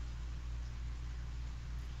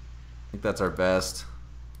 I think that's our best.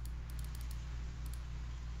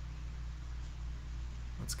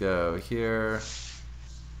 Let's go here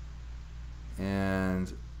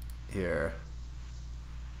and here.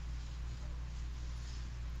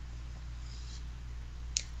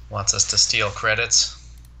 Wants us to steal credits.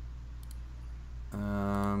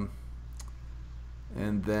 And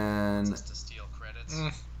then Wants us to steal credits.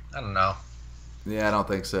 I don't know. Yeah, I don't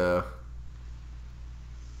think so.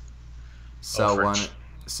 Sell for one, g-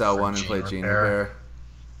 sell for one and gene play gene repair. repair.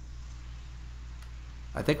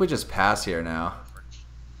 I think we just pass here now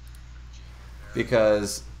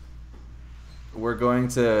because we're going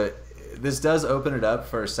to. This does open it up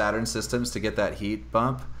for Saturn Systems to get that heat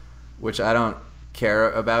bump, which I don't care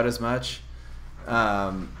about as much.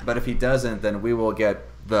 But if he doesn't, then we will get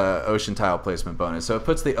the ocean tile placement bonus. So it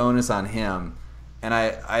puts the onus on him. And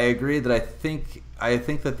I agree that I think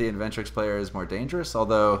that the Inventrix player is more dangerous,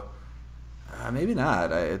 although maybe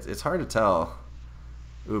not. It's hard to tell.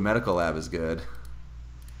 Ooh, Medical Lab is good.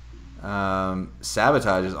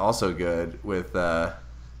 Sabotage is also good with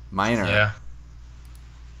Minor. Yeah.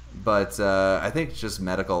 But I think just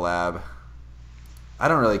Medical Lab. I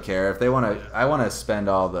don't really care if they want to. I want to spend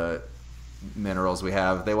all the minerals we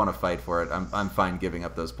have. If they want to fight for it, I'm fine giving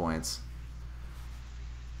up those points.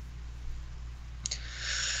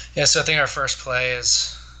 Yeah, so I think our first play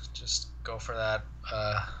is just go for that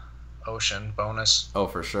ocean bonus. Oh,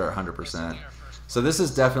 for sure, 100%. So this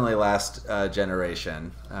is definitely last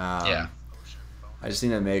generation. Yeah. I just need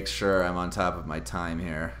to make sure I'm on top of my time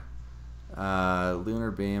here.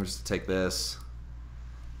 Lunar Beam, just to take this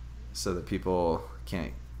so that people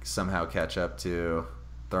can't somehow catch up to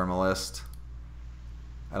Thermalist.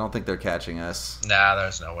 I don't think they're catching us. Nah,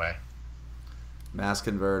 there's no way. Mass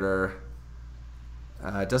Converter.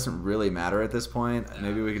 It doesn't really matter at this point.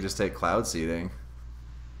 Maybe we could just take Cloud Seeding.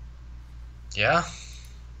 Yeah.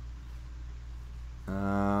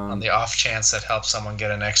 On the off chance that helps someone get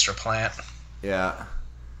an extra plant. Yeah.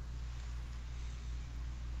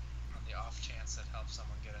 On the off chance that helps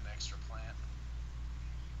someone get an extra plant.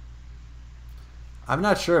 I'm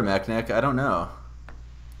not sure, Mechnik. I don't know.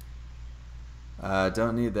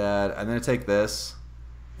 Don't need that. I'm gonna take this,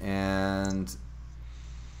 and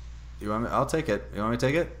you want me? I'll take it. You want me to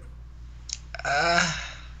take it? I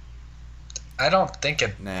don't think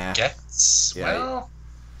it Nah. gets. Yeah. Well,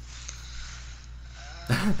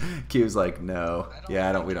 Q's like, no. Yeah,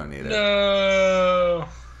 I don't. We don't need it. no.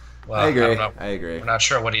 Well, I agree. don't know. I agree. We're not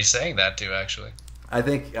sure what he's saying that to, actually. I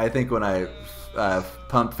think when I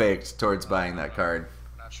pump faked towards buying that card.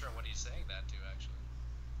 I'm not sure what he's saying that to, actually.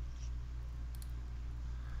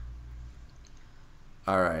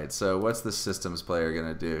 All right. So what's the systems player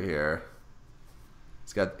gonna do here?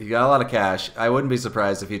 He got a lot of cash. I wouldn't be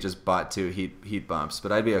surprised if he just bought 2 heat bumps,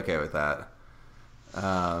 but I'd be okay with that.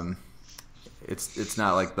 It's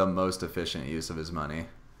not like the most efficient use of his money.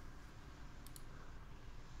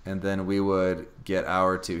 And then we would get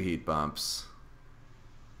our 2 heat bumps.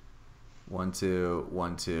 1, 2,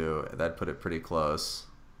 1, 2. That'd put it pretty close.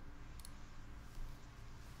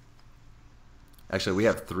 Actually, we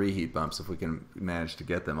have 3 heat bumps if we can manage to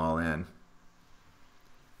get them all in.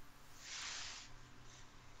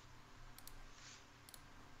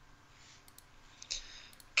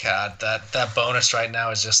 God, that bonus right now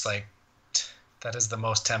is just like, that is the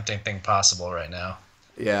most tempting thing possible right now.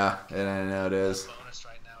 Yeah, and I know it is. Bonus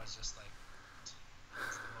right now is just like, it's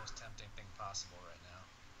the most tempting thing possible right now.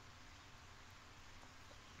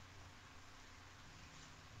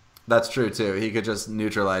 That's true too. He could just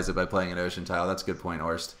neutralize it by playing an ocean tile. That's a good point,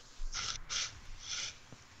 Horst.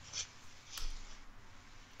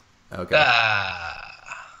 Okay.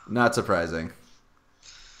 Ah, Not surprising.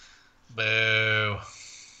 boo.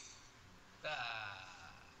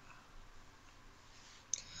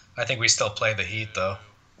 I think we still play the Heat though.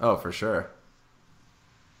 Oh, for sure.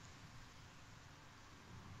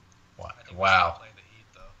 Wow.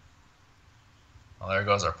 Well, there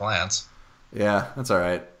goes our plans. Yeah, that's all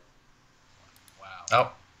right.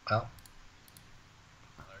 Oh, well.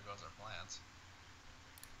 There goes our plans.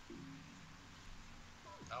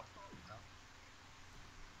 Oh, well.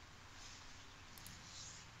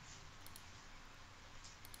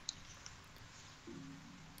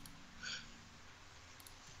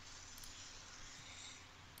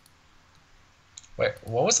 Wait,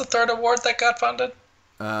 what was the third award that got funded?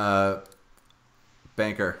 Banker.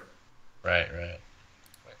 Right. Wait,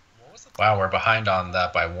 what was the wow, we're behind on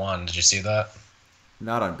that by 1. Did you see that?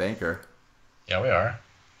 Not on Banker. Yeah, we are.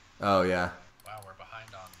 Oh, yeah. Wow, we're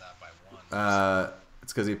behind on that by 1.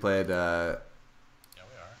 It's because he played... Yeah, we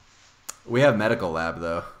are. We have Medical Lab,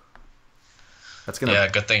 though. That's gonna. Yeah,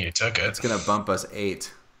 good thing you took it. It's going to bump us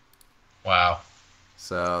 8. Wow.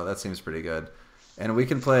 So that seems pretty good. And we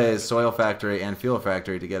can play Soil Factory and Fuel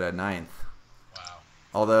Factory to get a 9th. Wow.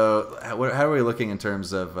 Although, how are we looking in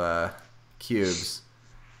terms of cubes?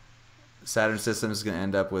 Saturn System is going to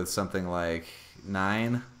end up with something like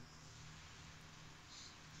 9.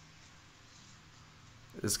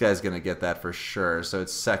 This guy's going to get that for sure, so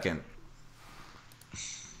it's second.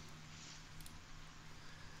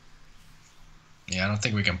 Yeah, I don't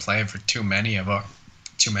think we can play for too many of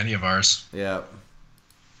ours. Yeah.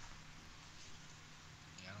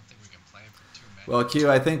 Well, Well,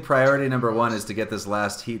 Q, I think priority number 1 is to get this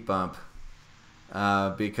last heat bump,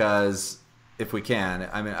 because if we can,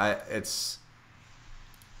 I mean, it's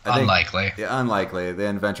unlikely. Yeah, unlikely. The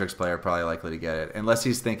Inventrix player probably likely to get it, unless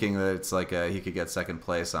he's thinking that it's like he could get second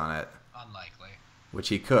place on it. Unlikely. Which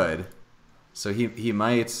he could. So he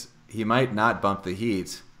might not bump the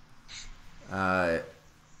heat.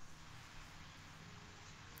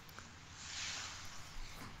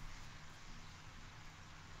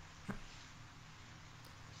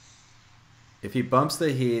 If he bumps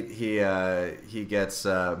the heat, he gets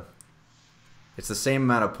it's the same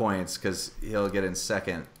amount of points because he'll get in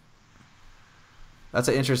second. That's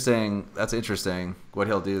interesting what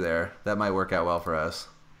he'll do there. That might work out well for us.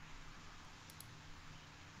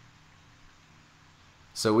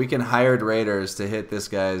 So we can hired raiders to hit this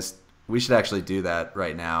guy's. We should actually do that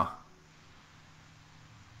right now.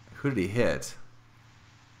 Who did he hit?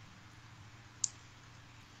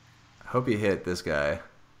 I hope he hit this guy.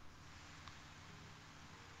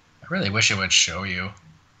 I really wish it would show you.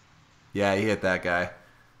 Yeah, he hit that guy.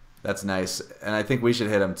 That's nice. And I think we should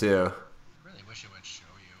hit him too. I really wish it would show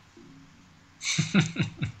you.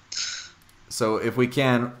 So if we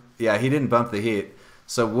can, yeah, he didn't bump the heat.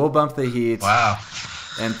 So we'll bump the heat. Wow.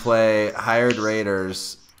 And play hired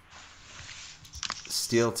raiders.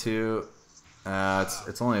 Steal 2.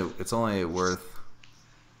 It's only worth.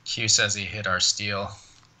 Q says he hit our steal.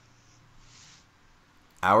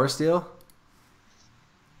 Our steal?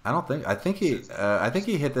 I think he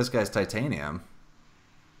hit this guy's titanium.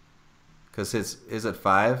 Cause is it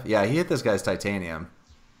 5? Yeah, he hit this guy's titanium.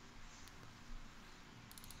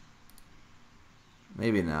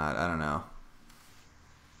 Maybe not. I don't know.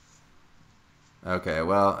 Okay,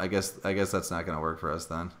 well, I guess that's not going to work for us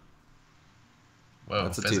then. Whoa,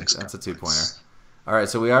 that's a 2-pointer. All right,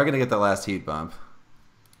 so we are going to get the last heat bump.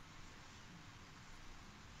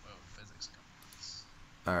 Whoa, physics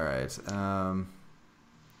comments. All right.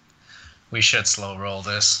 We should slow roll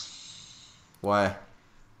this. Why?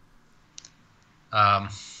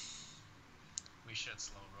 We should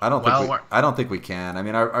slow roll. I don't think we can. I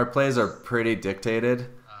mean, our plays are pretty dictated.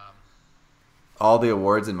 All the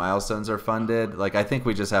awards and milestones are funded. Like, I think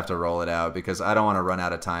we just have to roll it out because I don't want to run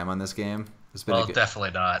out of time on this game.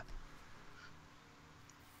 Definitely not.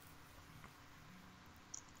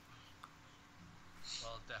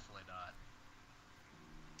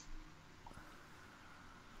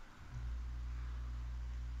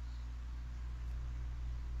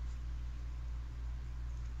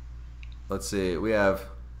 Let's see. We have.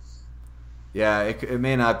 Yeah, it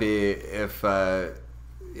may not be if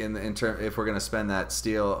if we're gonna spend that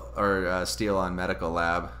steel on medical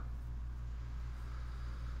lab.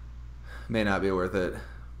 May not be worth it.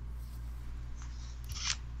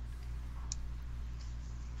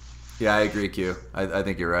 Yeah, I agree, Q. I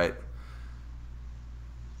think you're right.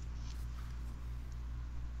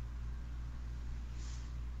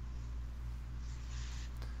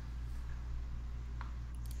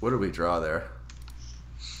 What did we draw there?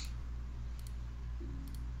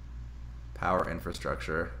 Power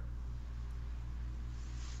infrastructure.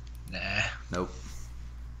 Nah. Nope.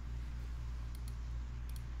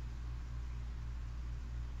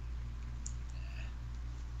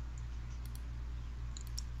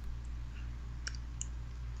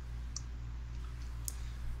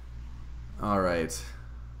 All right.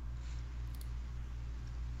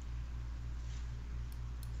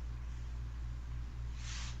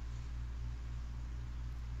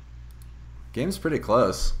 Game's pretty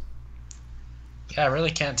close. Yeah, I really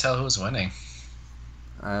can't tell who's winning.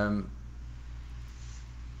 I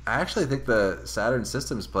actually think the Saturn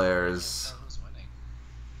Systems player is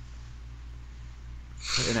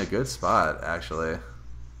in a good spot, actually.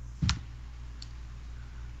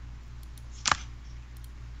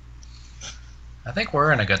 I think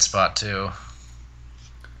we're in a good spot too.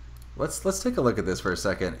 Let's take a look at this for a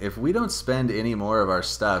second. If we don't spend any more of our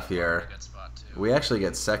stuff here, we actually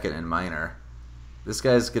get second in minor. This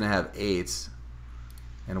guy's gonna have 8,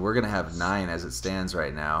 and we're gonna have 9 as it stands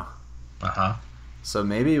right now. So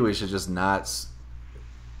maybe we should just not.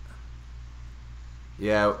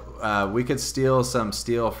 Yeah, we could steal some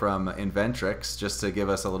steel from Inventrix just to give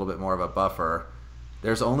us a little bit more of a buffer.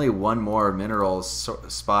 There's only one more mineral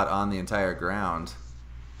spot on the entire ground.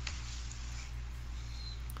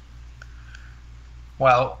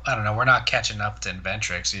 Well, I don't know. We're not catching up to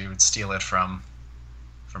Inventrix. You would steal it from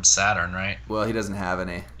Saturn, right? Well, he doesn't have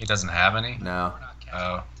any. He doesn't have any? No.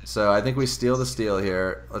 Oh. So I think we steal the steel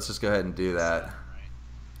here. Let's just go ahead and do that.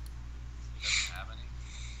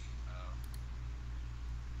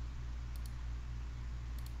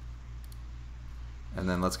 And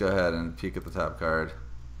then let's go ahead and peek at the top card.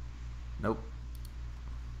 Nope.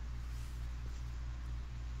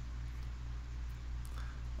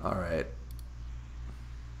 All right.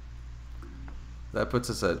 That puts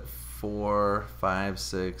us at 4, 5,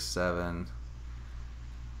 6, 7.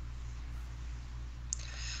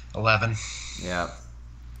 11. Yeah.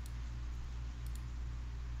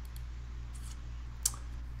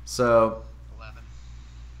 So. 11.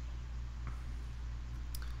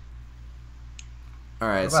 All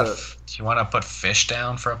right. Do So. you want to put fish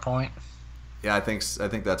down for a point? Yeah, I think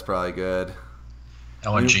that's probably good. I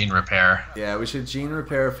want gene repair. Yeah, we should gene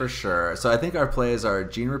repair for sure. So I think our plays are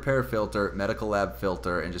gene repair, filter, medical lab,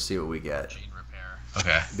 filter, and just see what we get. Gene repair.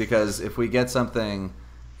 Okay. Because if we get something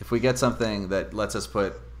that lets us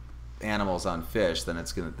put animals on fish, then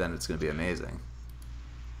it's gonna be amazing.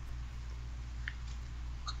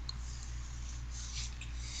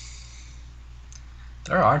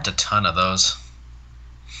 There aren't a ton of those.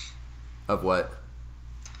 Of what?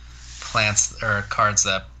 Plants or cards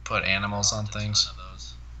that put animals on things.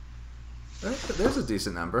 There's a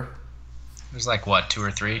decent number. There's like what, 2 or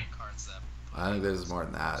 3? I think there's more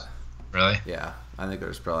than that. Really? Yeah, I think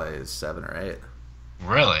there's probably 7 or 8.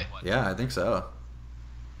 Really? Yeah, I think so.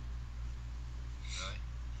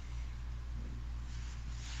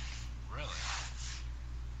 Really?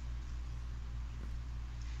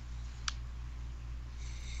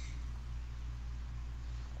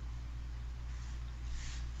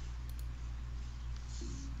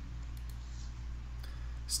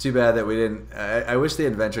 It's too bad that we didn't. I wish the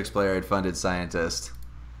Inventrix player had funded Scientist.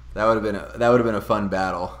 That would have been a fun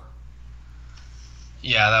battle.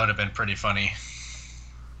 Yeah, that would have been pretty funny.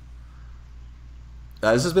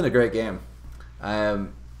 This has been a great game. I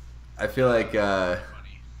feel like. Yeah,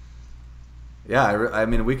 I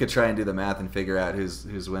mean, we could try and do the math and figure out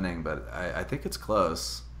who's winning, but I think it's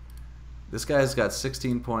close. This guy's got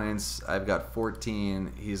 16 points. I've got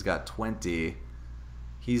 14. He's got 20.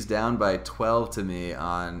 He's down by 12 to me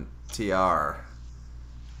on TR,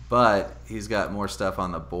 but he's got more stuff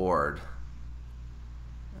on the board.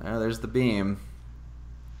 Oh, there's the beam.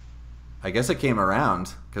 I guess it came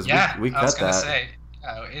around because we cut that. I was gonna say,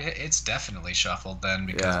 it's definitely shuffled then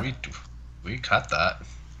because we cut that.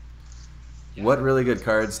 What really good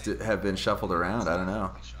cards have been shuffled around? I don't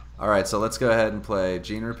know. All right, so let's go ahead and play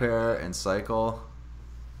Gene Repair and Cycle.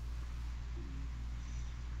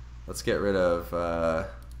 Let's get rid of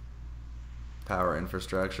Power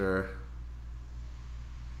Infrastructure.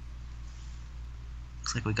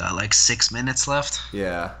 Looks like we got like 6 minutes left.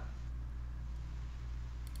 Yeah.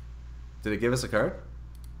 Did it give us a card?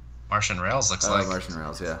 Martian Rails looks like. Oh, Martian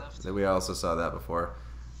Rails, yeah. We also saw that before.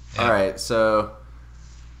 Yeah. All right, so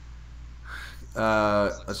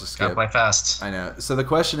let's just skip. Gotta play fast. I know. So the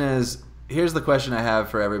question is, here's the question I have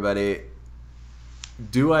for everybody.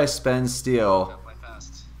 Do I spend steel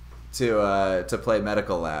to play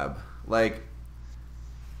Medical Lab? Like,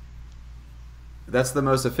 that's the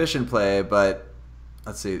most efficient play, but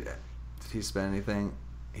let's see. Did he spend anything?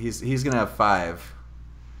 He's gonna have 5.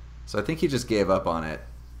 So I think he just gave up on it.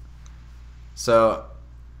 So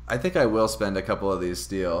I think I will spend a couple of these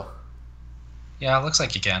steel. Yeah, it looks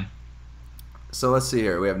like you can. So let's see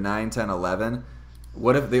here. We have 9, 10, 11.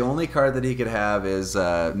 What if the only card that he could have is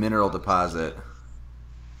Mineral Deposit?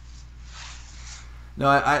 No,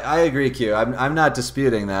 I agree, Q. I'm not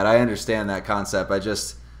disputing that. I understand that concept. I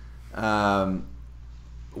just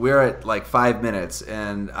we're at like 5 minutes,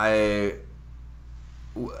 and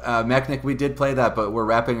Mechanic, we did play that, but we're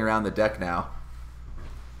wrapping around the deck now.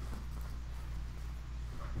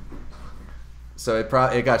 So it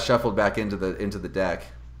got shuffled back into the deck.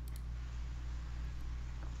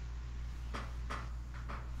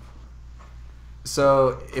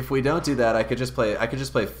 So if we don't do that, I could just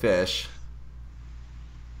play fish.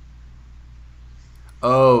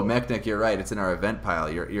 Oh, Mechanic, you're right. It's in our event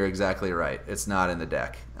pile. You're exactly right. It's not in the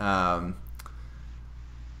deck. No,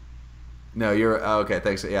 you're okay.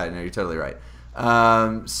 Thanks. Yeah, no, you're totally right.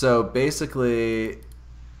 So basically,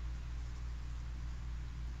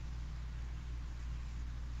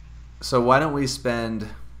 so why don't we spend?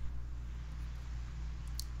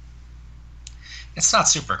 It's not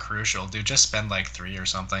super crucial, dude. Just spend like 3 or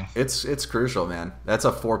something. It's crucial, man. That's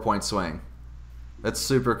a 4-point swing. That's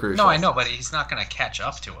super crucial. No, I know, but he's not going to catch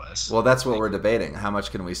up to us. Well, that's what we're debating. How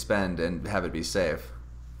much can we spend and have it be safe?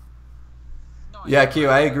 Yeah, Q,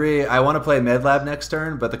 I agree. I want to play Medlab next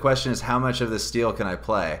turn, but the question is how much of this steel can I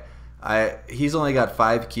play? He's only got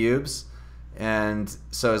 5 cubes, and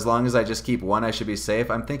so as long as I just keep 1, I should be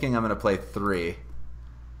safe. I'm thinking I'm going to play 3.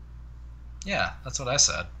 Yeah, that's what I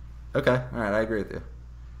said. Okay, all right, I agree with you.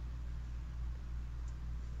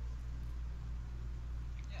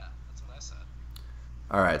 Yeah, that's what I said.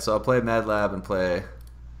 All right, so I'll play Medlab and play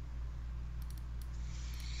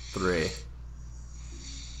 3.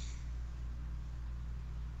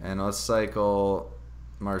 And let's cycle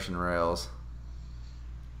Martian Rails.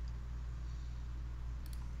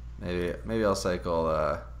 Maybe I'll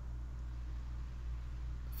cycle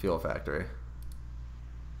Fuel Factory.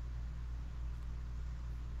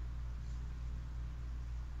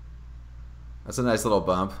 That's a nice little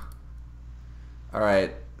bump. All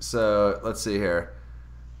right, so let's see here.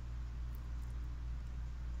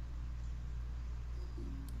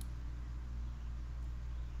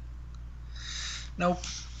 Nope.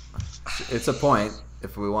 It's a point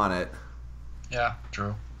if we want it. Yeah,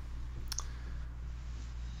 true.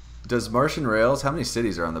 Does Martian Rails, how many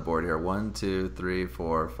cities are on the board here? 1, 2, 3,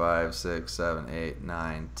 4, 5, 6, 7, 8,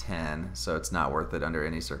 9, 10. So it's not worth it under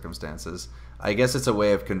any circumstances. I guess it's a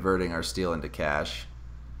way of converting our steel into cash.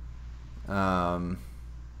 You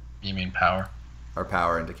mean power? Our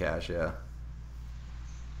power into cash, yeah.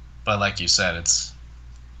 But like you said, it's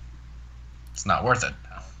not worth it.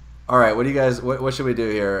 All right, what do you guys? What should we do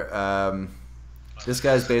here? This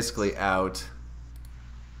guy's basically out.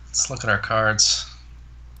 Let's look at our cards.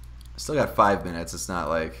 Still got 5 minutes. It's not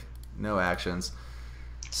like no actions.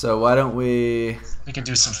 So why don't we? We could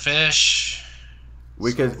do some fish.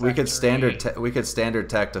 We could standard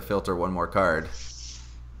tech to filter 1 more card.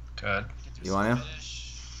 Good. You want to?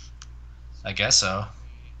 I guess so.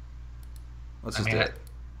 Let's just do it.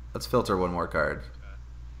 Let's filter 1 more card.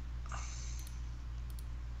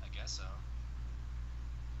 I guess so.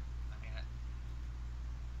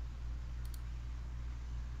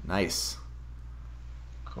 Nice.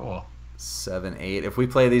 Cool. 7, 8. If we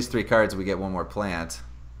play these 3 cards, we get 1 more plant.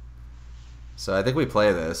 So I think we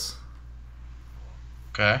play this.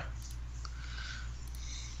 Okay.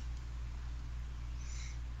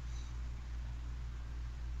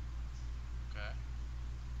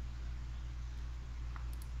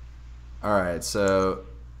 All right, so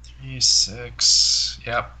 3, 6.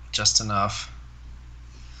 Yep, just enough.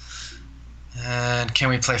 And can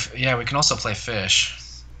we play? Yeah, we can also play fish.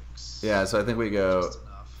 yeah, so I think we go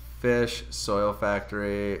fish, soil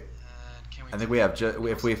factory. I think we have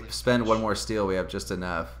if we spend 1 more steel, we have just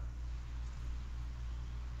enough.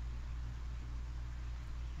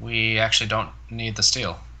 We actually don't need the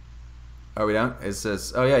steel. Oh, we don't? It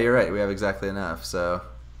says, oh yeah, you're right. We have exactly enough. So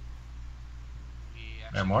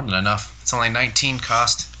We have more than enough. It's only 19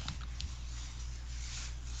 cost.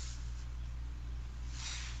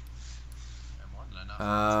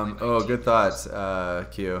 oh, good thoughts,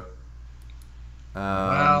 Q.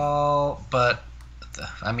 Well, but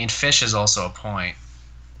I mean, fish is also a point,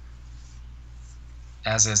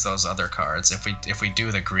 as is those other cards. If we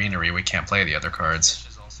do the greenery, we can't play the other cards.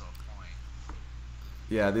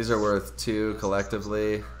 Yeah, these are worth 2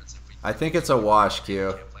 collectively. I think it's a wash,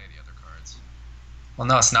 Q. Well,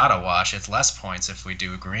 no, it's not a wash. It's less points if we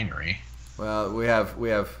do greenery. Well, we have.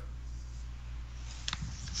 You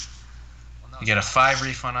get a 5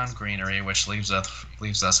 refund on greenery, which leaves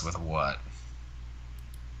us with what?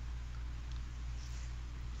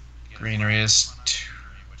 Greenery is 2.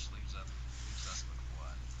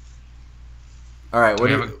 All right,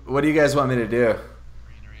 what do you guys want me to do?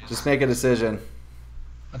 Just make a decision.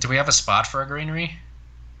 Do we have a spot for a greenery?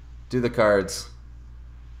 Do the cards.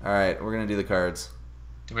 All right, we're gonna do the cards.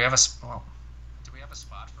 Do we have a well, do we have a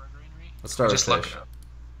spot for a greenery? Let's start with Just fish. look.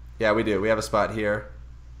 Yeah, we do. We have a spot here,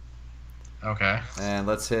 Okay. and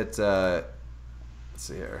let's hit. Let's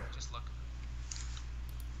see here. Just look.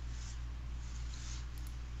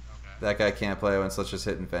 Okay. That guy can't play once. Let's just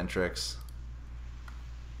hit Inventrix.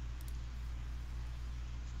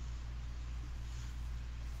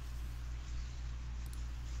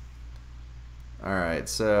 All right,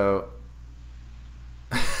 so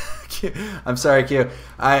I'm sorry, Q.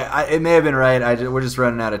 It may have been right. We're just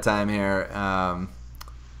running out of time here.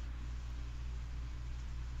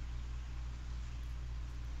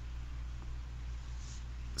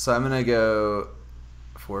 So I'm gonna go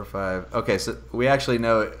 4 or 5. Okay, so we actually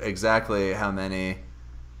know exactly how many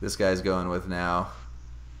this guy's going with now.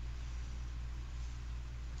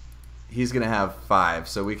 He's gonna have 5,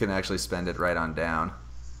 so we can actually spend it right on down.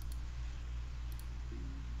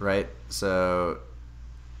 Right? So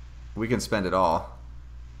we can spend it all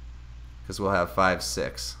because we'll have 5,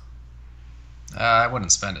 6. I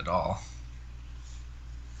wouldn't spend it all.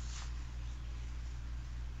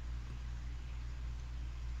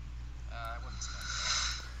 I wouldn't spend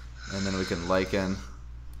it all. And then we can Lichen.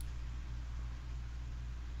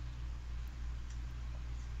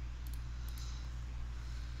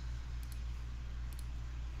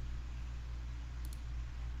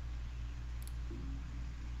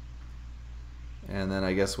 And then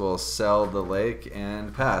I guess we'll sell the lake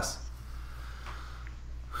and pass.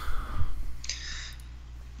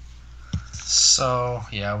 So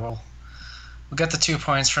yeah, we'll get the 2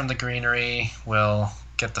 points from the greenery. We'll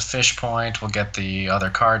get the fish point. We'll get the other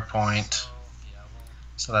card point.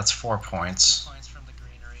 So that's 4 points. From the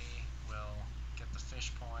greenery. We'll get the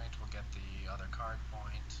fish point. We'll get the other card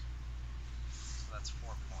point. So that's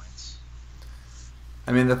 4 points.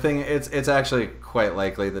 I mean, the thing, it's actually quite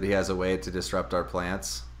likely that he has a way to disrupt our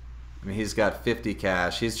plants. I mean, he's got 50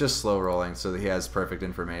 cash. He's just slow rolling so that he has perfect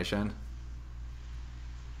information.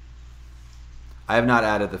 I have not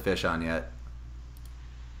added the fish on yet.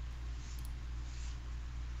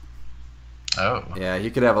 Oh. Yeah,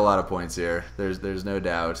 he could have a lot of points here. There's no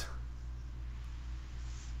doubt.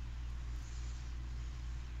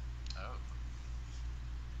 Oh.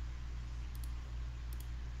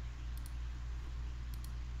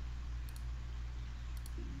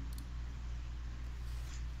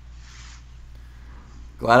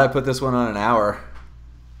 Glad I put this one on an hour.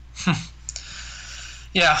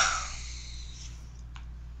 Yeah.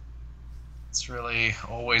 It's really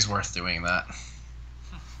always worth doing that.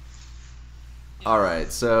 All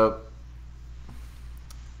right, so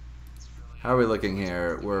how are we looking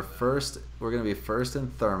here? We're first. We're gonna be first in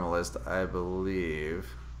Thermalist, I believe.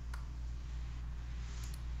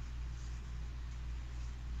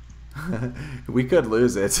 We could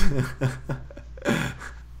lose it.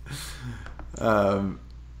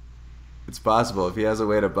 It's possible if he has a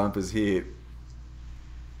way to bump his heat.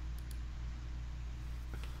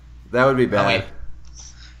 That would be bad.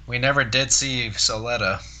 We never did see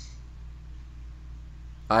Soletta.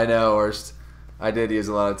 I know, Orst. I did use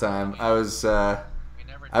a lot of time. I was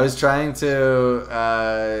trying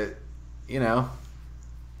to, you know,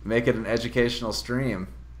 make it an educational stream.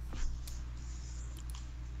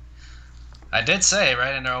 I did say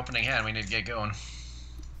right in our opening hand we need to get going.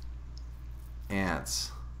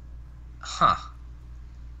 Ants. Huh.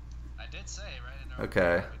 I did say right in our Okay.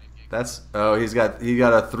 opening hand we need to get That's he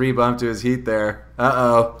got a 3 bump to his heat there.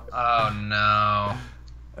 Uh-oh. Oh no.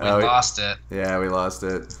 We Oh, lost it. Yeah, we lost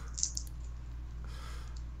it.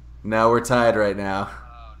 No, we're tied right now.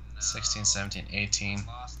 Oh no. 16, 17, 18.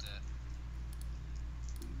 Lost it.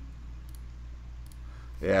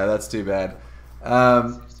 Yeah, that's too bad.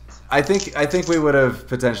 I think we would have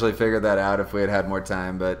potentially figured that out if we had had more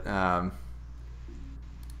time, but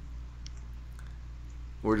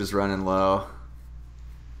we're just running low.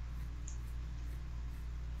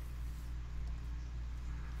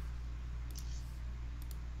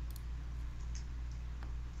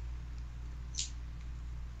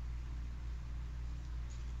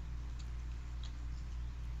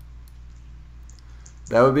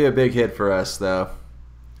 That would be a big hit for us, though.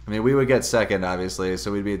 I mean, we would get second, obviously,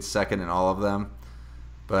 so we'd be second in all of them.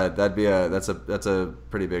 But that's a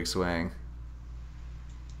pretty big swing.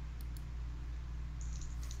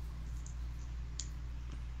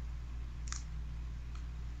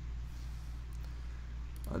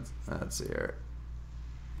 Let's see here.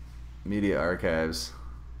 Media archives.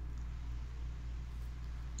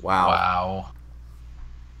 Wow. Wow.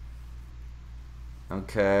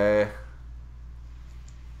 Okay.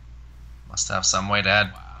 Must have some way to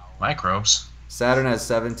add microbes. Saturn has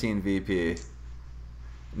 17 VP.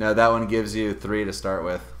 No, that one gives you 3 to start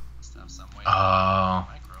with. Oh.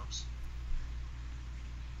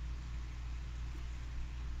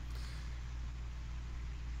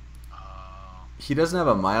 He doesn't have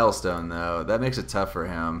a milestone, though. That makes it tough for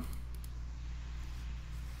him.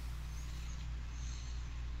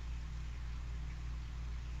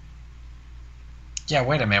 Yeah,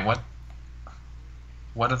 wait a minute.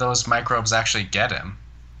 What do those microbes actually get him?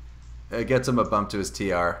 It gets him a bump to his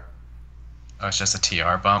TR. Oh, it's just a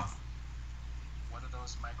TR bump. What do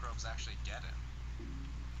those microbes actually get him?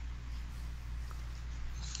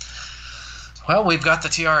 Well, we've got the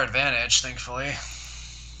TR advantage, thankfully.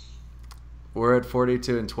 We're at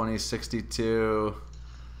 42 and 2062.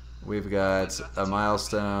 We've got a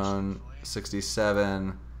milestone,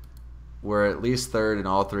 67. We're at least third in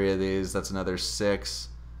all 3 of these. That's another 6.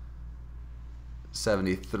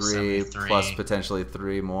 73 plus potentially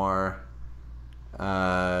 3 more.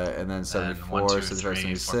 And then 74,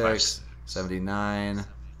 76, 79.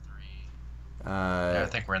 Yeah, I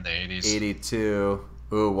think we're in the 80s. 82.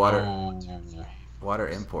 Ooh, water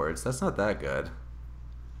imports. That's not that good.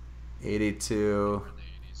 82.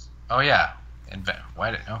 Oh yeah.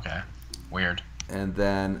 Okay. Weird. And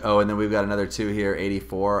then we've got another 2 here,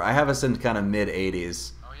 84. I have us in kind of mid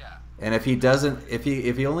 80s. Oh yeah. And if he doesn't, if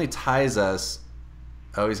he only ties us,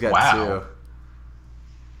 he's got 2.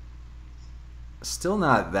 Still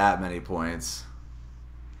not that many points.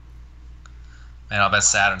 Man, I'll bet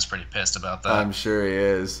Saturn's pretty pissed about that. I'm sure he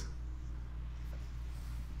is.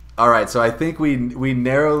 All right, so I think we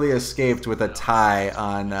narrowly escaped with a tie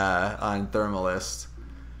on Thermalist.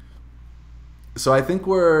 So I think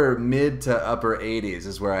we're mid to upper 80s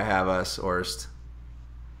is where I have us, Orst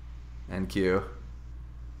and Q.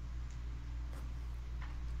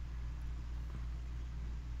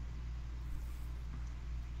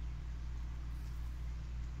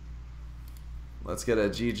 Let's get a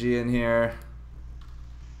GG in here.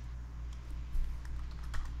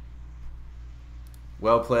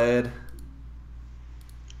 Well played.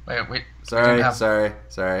 Wait. Sorry.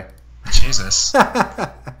 Jesus.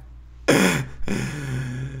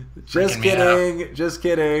 Just kidding. We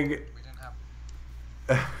didn't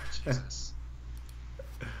have. Jesus.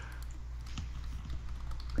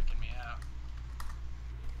 Freaking me out.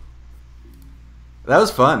 That was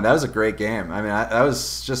fun. That was a great game. I mean, that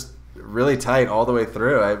was just really tight all the way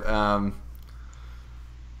through.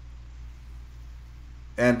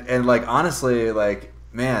 And like honestly, like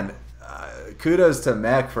man, kudos to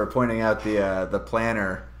Mech for pointing out the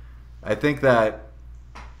planner. I think that's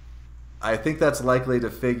likely to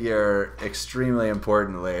figure extremely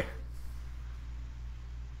importantly.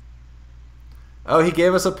 Oh, he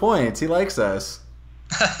gave us a point. He likes us.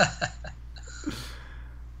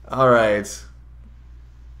 All right.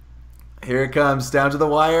 Here it comes, down to the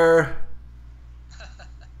wire.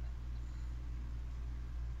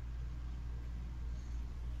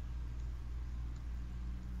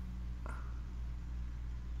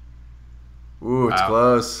 Ooh, it's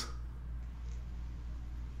close.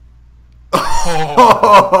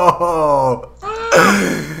 Oh.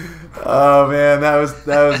 Oh man, that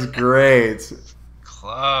was great.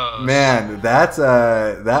 Close. Man, that's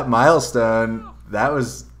that milestone. That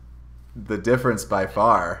was the difference by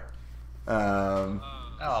far. A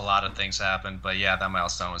lot of things happened, but yeah, that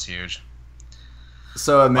milestone was huge.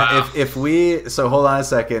 So Wow. if hold on a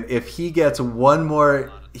second. If he gets one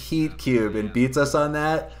more heat cube and beats us on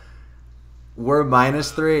that, we're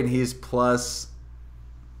 -3 and he's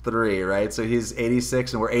 +3, right? So he's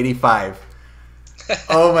 86 and we're 85.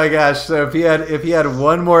 Oh my gosh! So if he had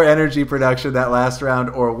one more energy production that last round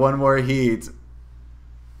or one more heat.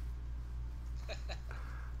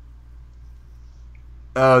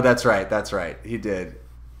 Oh, that's right. He did.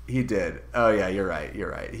 Oh yeah, you're right.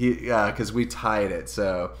 Because we tied it,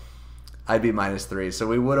 so I'd be -3. So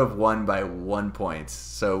we would have won by 1 point.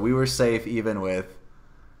 So we were safe even with,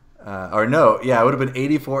 it would have been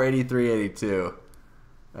 84, 83, 82.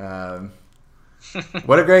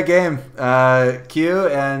 What a great game. Q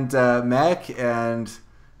and Mech and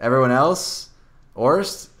everyone else.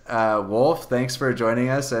 Orst, Wolf, thanks for joining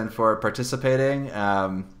us and for participating.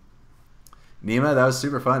 Nima, that was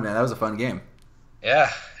super fun, man. That was a fun game.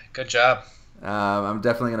 Yeah, good job. I'm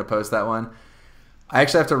definitely going to post that one. I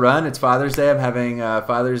actually have to run. It's Father's Day. I'm having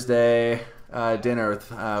Father's Day dinner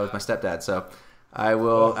with my stepdad. So I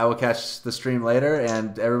will catch the stream later.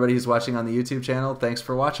 And everybody who's watching on the YouTube channel, thanks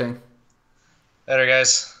for watching. Later,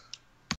 guys.